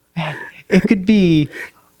you? It could be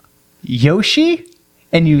Yoshi,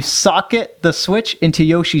 and you socket the Switch into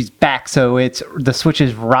Yoshi's back, so the Switch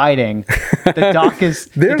is riding. The dock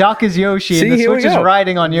is Yoshi, and the Switch is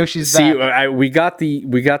riding on Yoshi's back. We got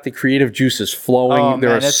the creative juices flowing. Oh, there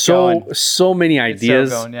man, are so many ideas.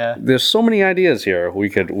 It's so going, yeah. There's so many ideas here we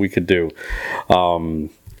could do.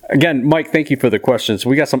 Again, Mike, thank you for the questions.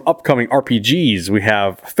 We got some upcoming RPGs. We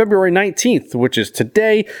have February 19th, which is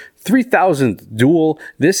today, 3000th Duel.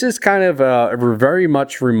 This is kind of very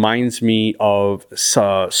much reminds me of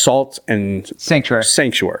Salt and Sanctuary.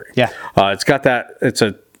 Yeah. It's got that. It's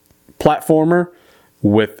a platformer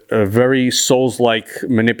with a very Souls-like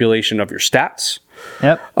manipulation of your stats.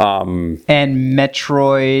 Yep. And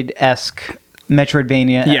Metroid-esque.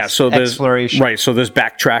 Metroidvania so there's exploration. Right, so there's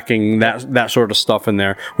backtracking, that sort of stuff in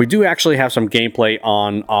there. We do actually have some gameplay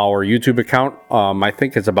on our YouTube account. I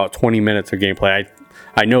think it's about 20 minutes of gameplay.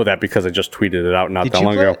 I know that because I just tweeted it out not that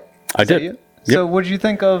long ago. I did. Yep. So what did you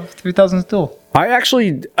think of 3000th Duel?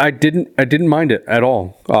 I didn't mind it at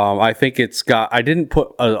all. I think I didn't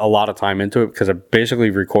put a lot of time into it because I basically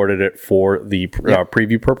recorded it for the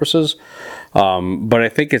preview purposes. But I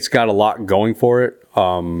think it's got a lot going for it.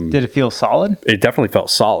 Did it feel solid? It definitely felt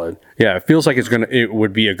solid. Yeah, it feels like it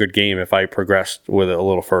would be a good game if I progressed with it a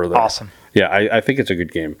little further. Awesome. Yeah, I think it's a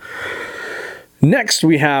good game. Next,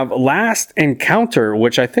 we have Last Encounter,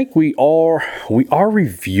 which I think we are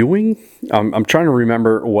reviewing. I'm trying to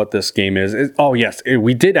remember what this game is.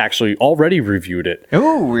 We did actually already reviewed it.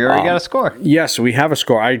 Oh, we already got a score. Yes, we have a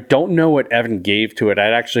score. I don't know what Evan gave to it.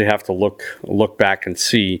 I'd actually have to look back and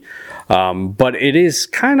see. But it is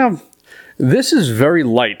kind of. This is very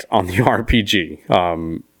light on the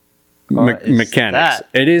RPG mechanics.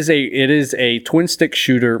 It is a twin stick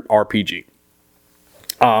shooter RPG.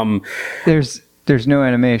 There's no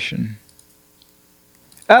animation.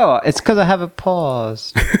 Oh, it's because I have it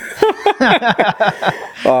paused.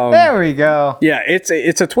 There we go. Yeah, it's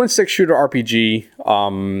a twin stick shooter RPG.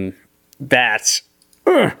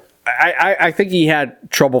 I think he had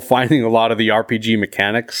trouble finding a lot of the RPG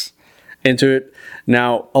mechanics into it.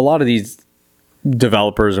 Now, a lot of these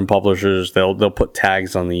developers and publishers, they'll put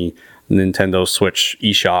tags on the Nintendo Switch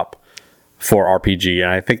eShop for RPG, and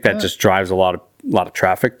I think that just drives a lot of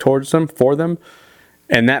traffic towards them for them,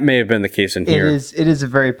 and that may have been the case in here. It is a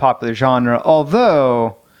very popular genre,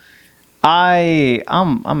 although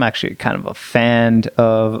I'm actually kind of a fan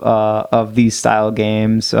of these style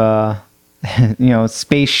games.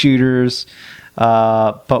 Space shooters,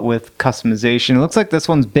 but with customization. It looks like this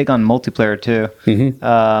one's big on multiplayer too.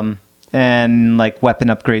 Mm-hmm. and like weapon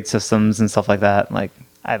upgrade systems and stuff like that. Like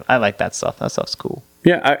I like that stuff. That stuff's cool.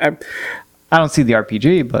 Yeah, I don't see the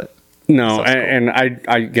RPG, but no, cool. and I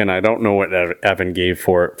again, I don't know what Evan gave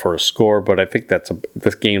for a score, but I think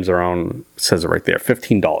this game's around, says it right there,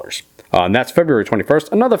 $15. And that's February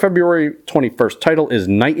 21st. Another February 21st title is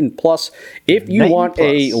Knighton Plus. If you want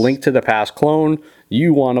a Link to the Past clone,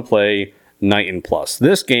 you want to play Knighton Plus.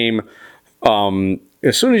 This game,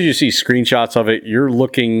 as soon as you see screenshots of it, you're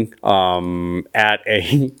looking at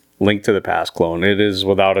a Link to the Past clone. It is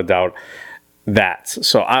without a doubt that.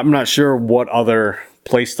 So I'm not sure what other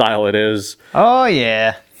play style it is. Oh,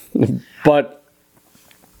 yeah. But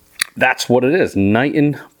that's what it is.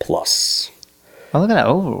 Knighton Plus. Oh, look at that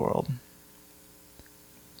overworld.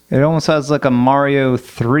 It almost has like a Mario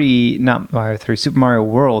 3, not Mario 3, Super Mario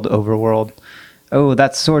World overworld. Oh,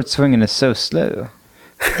 that sword swinging is so slow.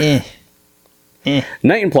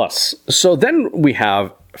 Knighton Plus. So then we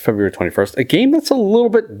have February 21st, a game that's a little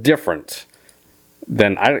bit different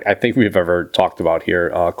than I think we've ever talked about here,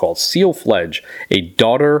 called Seal Fledge, a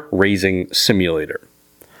daughter-raising simulator.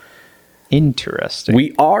 Interesting.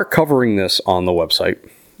 We are covering this on the website.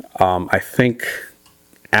 I think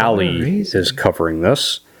Allie is covering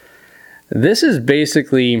this. This is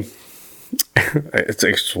basically,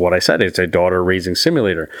 it's what I said, it's a daughter-raising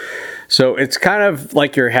simulator. So it's kind of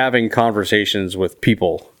like you're having conversations with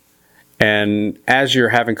people. And as you're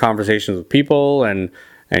having conversations with people and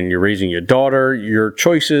you're raising your daughter, your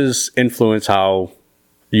choices influence how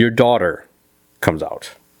your daughter comes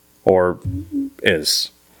out or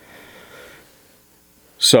is.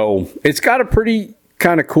 So it's got a pretty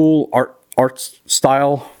kind of cool art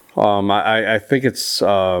style. I think it's maybe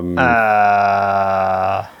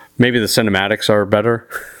the cinematics are better.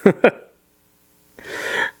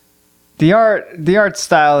 The art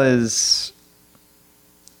style is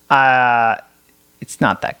it's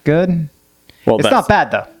not that good. Well, it's not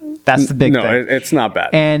bad though. That's the big thing. No, it's not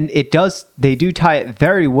bad. And they do tie it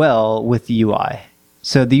very well with the UI.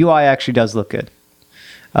 So the UI actually does look good.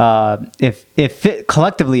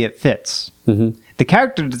 Collectively it fits. Mm-hmm. The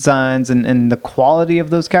character designs and the quality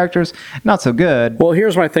of those characters, not so good. Well,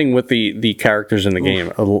 here's my thing with the characters in the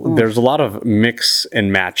game. There's a lot of mix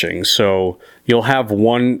and matching. So you'll have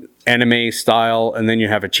one anime style, and then you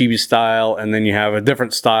have a chibi style, and then you have a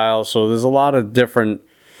different style. So there's a lot of different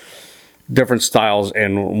styles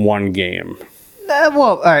in one game. Well,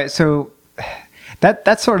 all right. So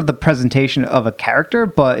that's sort of the presentation of a character.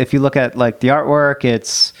 But if you look at like the artwork,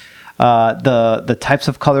 it's the types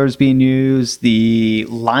of colors being used, the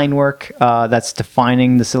line work that's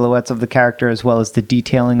defining the silhouettes of the character, as well as the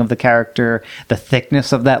detailing of the character, the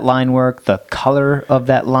thickness of that line work, the color of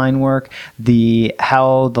that line work,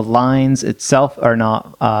 how the lines itself are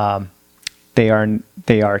not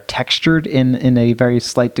they are textured in a very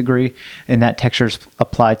slight degree, and that texture is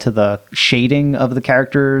applied to the shading of the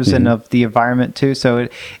characters and of the environment too. So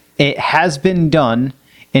it has been done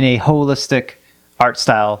in a holistic art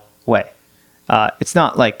style way. It's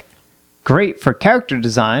not like great for character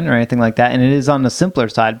design or anything like that, and it is on the simpler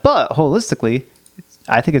side, but holistically,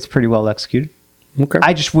 I think it's pretty well executed. Okay.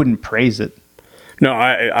 I just wouldn't praise it. No,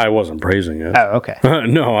 I wasn't praising it. Oh, okay.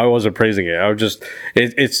 No, I wasn't praising it. I was just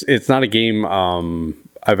it's not a game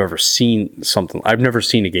I've ever seen something. I've never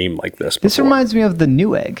seen a game like this before. This reminds me of the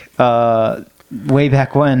Newegg way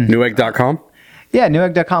back when. Newegg.com? Yeah,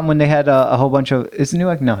 Newegg.com, when they had a whole bunch of... Is it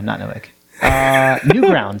Newegg? No, not Newegg.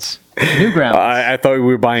 Newgrounds. Newgrounds. I thought we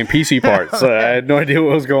were buying PC parts. I had no idea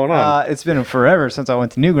what was going on. It's been forever since I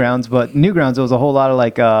went to Newgrounds, but Newgrounds was a whole lot of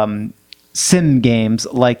like sim games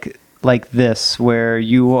like this, where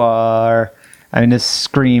you are... I mean, this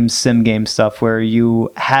screams sim game stuff where you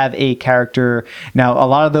have a character. Now, a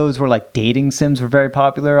lot of those were like dating sims were very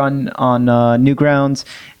popular on Newgrounds,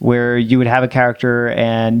 where you would have a character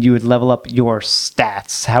and you would level up your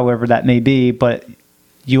stats, however that may be, but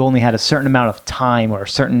you only had a certain amount of time or a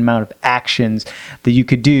certain amount of actions that you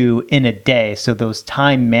could do in a day. So those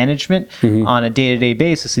time management on a day-to-day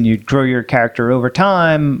basis, and you'd grow your character over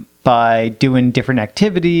time by doing different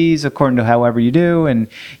activities according to however you do, and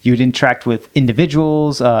you'd interact with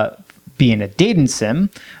individuals. Being a dating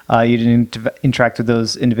sim, you'd interact with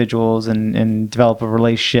those individuals and develop a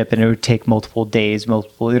relationship, and it would take multiple days,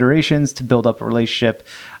 multiple iterations to build up a relationship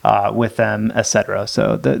with them, etc.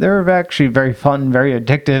 So they're actually very fun, very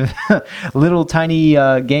addictive, little tiny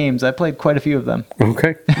games. I played quite a few of them.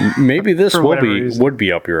 Okay, maybe this would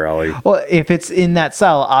be up your alley. Well, if it's in that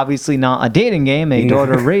style, obviously not a dating game, a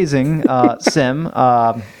daughter raising sim.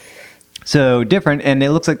 So different, and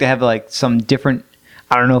it looks like they have like some different.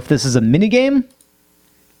 I don't know if this is a mini game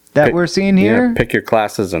that we're seeing here. Yeah, pick your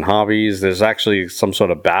classes and hobbies. There's actually some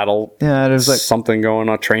sort of battle. Yeah, there's like something going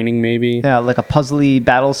on, training maybe. Yeah, like a puzzly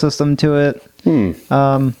battle system to it.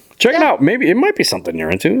 Check it out. Maybe it might be something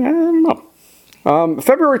you're into. I don't know.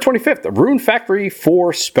 February 25th, Rune Factory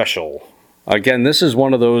 4 Special. Again, this is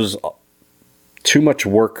one of those too much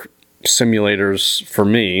work simulators for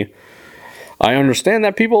me. I understand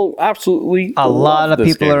that people absolutely a lot of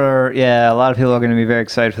people game. are going to be very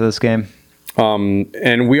excited for this game.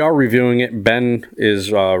 And we are reviewing it. Ben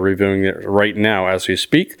is reviewing it right now as we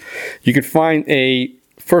speak. You can find a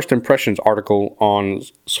first impressions article on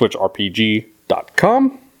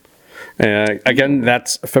switchrpg.com. Again,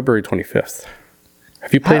 that's February 25th.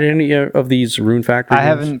 Have you played any of these Rune Factory games? I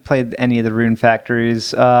haven't played any of the Rune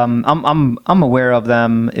Factories. I'm aware of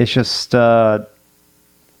them. It's just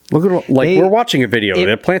look at we're watching a video.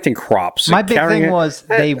 They're planting crops. My big thing was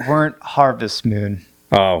they weren't Harvest Moon.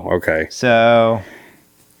 Oh, okay. So,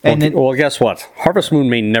 well, guess what? Harvest Moon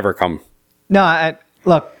may never come. No,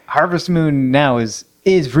 look, Harvest Moon now is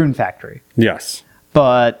Rune Factory. Yes,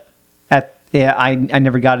 but I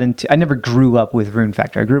never got into. I never grew up with Rune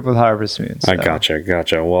Factory. I grew up with Harvest Moon. So. I gotcha.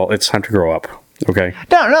 Well, it's time to grow up. Okay.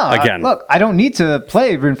 No. Again, look, I don't need to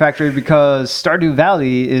play Rune Factory because Stardew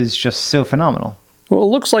Valley is just so phenomenal. Well, it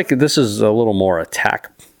looks like this is a little more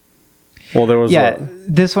attack. Well, there was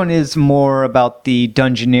this one is more about the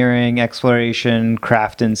dungeoneering, exploration,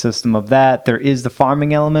 crafting system of that. There is the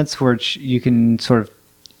farming elements, which you can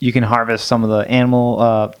harvest some of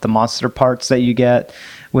the the monster parts that you get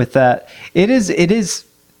with that. It is.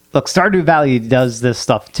 Look, Stardew Valley does this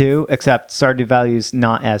stuff too, except Stardew Valley is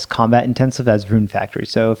not as combat intensive as Rune Factory.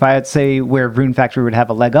 So if I had to say where Rune Factory would have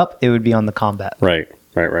a leg up, it would be on the combat. Right.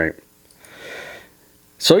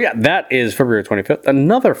 So yeah, that is February 25th.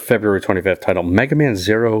 Another February 25th title, Mega Man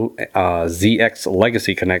Zero ZX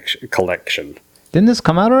Legacy Collection. Didn't this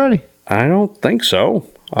come out already? I don't think so.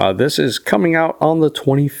 This is coming out on the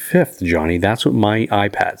 25th, Johnny. That's what my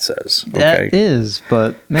iPad says. Okay? That is,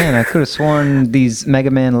 but man, I could have sworn these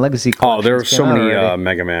Mega Man Legacy collections. Oh, there are so many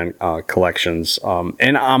Mega Man collections.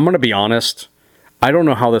 And I'm going to be honest, I don't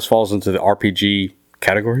know how this falls into the RPG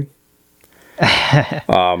category.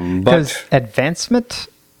 Because advancement?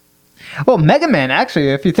 Well, Mega Man, actually,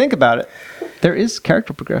 if you think about it, there is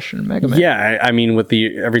character progression in Mega Man. Yeah, I mean, with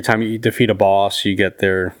every time you defeat a boss, you get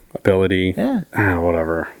their ability. Yeah.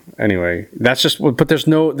 Whatever. Anyway, that's just. But there's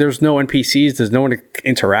no NPCs. There's no one to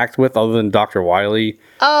interact with other than Dr. Wily.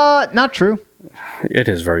 Not true. It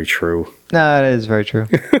is very true. No, it is very true.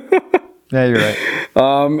 Yeah, you're right.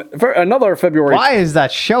 For another February. Why is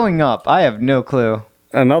that showing up? I have no clue.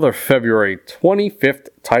 Another February 25th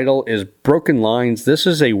title is Broken Lines. This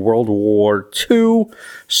is a World War II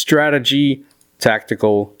strategy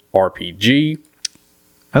tactical RPG.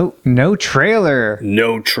 Oh, no trailer.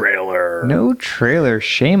 No trailer.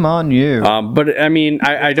 Shame on you. But I mean,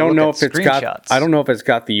 I don't know if it's screenshots. got. I don't know if it's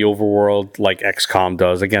got the overworld like XCOM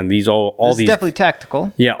does. Again, these it's definitely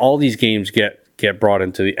tactical. Yeah, all these games get brought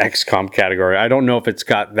into the XCOM category. I don't know if it's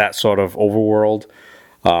got that sort of overworld.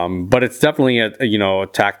 But it's definitely a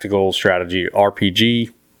tactical strategy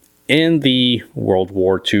RPG in the World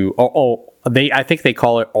War II. I think they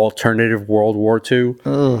call it alternative World War II.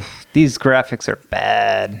 Ugh, these graphics are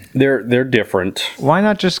bad. They're different. Why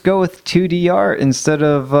not just go with 2D art instead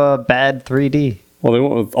of bad 3D? Well, they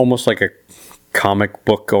went with almost like a comic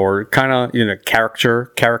book or kind of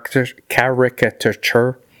caricature.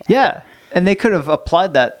 Yeah. And they could have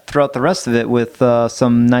applied that throughout the rest of it with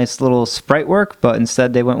some nice little sprite work, but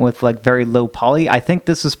instead they went with like very low poly. I think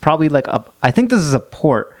this is probably this is a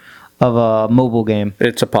port of a mobile game.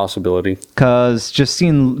 It's a possibility. Because just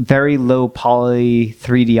seeing very low poly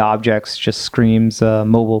 3D objects just screams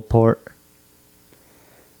mobile port.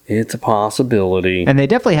 It's a possibility. And they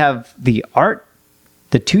definitely have the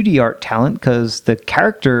 2D art talent, because the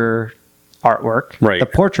character artwork, right? The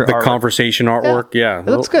portrait, the artwork. Conversation artwork, yeah, it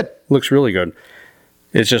looks good. Looks really good.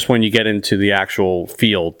 It's just when you get into the actual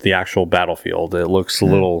field, the actual battlefield, it looks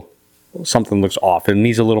something looks off. It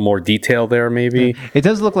needs a little more detail there, maybe. It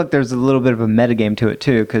does look like there's a little bit of a metagame to it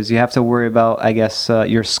too, because you have to worry about, I guess,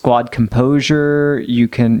 your squad composure. You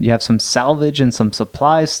have some salvage and some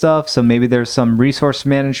supply stuff. So maybe there's some resource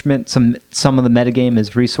management. Some of the metagame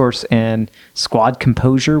is resource and squad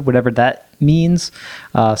composure, whatever that means.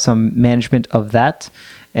 Some management of that,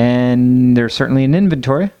 and there's certainly an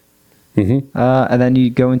inventory. Mm-hmm. And then you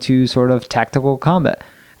go into sort of tactical combat.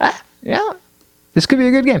 Yeah, this could be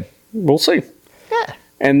a good game. We'll see. Yeah.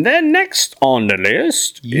 And then next on the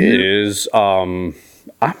list is I'm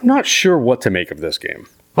not sure what to make of this game.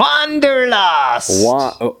 Wanderlust.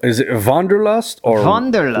 Is it Wanderlust or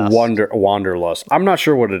Wanderlust. Wanderlust? I'm not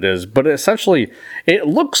sure what it is, but essentially, it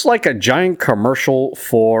looks like a giant commercial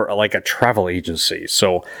for like a travel agency.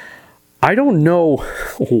 So I don't know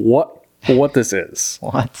what this is.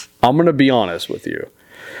 What? I'm gonna be honest with you.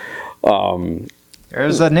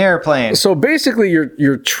 There's an airplane. So basically,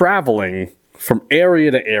 you're traveling from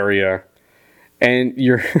area to area, and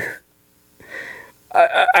you're.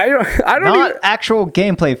 I don't Not even, actual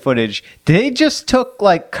gameplay footage. They just took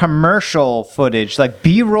like commercial footage, like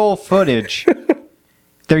B-roll footage.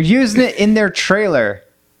 They're using it in their trailer.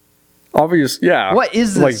 yeah. What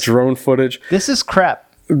is this? Like drone footage. This is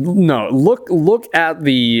crap. No, look at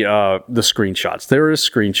the screenshots. There is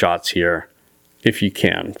screenshots here, if you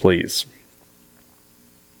can, please.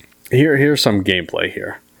 Here's some gameplay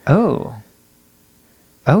here. Oh,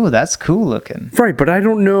 that's cool looking. Right, but I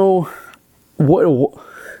don't know what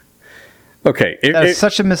okay, That's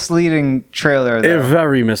such a misleading trailer, though.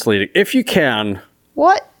 very misleading. If you can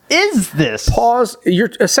What is this? pause,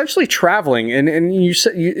 you're essentially traveling, and you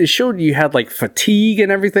said it showed you had like fatigue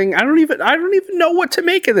and everything. I don't even know what to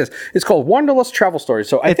make of this. It's called Wanderlust Travel Stories.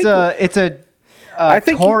 So It's a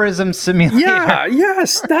tourism simulator. Yeah,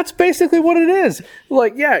 yes, that's basically what it is.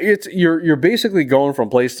 Like, yeah, you're basically going from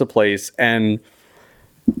place to place, and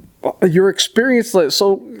your experience.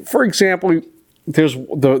 So, for example, there's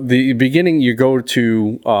the beginning. You go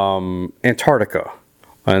to Antarctica,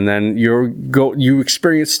 and then you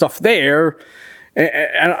experience stuff there,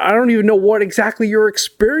 and I don't even know what exactly you're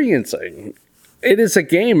experiencing. It is a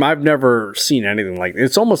game I've never seen anything like.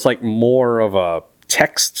 It's almost like more of a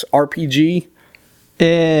text RPG. It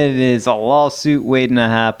is a lawsuit waiting to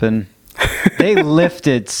happen. They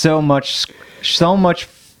lifted so many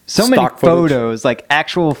Stock footage. photos, like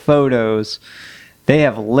actual photos. They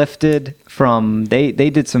have lifted from. They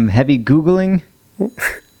did some heavy Googling.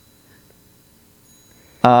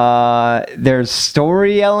 There's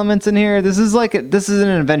story elements in here. This is an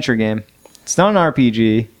adventure game. It's not an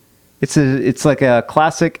RPG. It's like a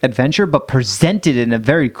classic adventure, but presented in a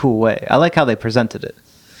very cool way. I like how they presented it.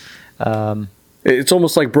 It's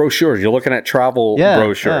almost like brochures. You're looking at travel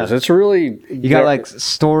brochures. Yeah. It's really You got like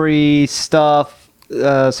story stuff,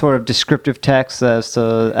 sort of descriptive text as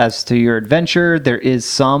to your adventure. There is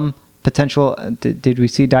some potential. Did we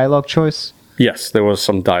see dialogue choice? yes, there was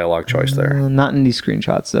some dialogue choice there. Not in these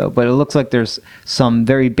screenshots though, but it looks like there's some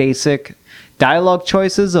very basic dialogue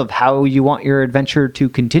choices of how you want your adventure to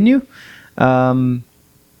continue.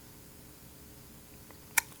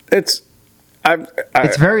 It's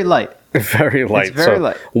It's very light. very light. It's very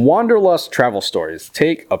light. Wanderlust Travel Stories.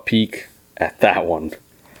 Take a peek at that one.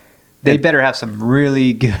 They better have some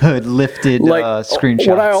really good lifted screenshots.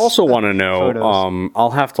 What I also want to know, photos. I'll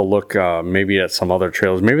have to look maybe at some other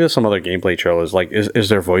trailers. Maybe there's some other gameplay trailers. Like, is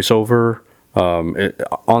there voiceover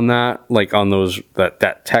on that? Like on those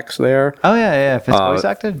that text there? Oh yeah. If it's voice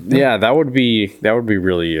acted. Yeah, that would be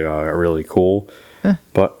really really cool.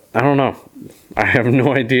 But I don't know. I have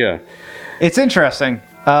no idea. It's interesting.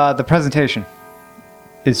 The presentation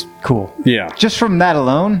is cool. Yeah. Just from that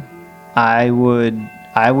alone, I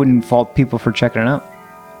wouldn't fault people for checking it out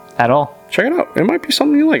at all. Check it out. It might be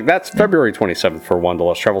something you like. That's February 27th for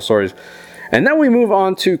Wanderlust Travel Stories. And then we move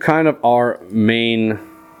on to kind of our main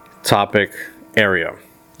topic area.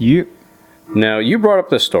 Now, you brought up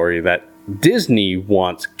this story that Disney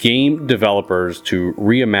wants game developers to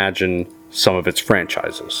reimagine some of its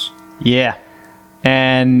franchises. Yeah.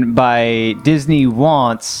 And by Disney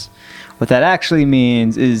wants, what that actually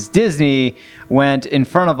means is Disney went in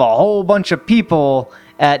front of a whole bunch of people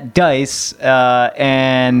at DICE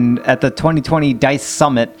and at the 2020 DICE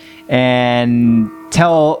Summit and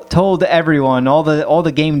told everyone, all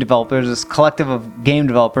the game developers, this collective of game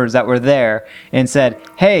developers that were there, and said,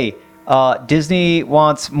 hey, Disney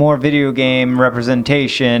wants more video game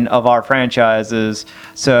representation of our franchises,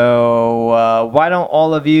 so why don't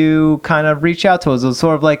all of you kind of reach out to us? It was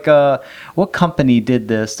sort of like, what company did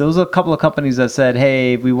this? There was a couple of companies that said,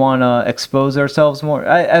 hey, we want to expose ourselves more.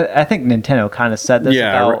 I think Nintendo kind of said this.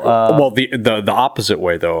 Yeah, about, well, the opposite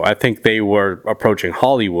way, though. I think they were approaching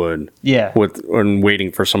Hollywood and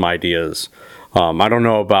waiting for some ideas. I don't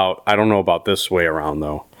know about this way around,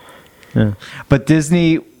 though. Yeah. But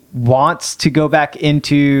Disney wants to go back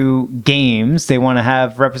into games. They want to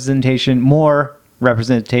have more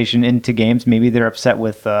representation into games. Maybe they're upset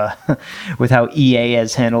with with how EA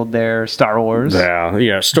has handled their Star Wars.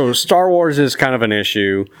 Yeah. So Star Wars is kind of an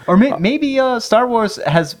issue. Or maybe Star Wars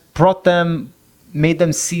has made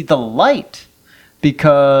them see the light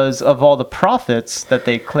because of all the profits that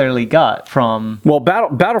they clearly got from. Well,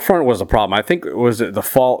 Battlefront was a problem. I think was it the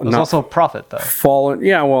fall. It was also a profit though. Fallen.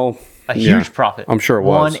 Yeah, well, a huge profit. I'm sure it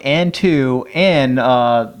was 1 and 2 and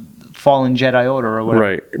Fallen Jedi Order or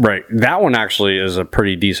whatever. Right. That one actually is a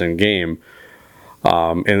pretty decent game.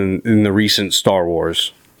 In the recent Star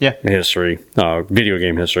Wars history, video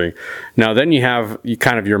game history. Now, then you have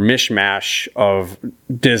kind of your mishmash of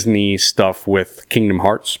Disney stuff with Kingdom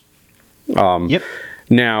Hearts. Yep.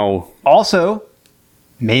 Now, also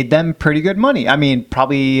made them pretty good money. I mean,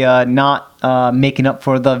 probably not making up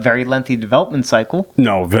for the very lengthy development cycle.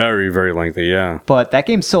 No, very, very lengthy, yeah. But that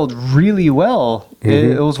game sold really well.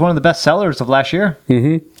 It was one of the best sellers of last year.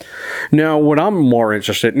 Now, what I'm more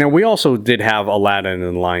interested... Now, we also did have Aladdin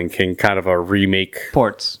and Lion King, kind of a remake...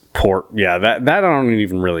 Port. Yeah, that I don't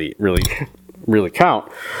even really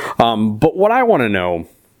count. But what I want to know,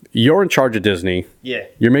 you're in charge of Disney. Yeah.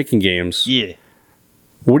 You're making games. Yeah.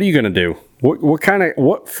 What are you going to do?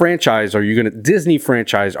 What franchise are you going to... Disney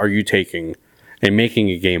franchise are you taking and making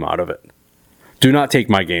a game out of it? Do not take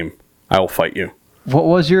my game. I will fight you. What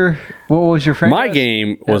was your franchise? My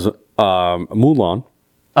game was Mulan.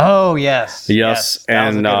 Oh, yes. Yes.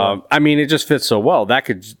 And I mean, it just fits so well. That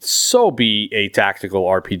could so be a tactical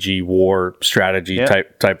RPG war strategy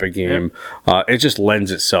type of game. It just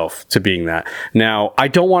lends itself to being that. Now, I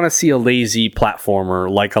don't want to see a lazy platformer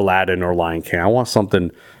like Aladdin or Lion King. I want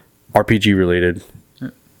something RPG related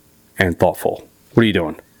and thoughtful. What are you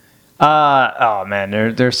doing? Oh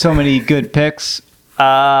man, there's so many good picks.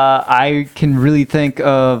 I can really think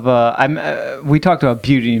of. We talked about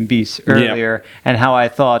Beauty and Beast earlier, and how I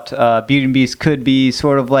thought Beauty and Beast could be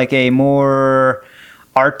sort of like a more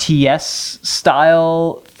RTS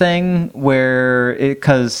style thing, where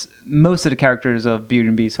because most of the characters of Beauty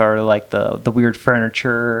and Beast are like the weird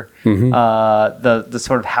furniture, the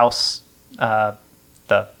sort of house.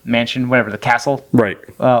 The mansion, whatever, the castle,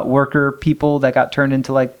 worker people that got turned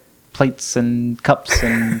into like plates and cups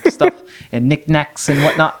and stuff and knickknacks and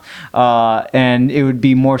whatnot. And it would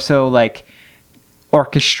be more so like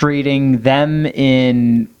orchestrating them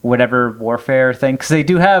in whatever warfare thing, because they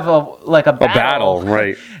do have a battle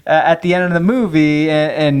right at the end of the movie,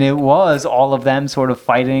 and it was all of them sort of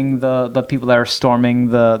fighting the people that are storming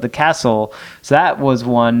the castle. So that was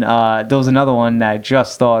one. There was another one that I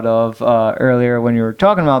just thought of earlier when you were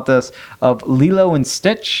talking about this, of Lilo and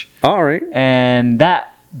Stitch. All right. And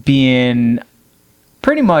that being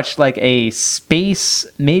pretty much like a space,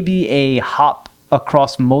 maybe a hop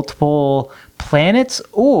across multiple planets,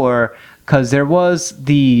 or because there was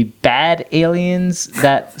the bad aliens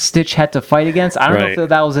that Stitch had to fight against. I don't know if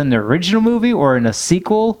that was in the original movie or in a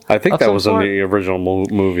sequel. I think that was in the original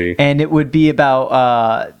movie. And it would be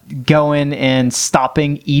about going and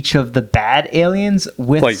stopping each of the bad aliens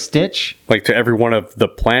with Stitch. Like to every one of the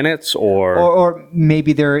planets, or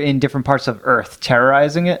maybe they're in different parts of Earth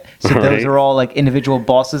terrorizing it. So those are all like individual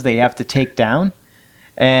bosses they have to take down.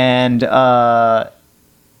 And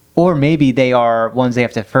or maybe they are ones they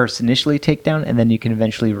have to first initially take down, and then you can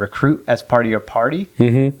eventually recruit as part of your party.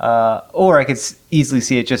 Or I could easily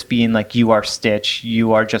see it just being like, you are Stitch,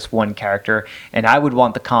 you are just one character. And I would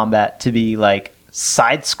want the combat to be like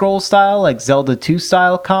side-scroll style, like Zelda 2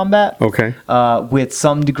 style combat. Okay. With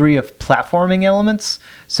some degree of platforming elements.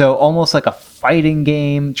 So almost like a fighting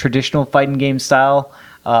game, traditional fighting game style,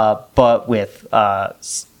 but with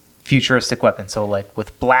futuristic weapons. So like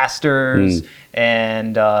with blasters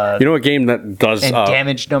and you know, a game that does and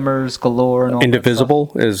damage numbers galore and all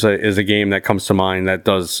Indivisible is a game that comes to mind that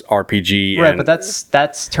does RPG, right? But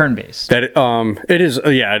that's turn based. That it is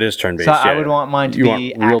it is turn based. So I would want mine to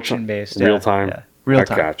be action based, real time. Yeah. Real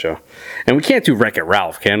time. Gotcha. And we can't do Wreck-It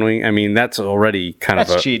Ralph, can we? I mean, that's already kind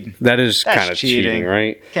of cheating. That's kind of cheating,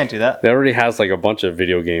 right? Can't do that. That already has like a bunch of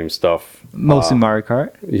video game stuff. Mostly Mario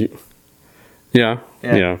Kart. Yeah.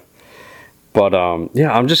 But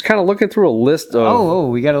I'm just kind of looking through a list of.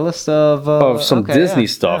 We got a list of some Disney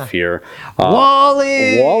stuff here.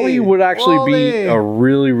 WALL-E. WALL-E would actually be a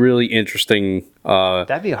really, really interesting.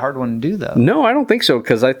 That'd be a hard one to do, though. No, I don't think so,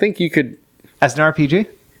 because I think you could. As an RPG,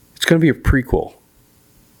 it's going to be a prequel.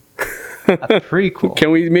 A prequel.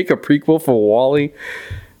 Can we make a prequel for WALL-E?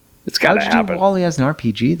 It's got to happen. How would you do WALL-E as an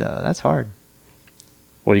RPG, though? That's hard.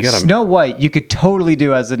 Well, you got Snow White. You could totally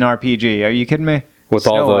do as an RPG. Are you kidding me? With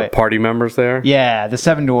Snow all the White. Party members there? Yeah, the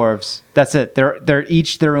Seven Dwarves. That's it. They're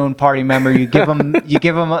each their own party member. You give them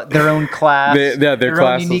their own class. Their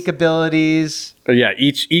own unique abilities. Yeah,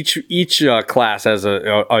 each class has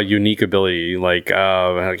a unique ability. Like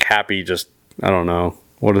Happy, just I don't know,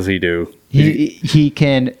 what does he do? He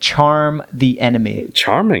can charm the enemy.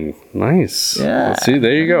 Charming, nice. Yeah. Let's see,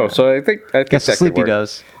 there you go. So I think Guess that Sleepy could work.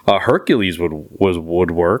 does. Hercules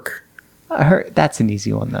would work. That's an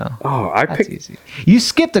easy one though. Oh, I That's picked easy. You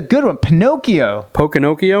skipped a good one. Pinocchio.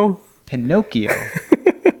 Pokinocchio. Pinocchio.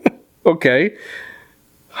 Okay,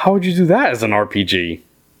 how would you do that as an RPG?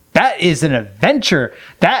 That is an adventure.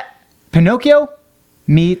 That Pinocchio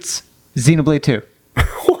meets Xenoblade 2.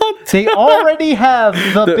 What? They already have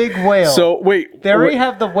the big whale. So wait, They already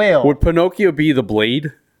have the whale. Would Pinocchio be the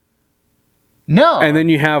blade? No. And then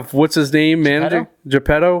you have what's his name, manager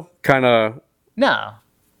Geppetto. Kind of. No.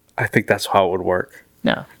 I think that's how it would work.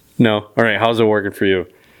 No. No. All right. How's it working for you?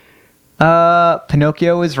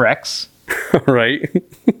 Pinocchio is Rex. All right.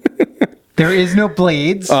 There is no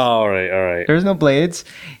blades. All right. All right. There's no blades.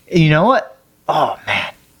 You know what? Oh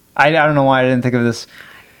man, I don't know why I didn't think of this.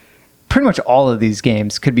 Pretty much all of these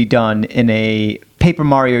games could be done in a Paper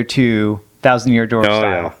Mario 2 Thousand Year Door style.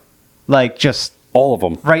 Yeah. Like just All of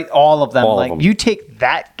them. right, all of them. All of like them. you take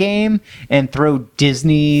that game and throw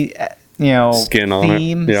Disney, Skin on it.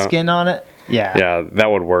 theme Yeah. skin on it. Yeah. Yeah,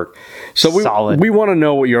 that would work. So Solid. we want to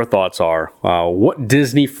know what your thoughts are. What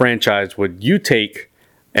Disney franchise would you take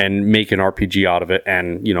and make an RPG out of it,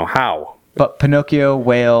 and how? But Pinocchio,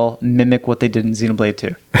 whale, mimic what they did in Xenoblade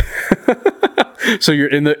 2. So you're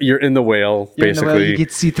in the whale, You're in the basically whale, you get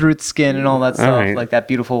to see through its skin and all that stuff, right. like that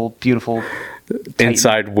beautiful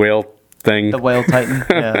inside whale thing. the whale titan.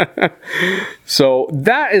 Yeah. So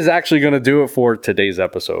that is actually going to do it for today's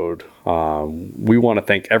episode. We want to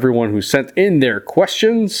thank everyone who sent in their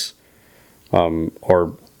questions,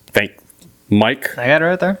 or thank Mike. I got it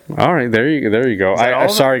right there. All right, there you go. that all of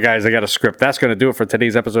it? Sorry, guys, I got a script. That's going to do it for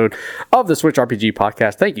today's episode of the Switch RPG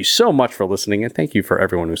Podcast. Thank you so much for listening, and thank you for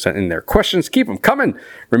everyone who sent in their questions. Keep them coming.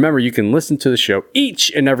 Remember, you can listen to the show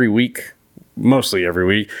each and every week, mostly every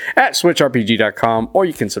week, at switchrpg.com, or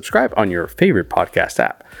you can subscribe on your favorite podcast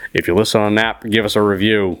app. If you listen on an app, give us a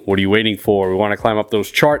review. What are you waiting for? We want to climb up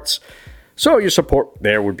those charts. So your support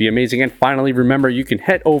there would be amazing. And finally, remember, you can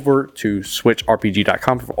head over to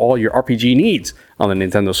switchrpg.com for all your RPG needs on the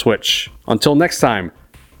Nintendo Switch. Until next time,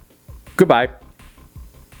 goodbye.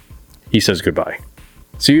 He says goodbye.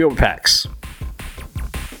 See you at PAX.